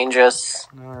take the Rangers.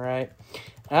 All right.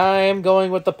 I am going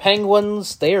with the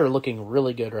Penguins. They are looking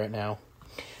really good right now.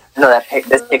 No,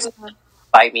 this pick's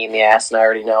bite me in the ass, and I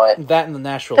already know it. That and the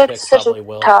Nashville pick probably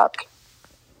will. Top.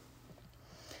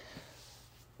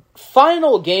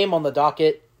 Final game on the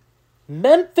docket.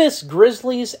 Memphis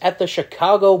Grizzlies at the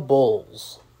Chicago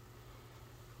Bulls.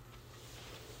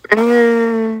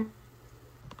 Grizzlies?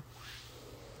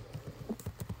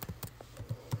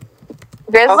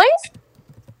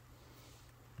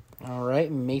 All right,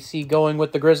 Macy going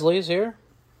with the Grizzlies here.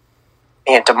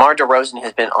 And DeMar DeRozan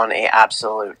has been on an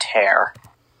absolute tear.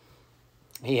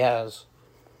 He has.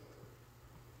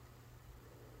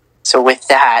 So with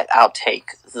that, I'll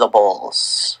take the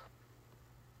Bulls.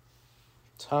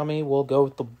 Tommy will go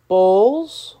with the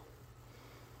Bulls.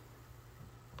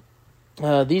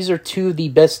 These are two of the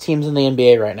best teams in the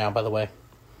NBA right now, by the way.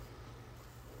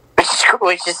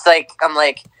 Which is like, I'm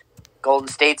like, Golden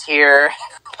State's here.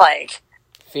 Like,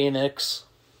 Phoenix.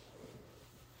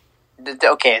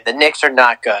 Okay, the Knicks are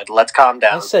not good. Let's calm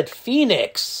down. I said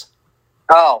Phoenix.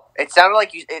 Oh, it sounded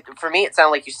like you. For me, it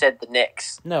sounded like you said the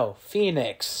Knicks. No,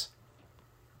 Phoenix.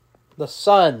 The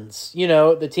Suns. You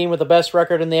know, the team with the best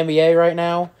record in the NBA right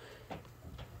now.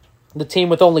 The team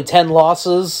with only 10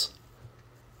 losses.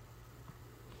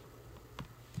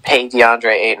 Pay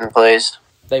DeAndre Ayton, please.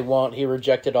 They won't. He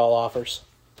rejected all offers.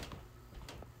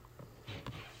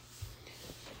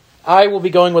 I will be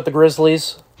going with the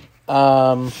Grizzlies.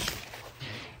 The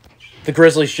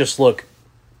Grizzlies just look...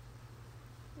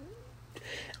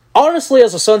 Honestly,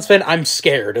 as a Suns fan, I'm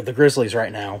scared of the Grizzlies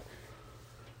right now.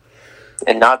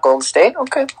 And not Golden State?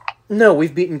 Okay. No,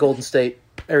 we've beaten Golden State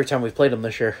every time we've played them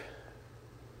this year.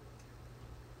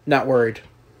 Not worried.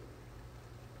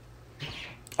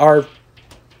 Our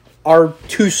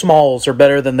two smalls are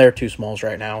better than their two smalls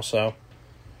right now, so...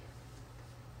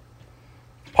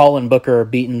 Paul and Booker are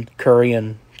beating Curry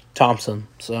and Thompson,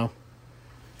 so...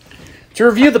 To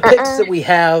review the picks that we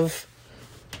have...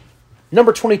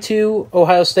 Number 22,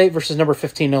 Ohio State versus number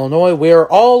 15, Illinois. We are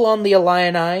all on the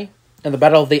Illini in the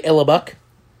Battle of the Illabuck.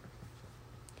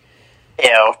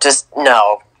 Ew, just,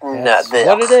 no. That's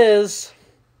what it is.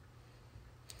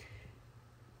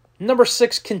 Number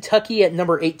 6, Kentucky at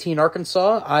number 18,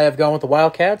 Arkansas. I have gone with the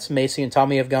Wildcats. Macy and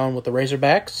Tommy have gone with the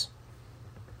Razorbacks.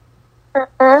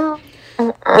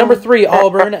 Number 3,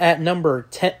 Auburn at number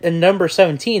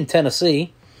 17,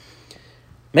 Tennessee.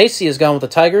 Macy has gone with the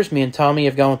Tigers. Me and Tommy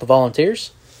have gone with the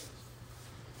Volunteers.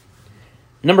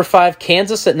 Number 5,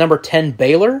 Kansas at number 10,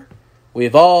 Baylor.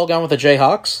 We've all gone with the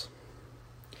Jayhawks.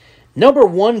 Number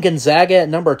 1, Gonzaga at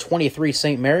number 23,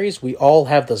 St. Mary's. We all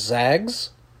have the Zags.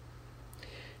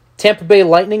 Tampa Bay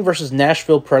Lightning versus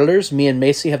Nashville Predators. Me and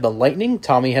Macy have the Lightning.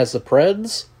 Tommy has the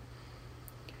Preds.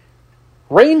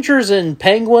 Rangers and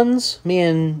Penguins.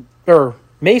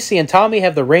 Macy and Tommy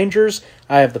have the Rangers.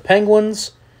 I have the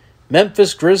Penguins.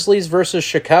 Memphis Grizzlies versus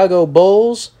Chicago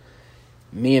Bulls.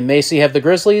 Me and Macy have the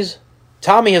Grizzlies.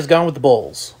 Tommy has gone with the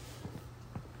Bulls.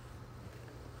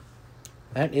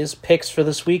 That is picks for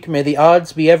this week. May the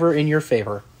odds be ever in your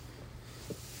favor.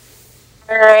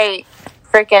 Alright.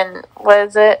 Freaking, what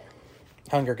is it?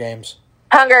 Hunger Games.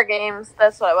 Hunger Games.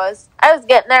 That's what it was. I was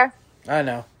getting there. I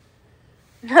know.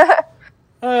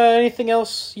 Anything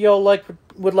else y'all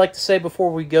would like to say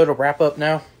before we go to wrap up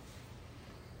now?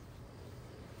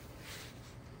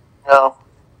 No.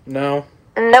 No?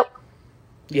 Nope.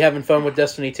 You having fun with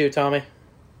Destiny 2, Tommy?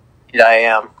 Yeah, I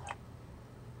am.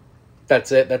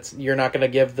 That's it? You're not going to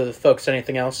give the folks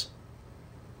anything else?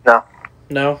 No.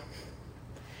 No?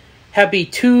 Happy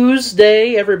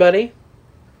Tuesday, everybody.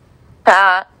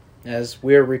 As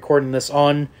we're recording this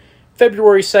on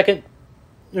February 22nd,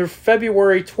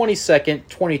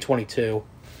 2022.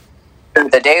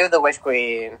 The Day of the Witch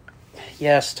Queen.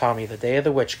 Yes, Tommy, the Day of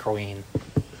the Witch Queen.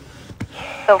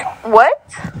 So, what?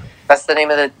 That's the name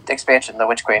of the expansion, the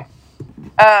Witch Queen.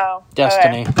 Oh.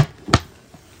 Destiny. Okay.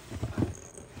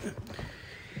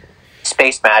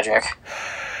 Space magic.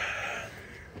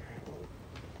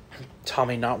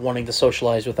 Tommy not wanting to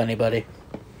socialize with anybody.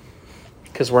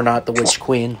 Because we're not the Witch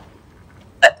Queen.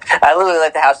 I literally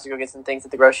left the house to go get some things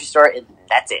at the grocery store, and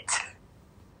that's it.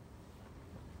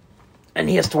 And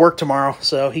he has to work tomorrow,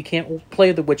 so he can't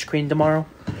play the Witch Queen tomorrow.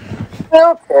 I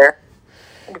don't care.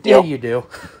 Yeah, you do.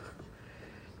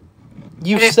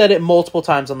 You've said it multiple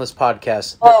times on this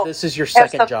podcast that this is your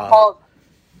second job.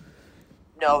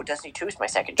 No, Destiny 2 is my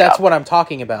second job. That's what I'm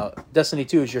talking about. Destiny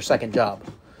 2 is your second job.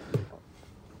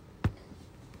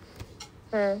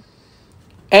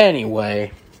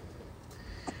 Anyway.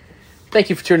 Thank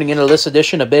you for tuning in to this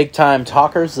edition of Big Time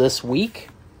Talkers this week.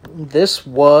 This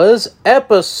was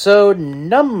episode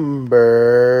number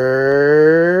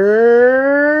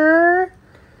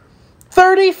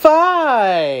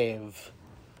 35.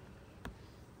 I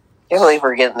can't believe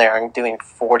we're getting there. I'm doing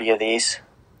 40 of these.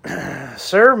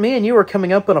 Sir, me and you are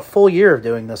coming up on a full year of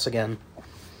doing this again.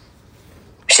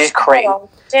 She's crazy. Oh,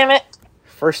 damn it.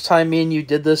 First time me and you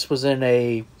did this was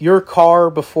in your car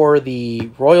before the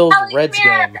Royals-Reds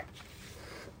game.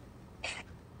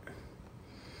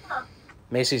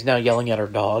 Macy's now yelling at her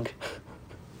dog.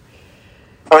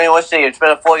 I mean, let's see. It's been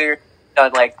a full year.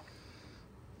 Done like,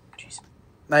 jeez.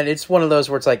 And it's one of those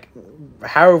where it's like,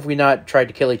 how have we not tried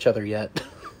to kill each other yet?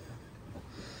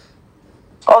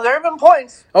 Oh, there have been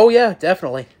points. Oh, yeah,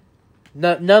 definitely.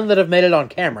 None that have made it on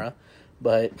camera,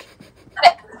 but...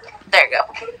 There you go.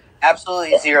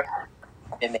 Absolutely zero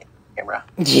in the camera.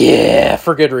 Yeah,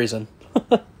 for good reason.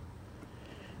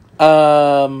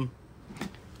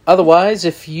 Otherwise,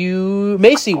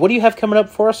 Macy, what do you have coming up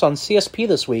for us on CSP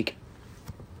this week?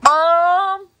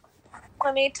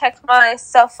 Let me check my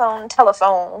telephone.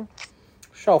 Telephone.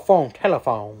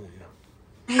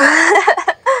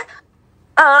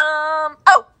 Oh.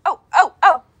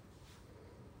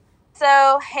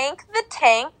 So, Hank the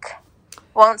Tank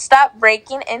won't stop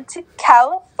breaking into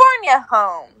California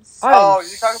homes. I'm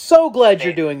so glad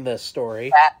you're doing this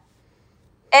story.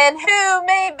 And who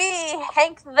may be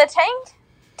Hank the Tank?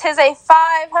 'Tis a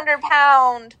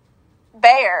 500-pound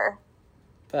bear.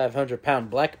 500-pound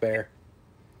black bear.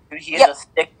 He is a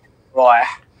thick boy.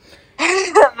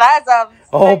 That's a...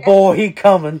 Oh, boy, he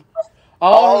coming.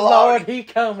 Oh, Lord, he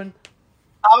coming.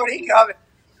 Oh, he coming.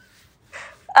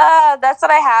 That's what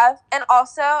I have. And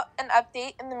also, an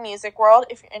update in the music world,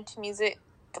 if you're into music,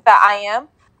 that I am.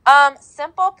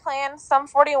 Simple Plan, Sum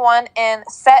 41, and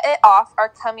Set It Off are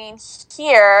coming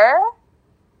here.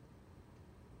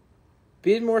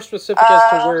 Be more specific as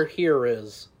to where here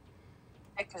is.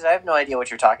 Because I have no idea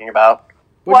what you're talking about.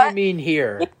 What do you mean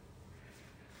here?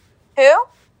 Who?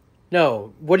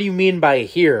 No, what do you mean by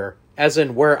here? As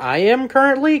in where I am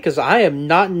currently? Because I am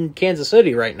not in Kansas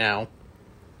City right now.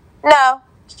 No,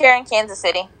 here in Kansas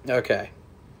City. Okay.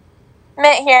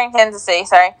 Here in Kansas City,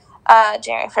 sorry.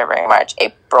 January, February, March,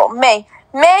 April, May.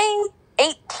 May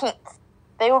 18th.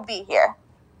 They will be here.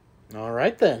 All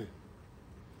right, then.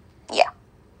 Yeah.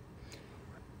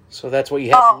 So that's what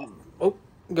you have. Oh,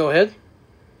 go ahead.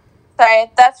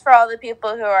 Sorry, that's for all the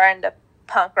people who are into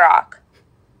punk rock.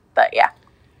 But yeah.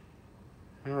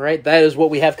 All right, that is what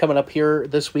we have coming up here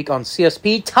this week on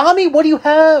CSP. Tommy, what do you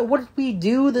have? What did we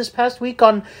do this past week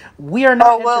on We Are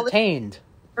Not Entertained?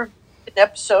 An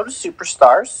episode of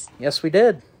Superstars. Yes, we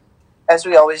did. As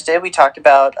we always did, we talked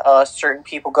about certain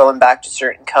people going back to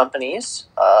certain companies.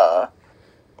 I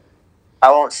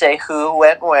won't say who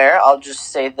went where. I'll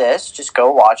just say this. Just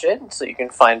go watch it so you can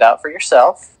find out for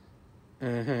yourself.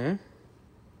 Mm-hmm.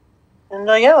 And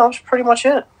yeah, that was pretty much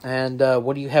it. And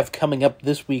what do you have coming up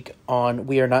this week on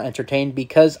We Are Not Entertained?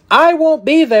 Because I won't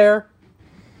be there.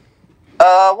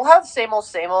 We'll have the same old,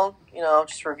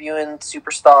 just reviewing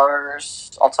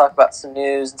Superstars. I'll talk about some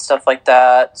news and stuff like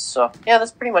that. So, yeah,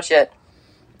 that's pretty much it.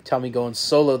 Tommy going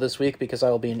solo this week because I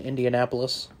will be in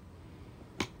Indianapolis.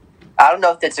 I don't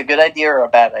know if that's a good idea or a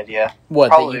bad idea. What,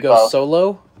 Probably that you go both.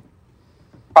 Solo?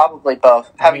 Probably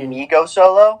both. Having me go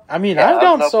solo? I mean, Yeah, I've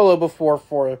gone solo before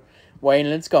for Wayne,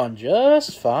 and it's gone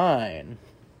just fine.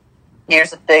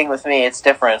 Here's the thing with me, it's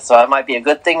different, so it might be a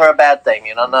good thing or a bad thing,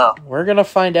 you don't know. We're going to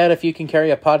find out if you can carry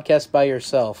a podcast by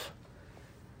yourself.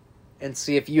 And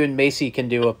see if you and Macy can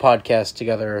do a podcast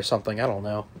together or something. I don't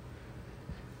know.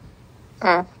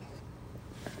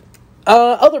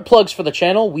 Other plugs for the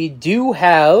channel. We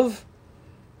have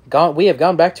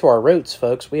gone back to our roots,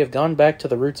 folks. We have gone back to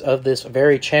the roots of this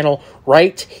very channel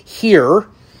right here.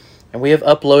 And we have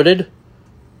uploaded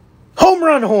home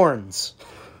run horns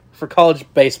for college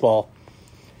baseball.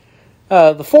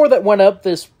 The 4 that went up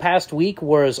this past week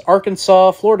was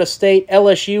Arkansas, Florida State,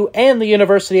 LSU, and the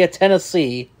University of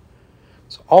Tennessee.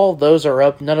 So all of those are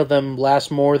up. None of them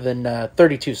last more than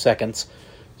 32 seconds.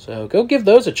 So go give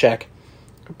those a check.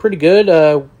 Pretty good.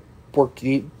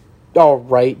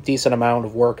 Decent amount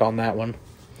of work on that one.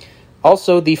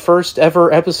 Also, the first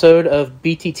ever episode of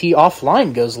BTT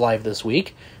Offline goes live this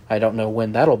week. I don't know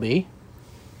when that'll be.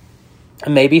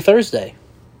 Maybe Thursday.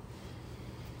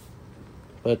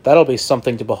 But that'll be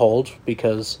something to behold,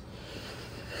 because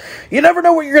you never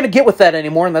know what you're going to get with that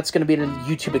anymore, and that's going to be a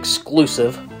YouTube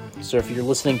exclusive. So if you're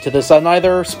listening to this on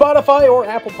either Spotify or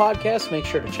Apple Podcasts, make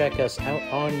sure to check us out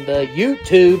on the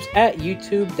YouTubes at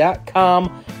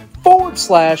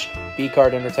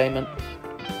youtube.com/BCard Entertainment.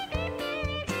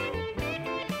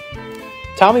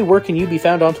 Tommy, where can you be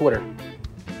found on Twitter?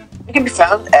 You can be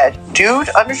found at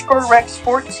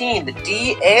dude_rex14. The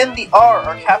D and the R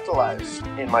are capitalized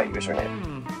in my username.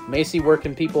 Macy, where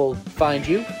can people find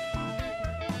you?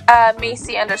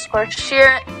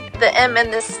 Macy_Sheer. The M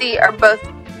and the C are both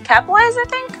capitalized, I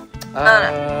think?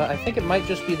 I think it might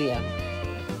just be the M.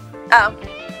 Oh,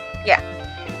 yeah.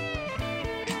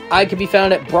 I can be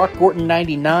found at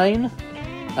BrockGorton99.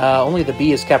 Only the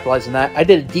B is capitalized in that. I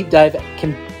did a deep dive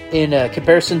in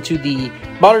comparison to the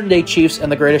modern-day Chiefs and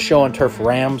the Greatest Show on Turf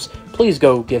Rams. Please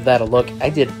go give that a look. I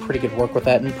did pretty good work with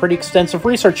that and pretty extensive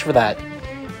research for that.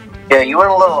 Yeah, you went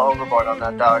a little overboard on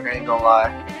that, dog. I ain't gonna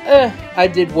lie. I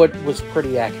did what was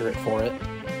pretty accurate for it.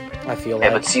 I feel Yeah,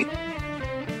 like. but see,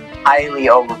 highly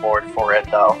overboard for it,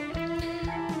 though.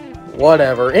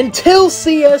 Whatever. Until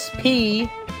CSP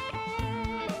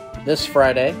this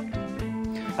Friday,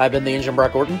 I've been the Engine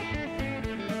Brock Orton.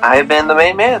 I've been the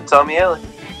main man, Tommy Haley.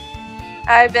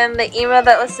 I've been the emo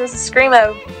that listens to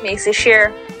Screamo, Macy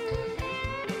Shear.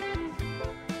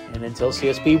 And until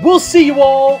CSP, we'll see you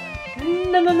all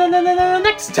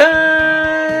next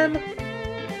time!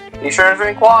 Be sure to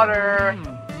drink water.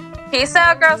 Peace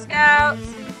out, Girl Scouts!